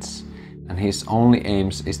wits, and his only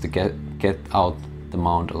aims is to get out the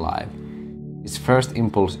mound alive. His first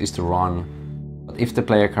impulse is to run, but if the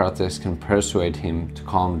player characters can persuade him to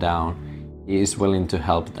calm down, he is willing to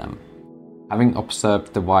help them. Having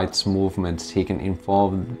observed the White's movements, he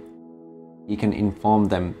he can inform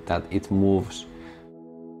them that it moves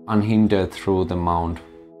unhindered through the mound,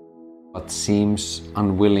 but seems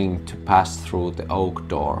unwilling to pass through the oak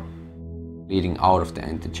door leading out of the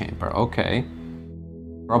antechamber. Okay.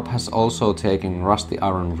 Rob has also taken rusty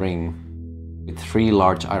iron ring with 3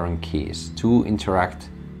 large iron keys, 2 interact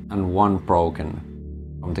and 1 broken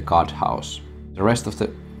from the guardhouse. The rest of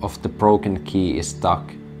the broken key is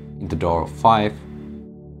stuck in the door 5,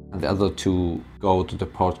 and the other 2 go to the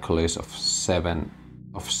portcullis of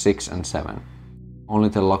 6 and 7. Only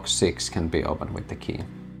the lock 6 can be opened with the key.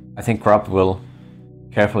 I think Rob will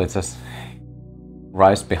carefully just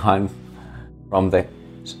rise behind from the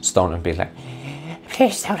stone and be like,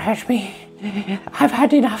 "Please don't hurt me. I've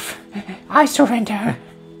had enough. I surrender."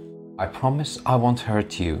 "I promise I won't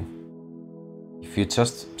hurt you. If you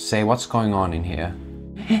just say what's going on in here."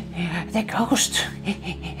 "The ghost.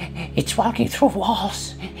 It's walking through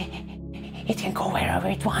walls. It can go wherever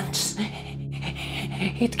it wants.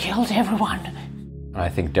 It killed everyone." I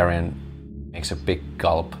think Darian makes a big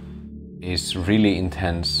gulp. He's really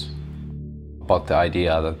intense about the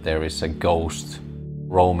idea that there is a ghost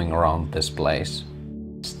roaming around this place.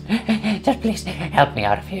 "Just please help me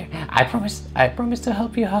out of here. I promise to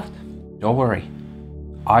help you out." "Don't worry.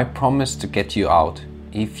 I promise to get you out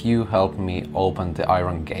if you help me open the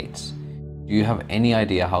iron gates. Do you have any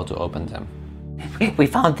idea how to open them?" "We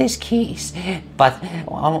found these keys, but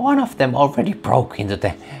one of them already broke into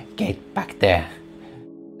the gate back there.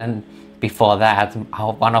 And before that,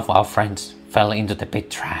 one of our friends fell into the pit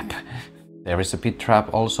trap." "There is a pit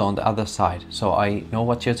trap also on the other side, so I know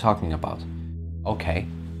what you're talking about." "Okay,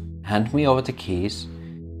 hand me over the keys.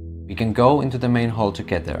 We can go into the main hall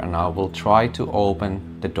together and I will try to open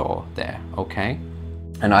the door there, okay?"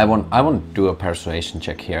 And I won't do a persuasion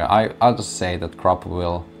check here. I'll just say that Grub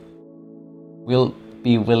will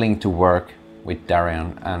be willing to work with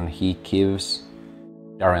Darian, and he gives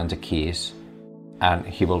Darian the keys. And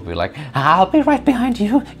he will be like, "I'll be right behind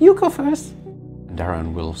you. You go first." And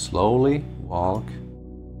Darren will slowly walk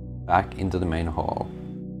back into the main hall.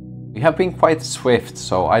 We have been quite swift,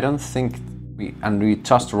 so I don't think we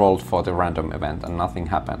just rolled for the random event and nothing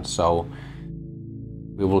happened. So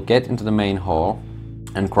we will get into the main hall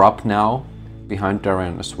and Grub now behind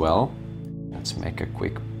Darren as well. Let's make a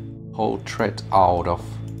quick portrait out of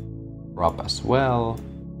Grub as well.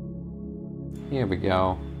 Here we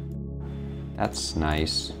go. That's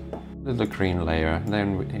nice. Little green layer. Then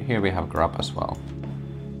here we have Grub as well.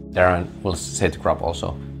 Darren will say to Grub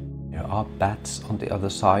also, "There are bats on the other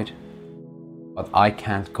side, but I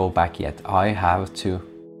can't go back yet. I have to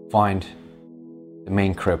find the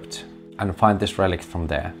main crypt and find this relic from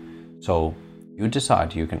there. So you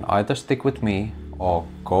decide. You can either stick with me or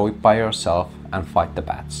go by yourself and fight the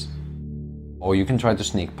bats. Or you can try to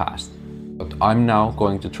sneak past. But I'm now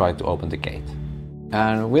going to try to open the gate."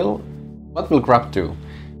 And what will Grub do?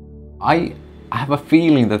 I have a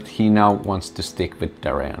feeling that he now wants to stick with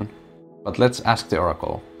Darian. But let's ask the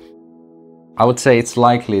Oracle. I would say it's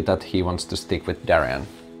likely that he wants to stick with Darian.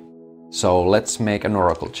 So let's make an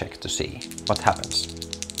Oracle check to see what happens.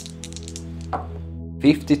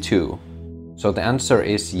 52. So the answer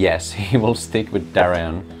is yes, he will stick with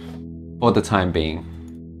Darian for the time being.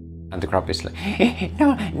 And the Grub is like,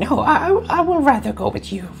 No, I will rather go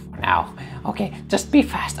with you for now. Okay, just be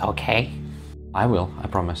fast, okay? "I will, I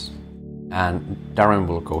promise." And Darren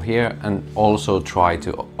will go here and also try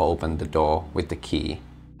to open the door with the key.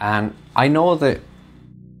 And I know the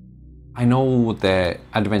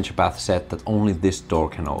adventure path said that only this door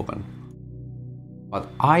can open. But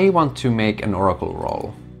I want to make an oracle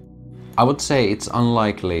roll. I would say it's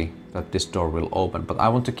unlikely that this door will open, but I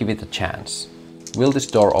want to give it a chance. Will this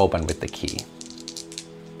door open with the key?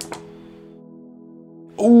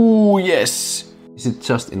 Oh yes! Is it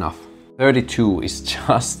just enough? 32 is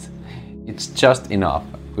it's just enough.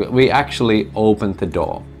 We actually opened the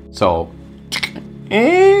door. So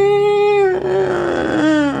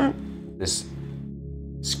this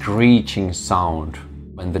screeching sound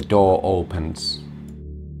when the door opens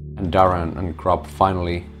and Darren and Grub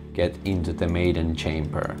finally get into the maiden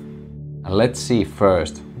chamber. And let's see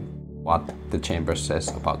first what the chamber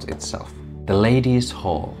says about itself. The Ladies'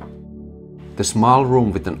 Hall. The small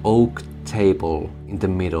room with an oak table in the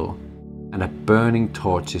middle and burning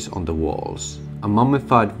torches on the walls. A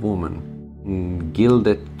mummified woman in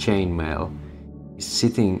gilded chainmail is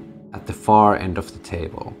sitting at the far end of the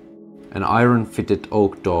table. An iron-fitted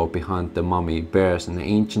oak door behind the mummy bears an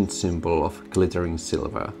ancient symbol of glittering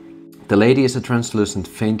silver. The lady is a translucent,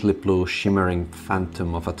 faintly blue, shimmering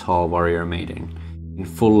phantom of a tall warrior maiden in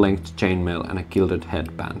full-length chainmail and a gilded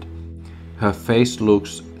headband. Her face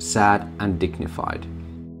looks sad and dignified,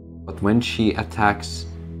 but when she attacks,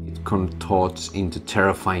 it contorts into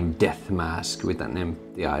terrifying death mask with an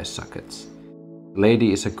empty eye socket. The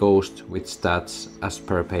lady is a ghost with stats as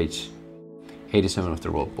per page 87 of the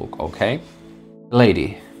rulebook. Okay.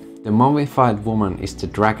 Lady. The mummified woman is the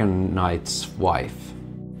Dragon Knight's wife.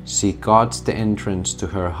 She guards the entrance to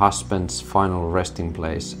her husband's final resting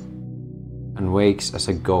place and wakes as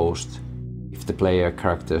a ghost if the player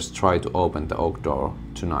characters try to open the oak door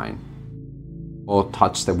to 9 or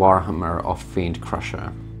touch the Warhammer of Fiend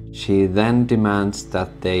Crusher. She then demands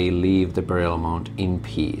that they leave the burial mound in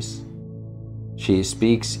peace. She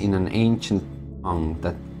speaks in an ancient tongue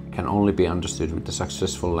that can only be understood with the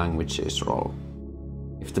successful languages roll.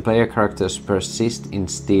 If the player characters persist in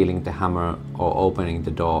stealing the hammer or opening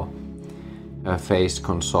the door, her face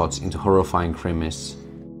consorts into horrifying grimace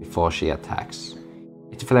before she attacks.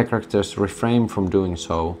 If the player characters refrain from doing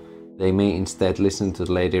so, they may instead listen to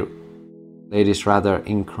the lady's rather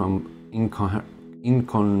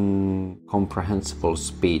incomprehensible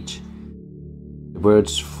speech. The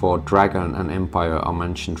words for dragon and empire are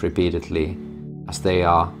mentioned repeatedly,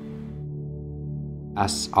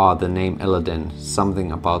 as are the name Eladin,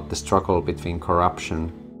 something about the struggle between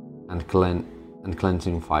corruption and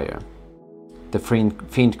cleansing fire. The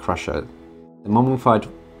Fiend Crusher. The mummified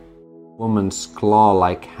woman's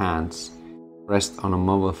claw-like hands rest on a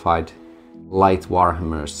mummified light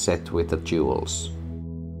Warhammer set with the jewels.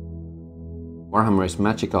 Warhammer is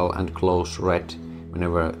magical and glows red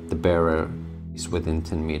whenever the bearer is within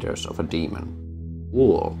 10 meters of a demon.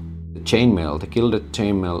 Wool. The chainmail. The gilded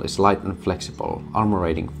chainmail is light and flexible. Armor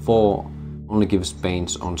rating 4, only gives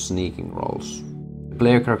pains on sneaking rolls. The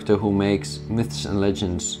player character who makes Myths and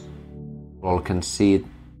Legends roll can see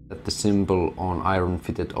that the symbol on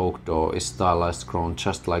iron-fitted oak door is stylized grown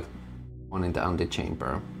just like one in the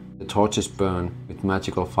antechamber. The torches burn with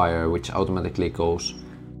magical fire which automatically goes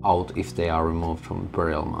out if they are removed from the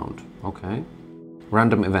burial mound. Okay.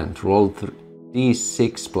 Random event. Roll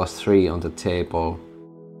d6 plus 3 on the table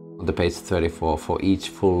on the page 34 for each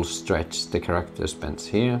full stretch the character spends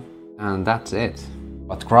here. And that's it.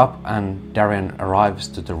 But Grub and Darian arrives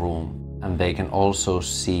to the room and they can also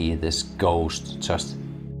see this ghost just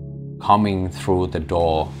coming through the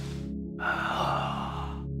door,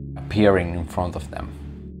 appearing in front of them.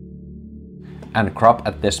 And Grub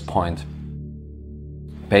at this point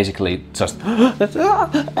basically just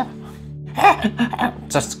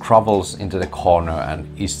grovels into the corner and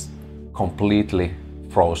is completely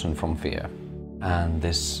frozen from fear. And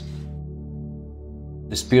this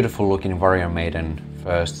beautiful looking warrior maiden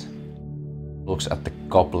first looks at the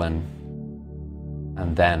goblin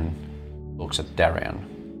and then looks at Darian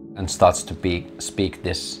and starts to speak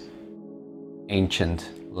this ancient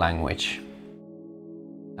language.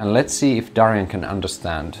 And let's see if Darian can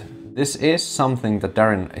understand. This is something that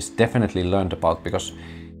Darian is definitely learned about, because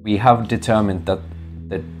we have determined that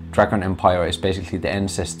the Dragon Empire is basically the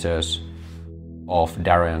ancestors of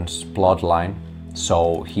Darian's bloodline.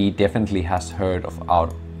 So he definitely has heard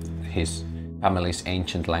of his family's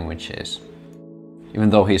ancient languages, even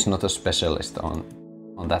though he's not a specialist on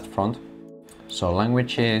that front. So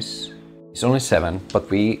languages is only 7, but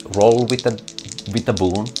we roll with the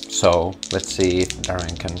boon. So let's see if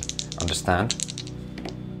Darian can understand.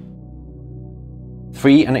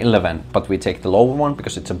 3 and 11, but we take the lower one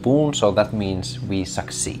because it's a boon, so that means we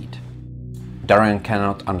succeed. Darian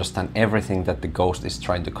cannot understand everything that the ghost is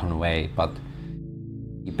trying to convey, but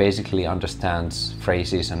he basically understands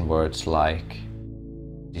phrases and words like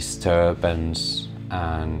disturbance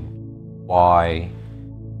and why,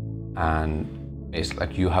 and it's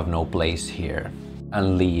like you have no place here,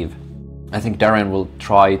 and leave. I think Darian will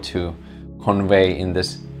try to convey in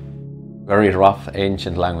this very rough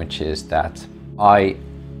ancient languages that I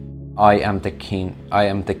am the kin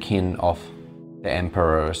of the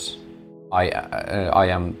emperors. I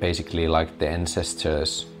am basically like the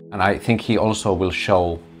ancestors. And I think he also will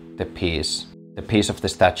show the piece of the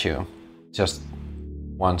statue. Just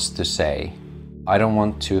wants to say, I don't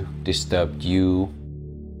want to disturb you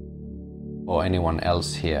or anyone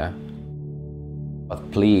else here, but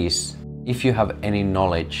please, if you have any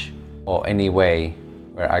knowledge or any way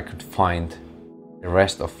where I could find the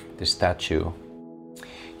rest of the statue,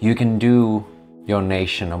 you can do your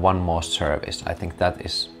nation one more service. I think that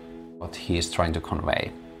is what he is trying to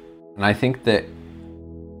convey. And I think the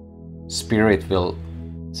spirit will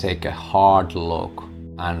take a hard look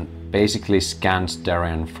and basically scans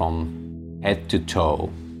Darian from head to toe.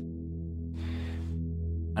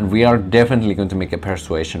 And we are definitely going to make a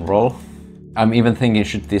persuasion roll. I'm even thinking,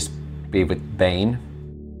 should this be with Bane?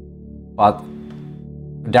 But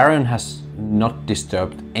Darian has not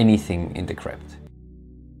disturbed anything in the crypt.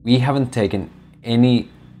 We haven't taken any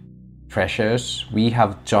treasures. We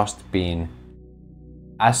have just been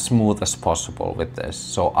as smooth as possible with this.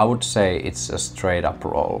 So I would say it's a straight up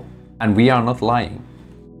roll. And we are not lying.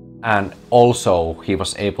 And also he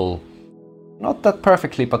was able, not that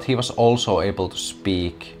perfectly, but he was also able to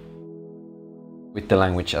speak with the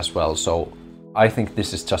language as well. So I think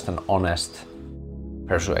this is just an honest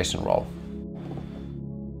persuasion roll.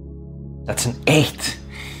 That's an 8.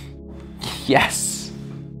 Yes.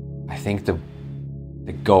 I think the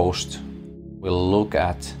ghost will look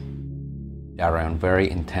at Darion very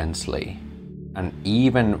intensely, and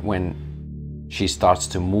even when she starts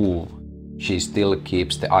to move, she still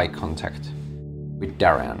keeps the eye contact with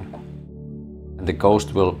Darion. And the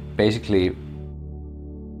ghost will basically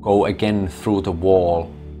go again through the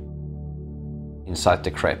wall inside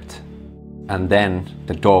the crypt, and then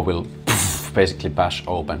the door will basically bash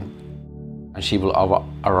open, and she will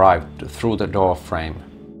arrive through the door frame,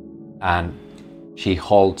 and she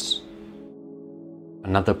holds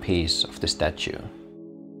another piece of the statue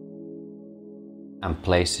and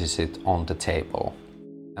places it on the table,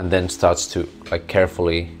 and then starts to like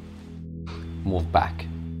carefully move back.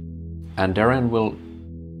 And Darion will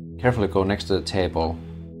carefully go next to the table.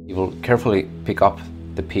 He will carefully pick up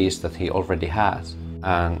the piece that he already has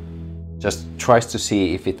and just tries to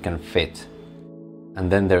see if it can fit.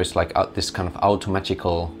 And then there is like this kind of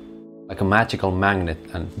automatical, like a magical magnet,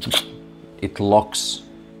 and it locks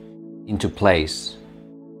into place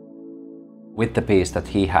with the piece that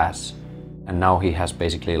he has. And now he has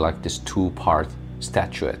basically like this 2-part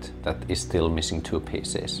statuette that is still missing 2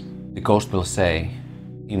 pieces. The ghost will say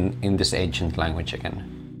in this ancient language again,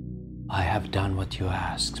 "I have done what you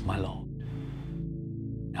asked, my lord.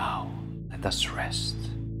 Now let us rest.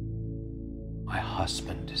 My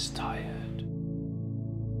husband is tired.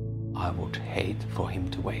 I would hate for him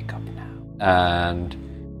to wake up now." And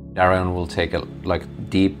Darion will take a like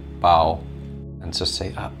deep bow and just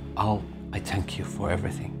say, I thank you for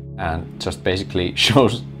everything. And just basically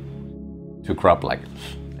shows to Grub like,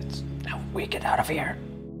 now we get out of here.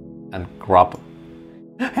 And Grub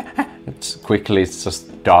quickly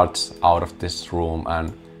just darts out of this room,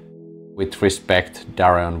 and with respect,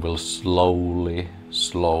 Darion will slowly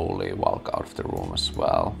walk out of the room as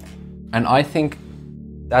well. And I think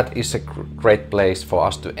that is a great place for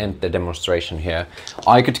us to end the demonstration here.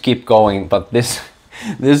 I could keep going, but this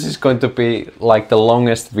is going to be like the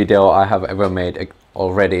longest video I have ever made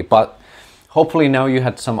already. But hopefully now you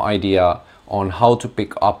had some idea on how to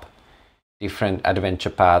pick up different adventure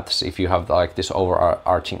paths if you have like this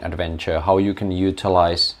overarching adventure, how you can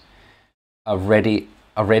utilize a ready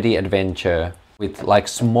adventure with like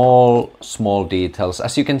small details.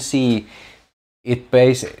 As you can see, it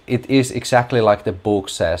is exactly like the book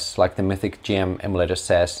says, like the Mythic GM emulator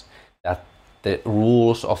says, that the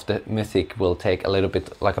rules of the Mythic will take a little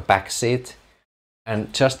bit like a backseat,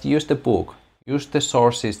 and just use the book, use the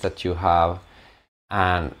sources that you have,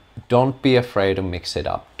 and don't be afraid to mix it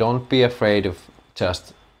up. Don't be afraid of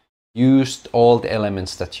just use all the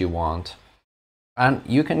elements that you want, and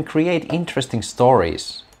you can create interesting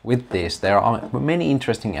stories with this. There are many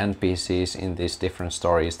interesting NPCs in these different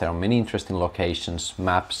stories. There are many interesting locations,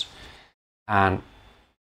 maps, and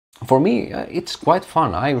for me it's quite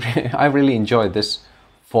fun. I really enjoy this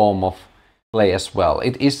form of play as well.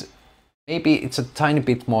 Maybe it's a tiny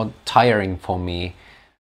bit more tiring for me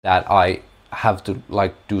that I have to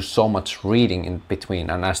like do so much reading in between,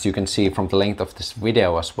 and as you can see from the length of this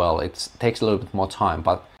video as well, it takes a little bit more time,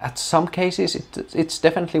 but at some cases it's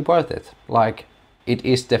definitely worth it. Like, it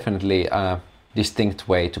is definitely a distinct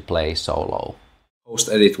way to play solo.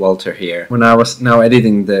 Post-edit Walter here. When I was now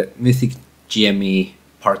editing the Mythic GME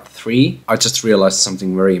Part 3, I just realized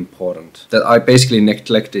something very important that I basically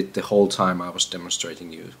neglected the whole time I was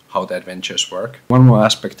demonstrating you how the adventures work. One more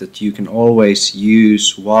aspect that you can always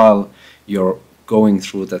use while you're going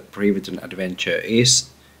through that pre-written adventure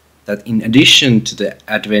is that in addition to the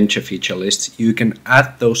adventure feature list, you can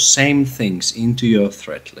add those same things into your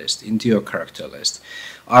threat list, into your character list.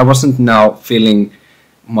 I wasn't now filling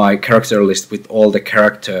my character list with all the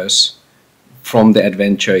characters from the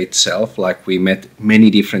adventure itself, like we met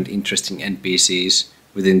many different interesting NPCs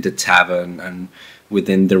within the tavern and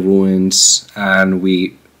within the ruins, and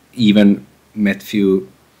we even met few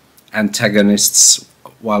antagonists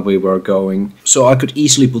while we were going. So I could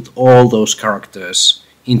easily put all those characters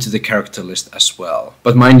into the character list as well.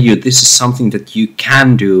 But mind you, this is something that you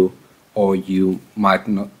can do, or you might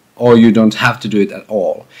not, or you don't have to do it at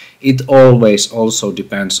all. It always also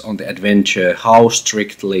depends on the adventure, how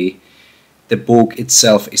strictly the book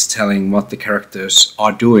itself is telling what the characters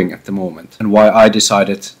are doing at the moment, and why I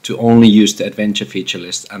decided to only use the adventure feature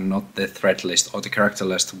list and not the thread list or the character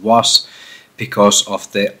list was because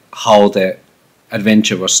of how the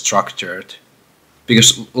adventure was structured.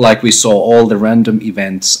 Because like we saw, all the random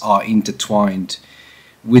events are intertwined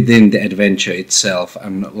within the adventure itself,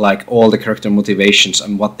 and like all the character motivations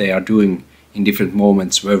and what they are doing in different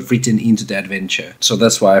moments were written into the adventure. So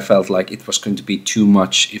that's why I felt like it was going to be too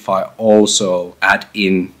much if I also add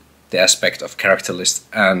in the aspect of character list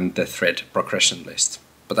and the thread progression list.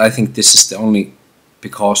 But I think this is the only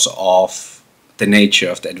because of the nature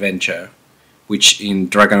of the adventure, which in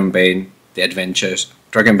Dragonbane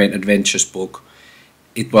Adventures book,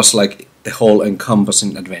 it was like the whole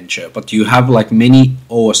encompassing adventure. But you have like many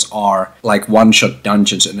OSR, like one-shot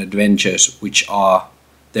dungeons and adventures, which are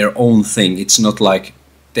their own thing. It's not like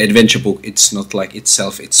the adventure book, it's not like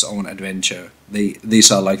itself its own adventure. These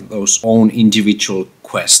are like those own individual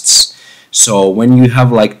quests. So when you have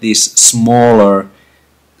like these smaller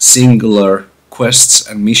singular quests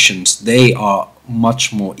and missions, they are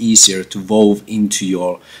much more easier to wove into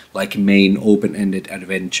your like main open-ended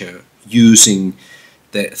adventure using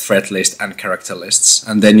the thread list and character lists.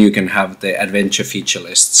 And then you can have the adventure feature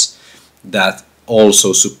lists that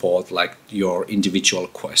also support like your individual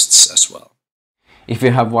quests as well. If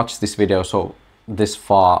you have watched this video so this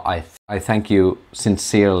far, I thank you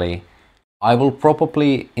sincerely. I will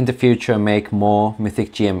probably in the future make more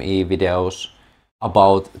Mythic GME videos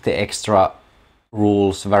about the extra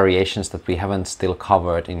rules, variations that we haven't still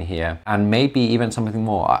covered in here, and maybe even something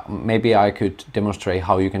more. Maybe I could demonstrate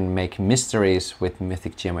how you can make mysteries with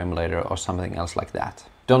Mythic GME Emulator or something else like that.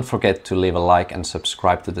 Don't forget to leave a like and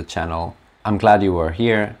subscribe to the channel. I'm glad you were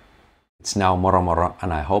here. It's now moro moro,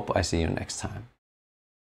 and I hope I see you next time.